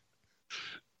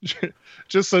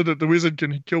the wizard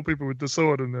can kill people with the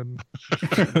sword, and then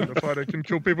the fighter can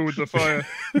kill people with the fire.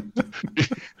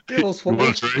 Yeah, we'll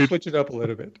switch it up a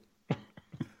little bit.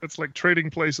 It's like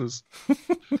trading places.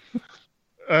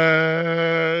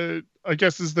 I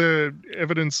guess, is there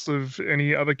evidence of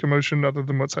any other commotion other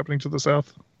than what's happening to the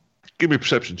south? Give me a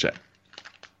perception check.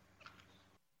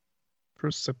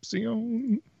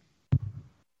 Perception.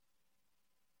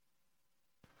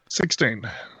 16.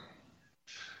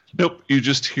 Nope, you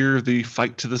just hear the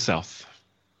fight to the south.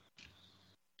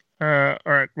 All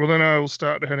right. Well, then I will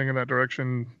start heading in that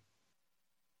direction.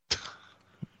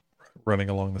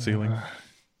 Running along the ceiling.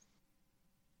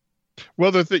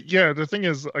 Well, the thing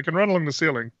is, I can run along the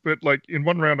ceiling, but like in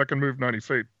one round, I can move 90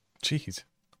 feet. Jeez.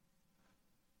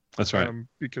 That's right.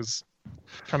 Because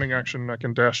cunning action, I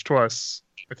can dash twice.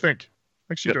 I think.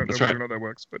 Actually, don't know whether or not that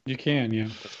works, but you can, yeah.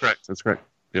 That's correct.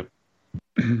 Yep.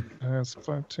 So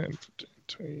 5, 10, 15,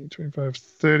 20, 25,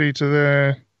 30 to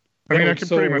there. I mean, I can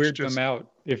pretty much just them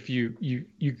out if you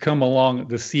come along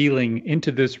the ceiling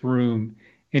into this room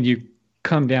and you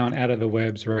come down out of the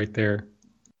webs right there.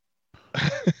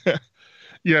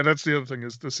 Yeah, that's the other thing,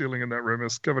 is the ceiling in that room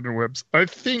is covered in webs. I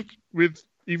think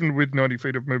even with 90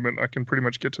 feet of movement, I can pretty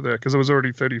much get to there because I was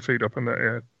already 30 feet up in the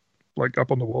air, like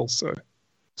up on the wall. So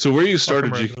where you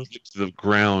started, you can get to the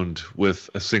ground with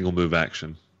a single move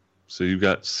action. So you've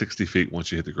got 60 feet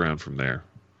once you hit the ground from there.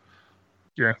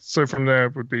 Yeah, so from there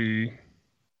would be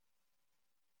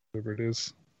whatever it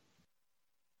is,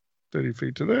 30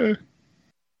 feet to there.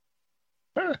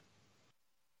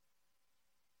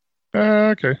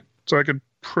 Okay, so I could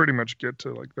pretty much get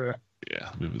to like there. Yeah,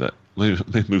 move that.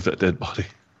 Move that dead body.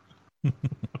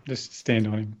 Just stand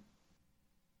on him.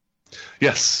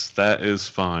 Yes, that is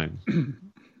fine.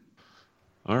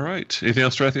 All right. Anything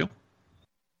else, Rathiel?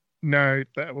 No,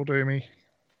 that will do me.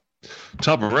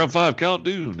 Top of round 5, Count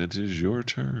Dune. It is your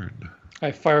turn.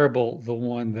 I firebolt the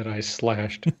one that I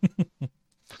slashed.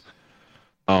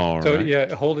 All so right.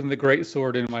 yeah, holding the great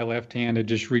sword in my left hand, I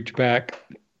just reach back,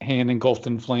 hand engulfed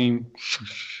in flame.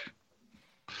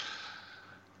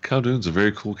 Count Dune's a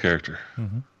very cool character.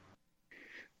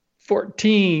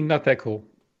 14, not that cool.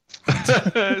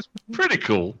 It's pretty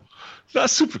cool. Not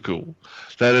super cool.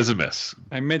 That is a miss.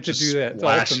 I meant to do that. It's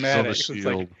Flashes on the automatic. It's shield.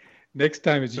 like, next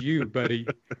time it's you, buddy.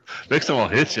 Next time I'll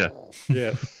hit you.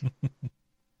 Yes.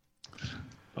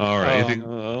 All right. Anything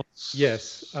else?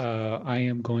 Yes. I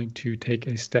am going to take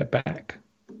a step back.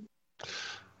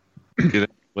 Get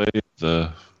away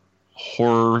the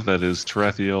horror that is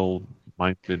Tarathiel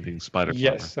mind-bending spider.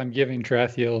 Yes, I'm giving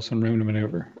Tarathiel some room to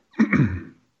maneuver.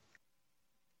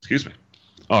 Excuse me.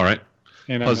 All right.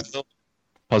 And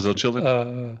Puzzle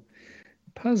children.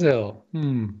 Puzzle.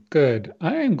 Good.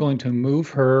 I am going to move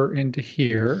her into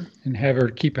here and have her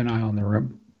keep an eye on the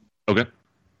room. Okay.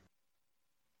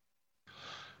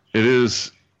 It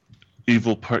is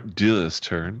Evil Pardilla's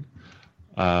turn.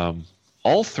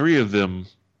 All three of them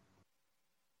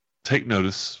take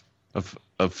notice of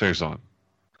Farazan,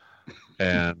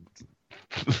 and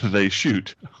they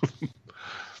shoot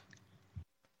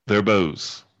their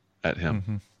bows at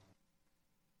him.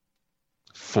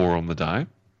 4 on the die.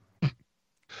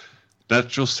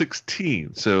 Natural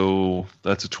 16, so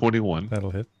that's a 21.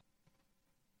 That'll hit.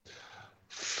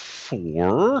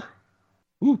 4.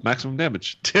 Ooh, maximum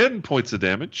damage. 10 points of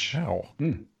damage. Ow.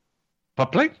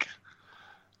 Paplink.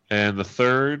 And the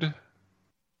third,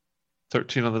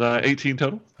 13 on the die, 18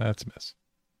 total. That's a miss.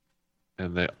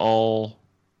 And they all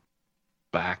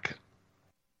back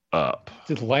up.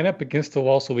 Just line up against the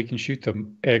wall so we can shoot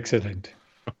them. Excellent.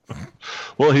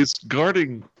 Well, he's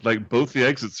guarding, like, both the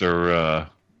exits are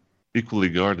equally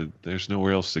guarded. There's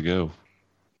nowhere else to go.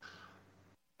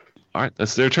 All right,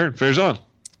 that's their turn. Farazan,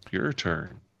 your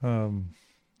turn.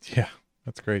 Yeah,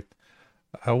 that's great.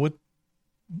 I would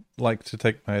like to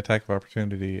take my attack of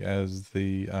opportunity as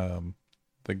the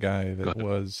guy that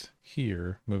was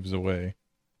here moves away.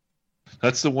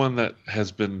 That's the one that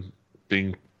has been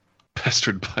being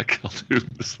pestered by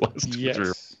Khaldun this last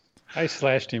year. I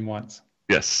slashed him once.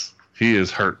 Yes, he is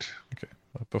hurt. Okay,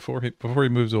 before he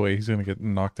moves away, he's gonna get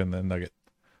knocked in the nugget.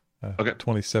 Okay,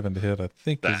 27 to hit. I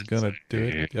think is gonna do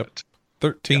it. Yep,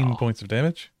 13 points of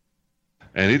damage.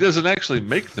 And he doesn't actually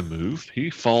make the move. He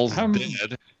falls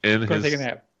dead in his take a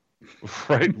nap.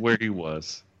 right where he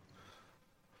was.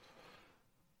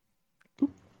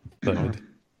 All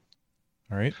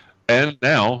right. And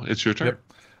now it's your turn.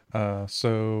 Yep.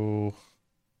 So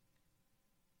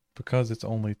because it's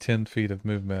only 10 feet of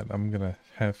movement, I'm gonna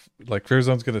have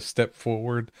Farazan's gonna step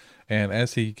forward, and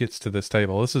as he gets to this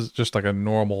table, this is just like a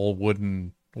normal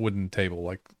wooden table,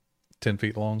 like 10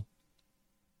 feet long.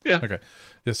 Yeah. Okay.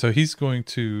 Yeah. So he's going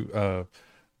to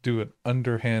do an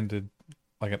underhanded,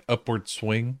 like an upward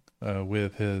swing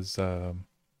with his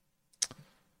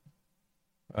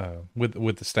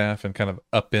with the staff, and kind of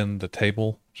upend the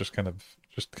table, just kind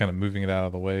of moving it out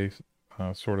of the way,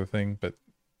 sort of thing. But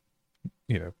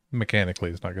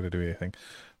mechanically, it's not going to do anything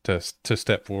to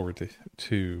step forward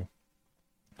to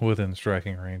within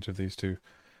striking range of these two.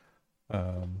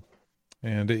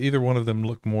 And either one of them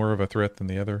look more of a threat than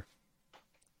the other.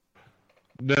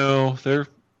 No, they're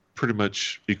pretty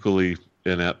much equally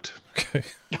inept. Okay.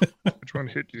 Which one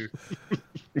hit you?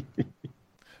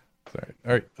 Sorry.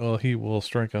 All right. Well, he will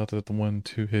strike out at the one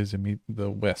to his the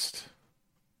west.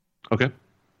 Okay.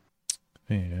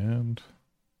 And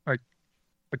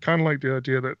I kind of like the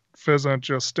idea that Faison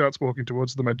just starts walking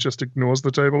towards them and just ignores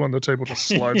the table, and the table just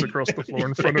slides across the floor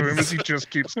in front of him as he just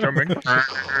keeps coming.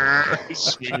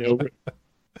 Swing over.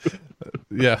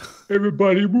 yeah,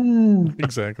 Everybody move.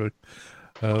 exactly.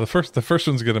 The first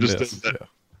one's gonna Just miss.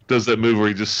 does that move where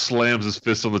he just slams his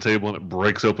fist on the table and it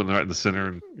breaks open right in the center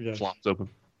and Yeah. flops open.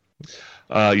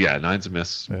 Yeah, 9's a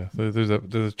miss. Yeah, there's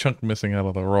a chunk missing out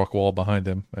of the rock wall behind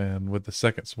him, and with the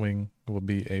second swing will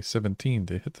be a 17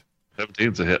 to hit.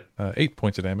 17's a hit. 8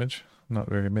 points of damage. Not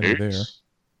very many 8. there.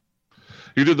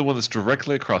 You did the one that's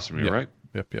directly across from you, Yep. right?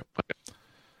 Yep.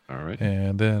 All right.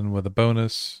 And then with a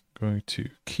bonus, going to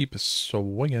keep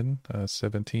swinging.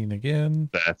 17 again,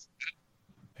 That's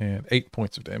and 8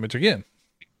 points of damage again.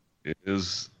 it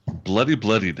is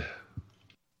bloodied.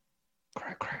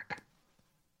 Crack.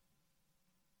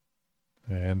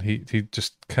 And he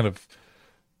just kind of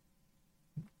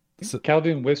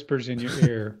Khaldun whispers in your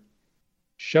ear,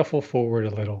 shuffle forward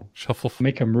a little.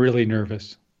 Make him really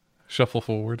nervous. shuffle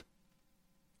forward.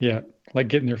 Yeah, like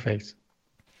get in their face.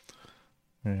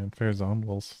 And Farazan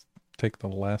will take the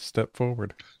last step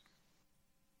forward.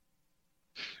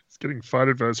 He's getting fight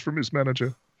advice from his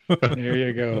manager. There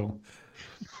you go.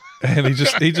 And he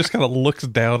just kind of looks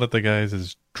down at the guys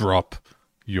as drop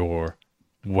your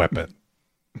weapon.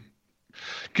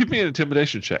 Give me an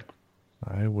intimidation check.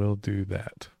 I will do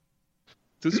that.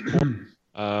 This point,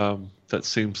 that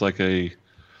seems like a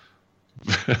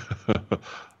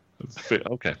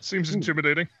okay. Seems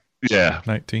intimidating. Yeah.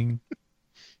 19.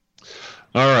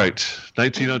 All right.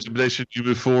 19 on intimidation. You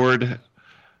move forward.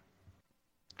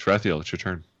 Trathiel, it's your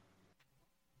turn.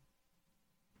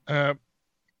 I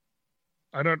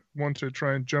don't want to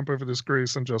try and jump over this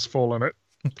grease and just fall on it.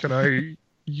 Can I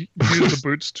use the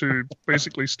boots to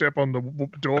basically step on the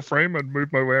door frame and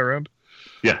move my way around?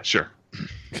 Yeah, sure.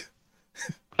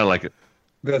 I like it.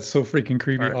 That's so freaking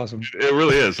creepy. All right. Awesome. It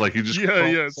really is. Like you just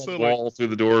So wall through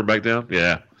the door and back down.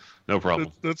 Yeah, no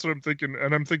problem. That's what I'm thinking,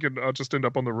 and I'm thinking I'll just end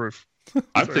up on the roof.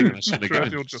 I'm so thinking I should have Trathiel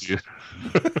given just- you.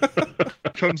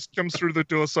 comes through the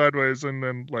door sideways and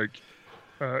then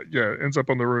ends up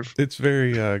on the roof. It's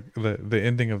very the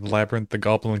ending of Labyrinth, the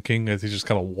Goblin King, as he just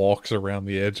kind of walks around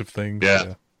the edge of things.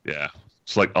 Yeah. Yeah,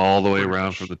 it's like all the way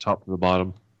around from the top to the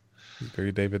bottom.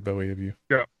 Very David Bowie of you.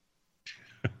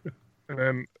 And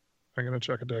then I'm going to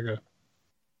chuck a dagger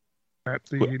at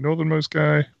the northernmost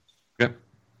guy. Okay.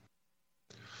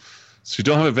 So you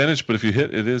don't have advantage, but if you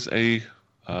hit, it is a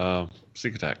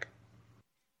sneak attack.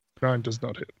 9 does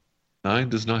not hit. 9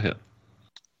 does not hit.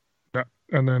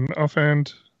 And then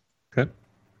offhand, Okay.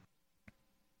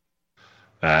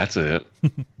 That's a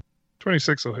hit.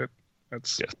 26 will hit.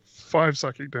 That's Yes. 5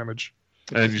 psychic damage.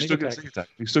 And you Sneak still get attack. sneak attack.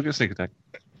 You still get sneak attack.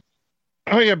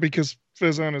 Oh, yeah, because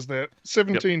Faison is there.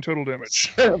 17 total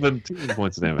damage. 17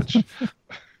 points of damage.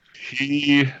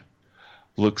 He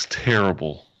looks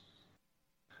terrible.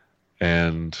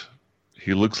 And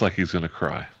he looks like he's going to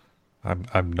cry.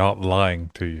 I'm not lying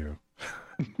to you.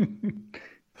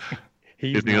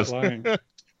 He's Anything not else? lying.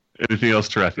 Anything else,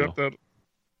 Tarathiel? Yep,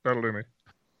 that'll do me.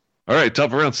 All right,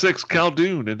 top of round 6,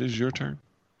 Khaldun. It is your turn.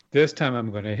 This time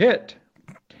I'm going to hit.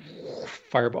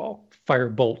 Firebolt.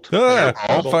 Fireball.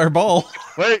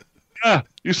 Wait. Yeah,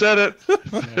 you said it.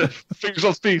 Yeah. Fingers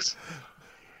on speaks.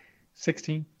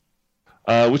 16.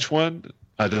 Which one?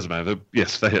 It doesn't matter.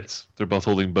 Yes, that hits. They're both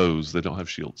holding bows. They don't have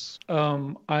shields.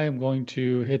 I am going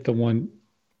to hit the one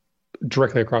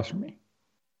directly across from me.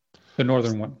 The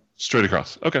northern one. Straight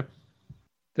across. Okay.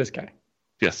 This guy.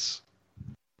 Yes.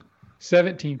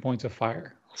 17 points of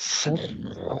fire.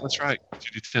 Oh, that's right.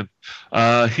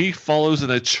 2d10. He falls in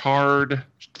a charred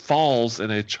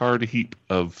heap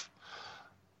of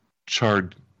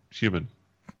charred human.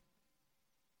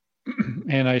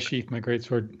 And I sheath my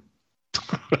greatsword.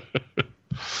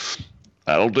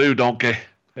 That'll do, donkey.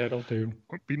 That'll do.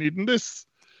 Won't be needing this.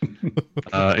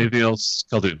 Anything else,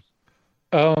 Khaldun?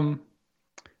 I'm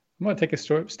going to take a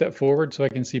step forward so I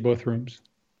can see both rooms.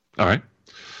 All right.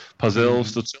 Puzzle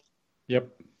still chill. Yep.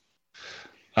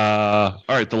 All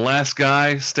right. The last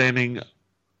guy standing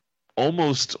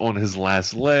almost on his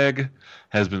last leg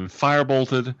has been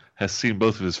firebolted, has seen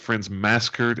both of his friends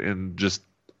massacred in just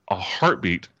a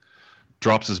heartbeat,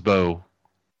 drops his bow,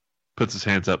 puts his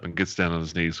hands up and gets down on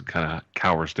his knees and kind of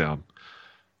cowers down.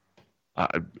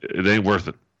 It ain't worth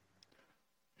it.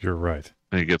 You're right.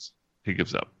 And he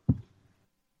gives up.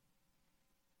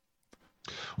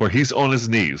 Or he's on his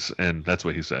knees, and that's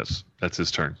what he says. That's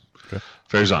his turn. Okay.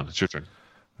 Farazan, it's your turn.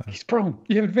 He's prone.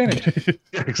 You have advantage.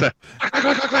 Yeah, exactly.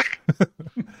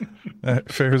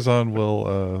 Farazan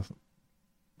will.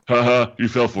 You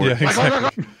fell for it. Yeah,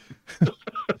 exactly.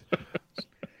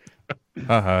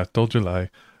 Haha, told you lie.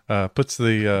 Puts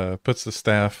the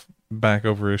staff back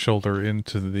over his shoulder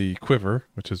into the quiver,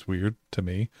 which is weird to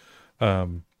me.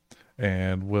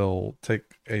 And will take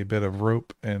a bit of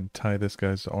rope and tie this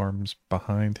guy's arms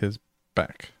behind his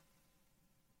back.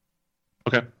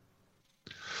 Okay.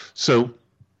 So,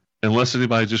 unless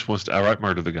anybody just wants to outright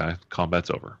murder the guy, combat's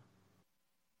over.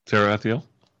 Tarathiel?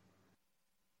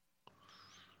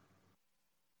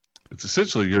 It's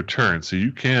essentially your turn, so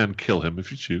you can kill him if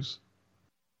you choose.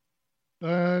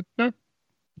 No.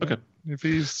 Okay. If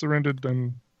he's surrendered,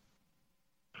 then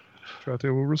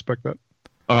Tarathiel will respect that.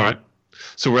 All right.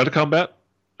 So we're out of combat.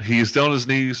 He's down on his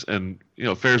knees, and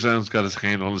Farazan's got his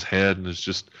hand on his head and is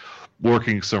just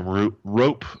working some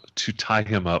rope to tie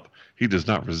him up. He does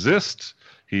not resist.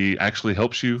 He actually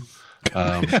helps you.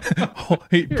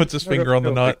 He puts his finger on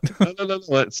the knot. No.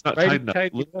 It's not tight enough.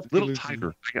 Little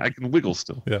tighter. I can wiggle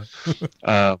still.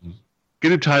 Yeah.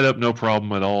 Get him tied up, no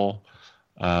problem at all.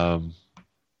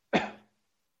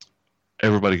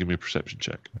 Everybody give me a perception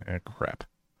check. Crap.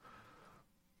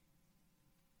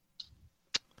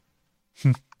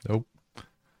 Nope.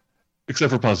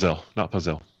 Except for Pazel. Not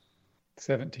Pazel.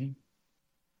 17.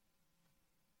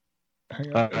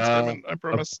 Hang on, it's coming, I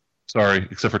promise. Sorry,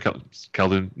 except for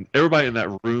Khaldun. Everybody in that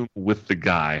room with the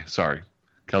guy. Sorry.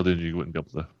 Khaldun, you wouldn't be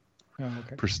able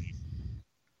to perceive.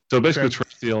 So basically, it's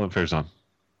Tarathiel and Farazan.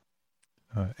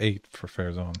 8 for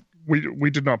Farazan.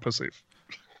 We did not perceive.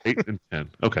 8 and 10.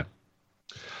 Okay.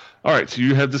 All right, so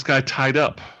you have this guy tied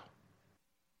up.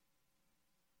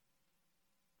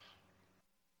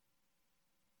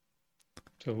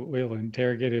 So we'll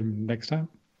interrogate him next time?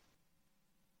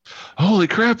 Holy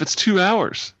crap, it's 2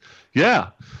 hours. Yeah.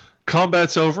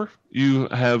 Combat's over. You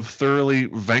have thoroughly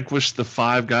vanquished the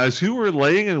 5 guys who were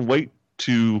laying in wait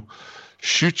to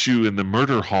shoot you in the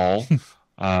murder hall.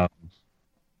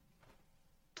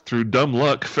 Through dumb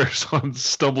luck, Farazan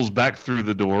stumbles back through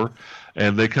the door,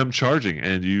 and they come charging,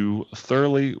 and you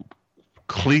thoroughly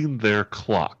clean their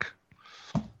clock.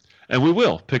 And we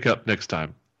will pick up next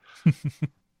time.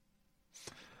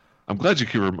 I'm glad you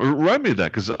can remind me of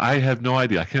that, because I have no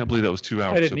idea. I can't believe that was 2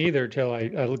 hours. I didn't either until I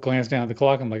glanced down at the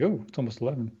clock. I'm like, oh, it's almost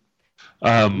 11.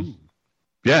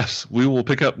 Yes, we will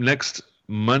pick up next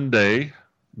Monday,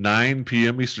 9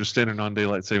 p.m. Eastern Standard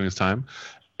Non-Daylight Savings Time.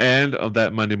 And of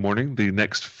that Monday morning, the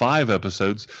next 5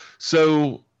 episodes.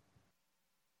 So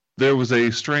there was a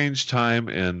strange time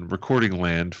in recording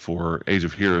land for Age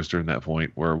of Heroes during that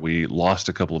point where we lost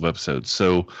a couple of episodes.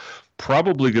 So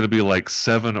probably going to be like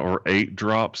 7 or 8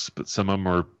 drops, but some of them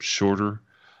are shorter.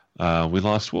 We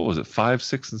lost, what was it, 5,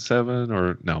 6, and 7?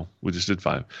 Or no, we just did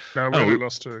 5. No, we only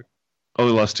lost 2. Oh,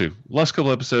 we lost 2. Last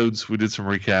couple episodes, we did some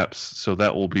recaps. So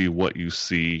that will be what you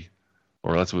see,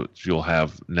 or that's what you'll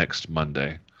have next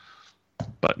Monday.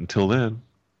 But until then,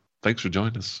 thanks for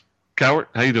joining us. Cowart,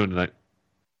 how you doing tonight?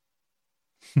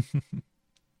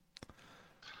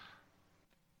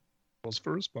 Pause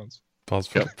for response. Pause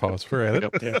for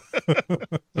edit. Yep.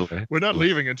 Okay. We're not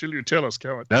leaving until you tell us,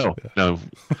 Cowart. No.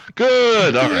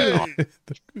 Good. All right.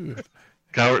 Good.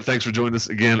 Cowart, thanks for joining us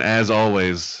again, as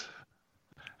always.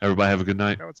 Everybody have a good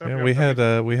night. Yeah, we had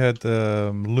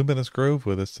Luminous Grove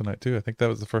with us tonight too. I think that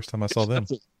was the first time I saw them.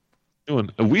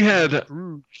 We had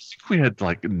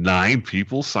like 9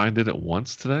 people signed in at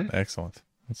once today. Excellent.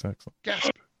 That's excellent.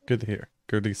 Gasp. Good to hear.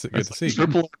 Good to see.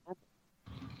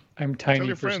 I'm tiny. Tell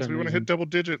your for friends some we want to reason. hit double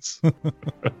digits. Oh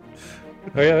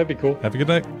yeah, that'd be cool. Have a good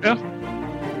night. Yeah.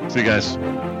 See you guys.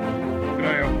 Good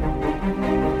night, y'all.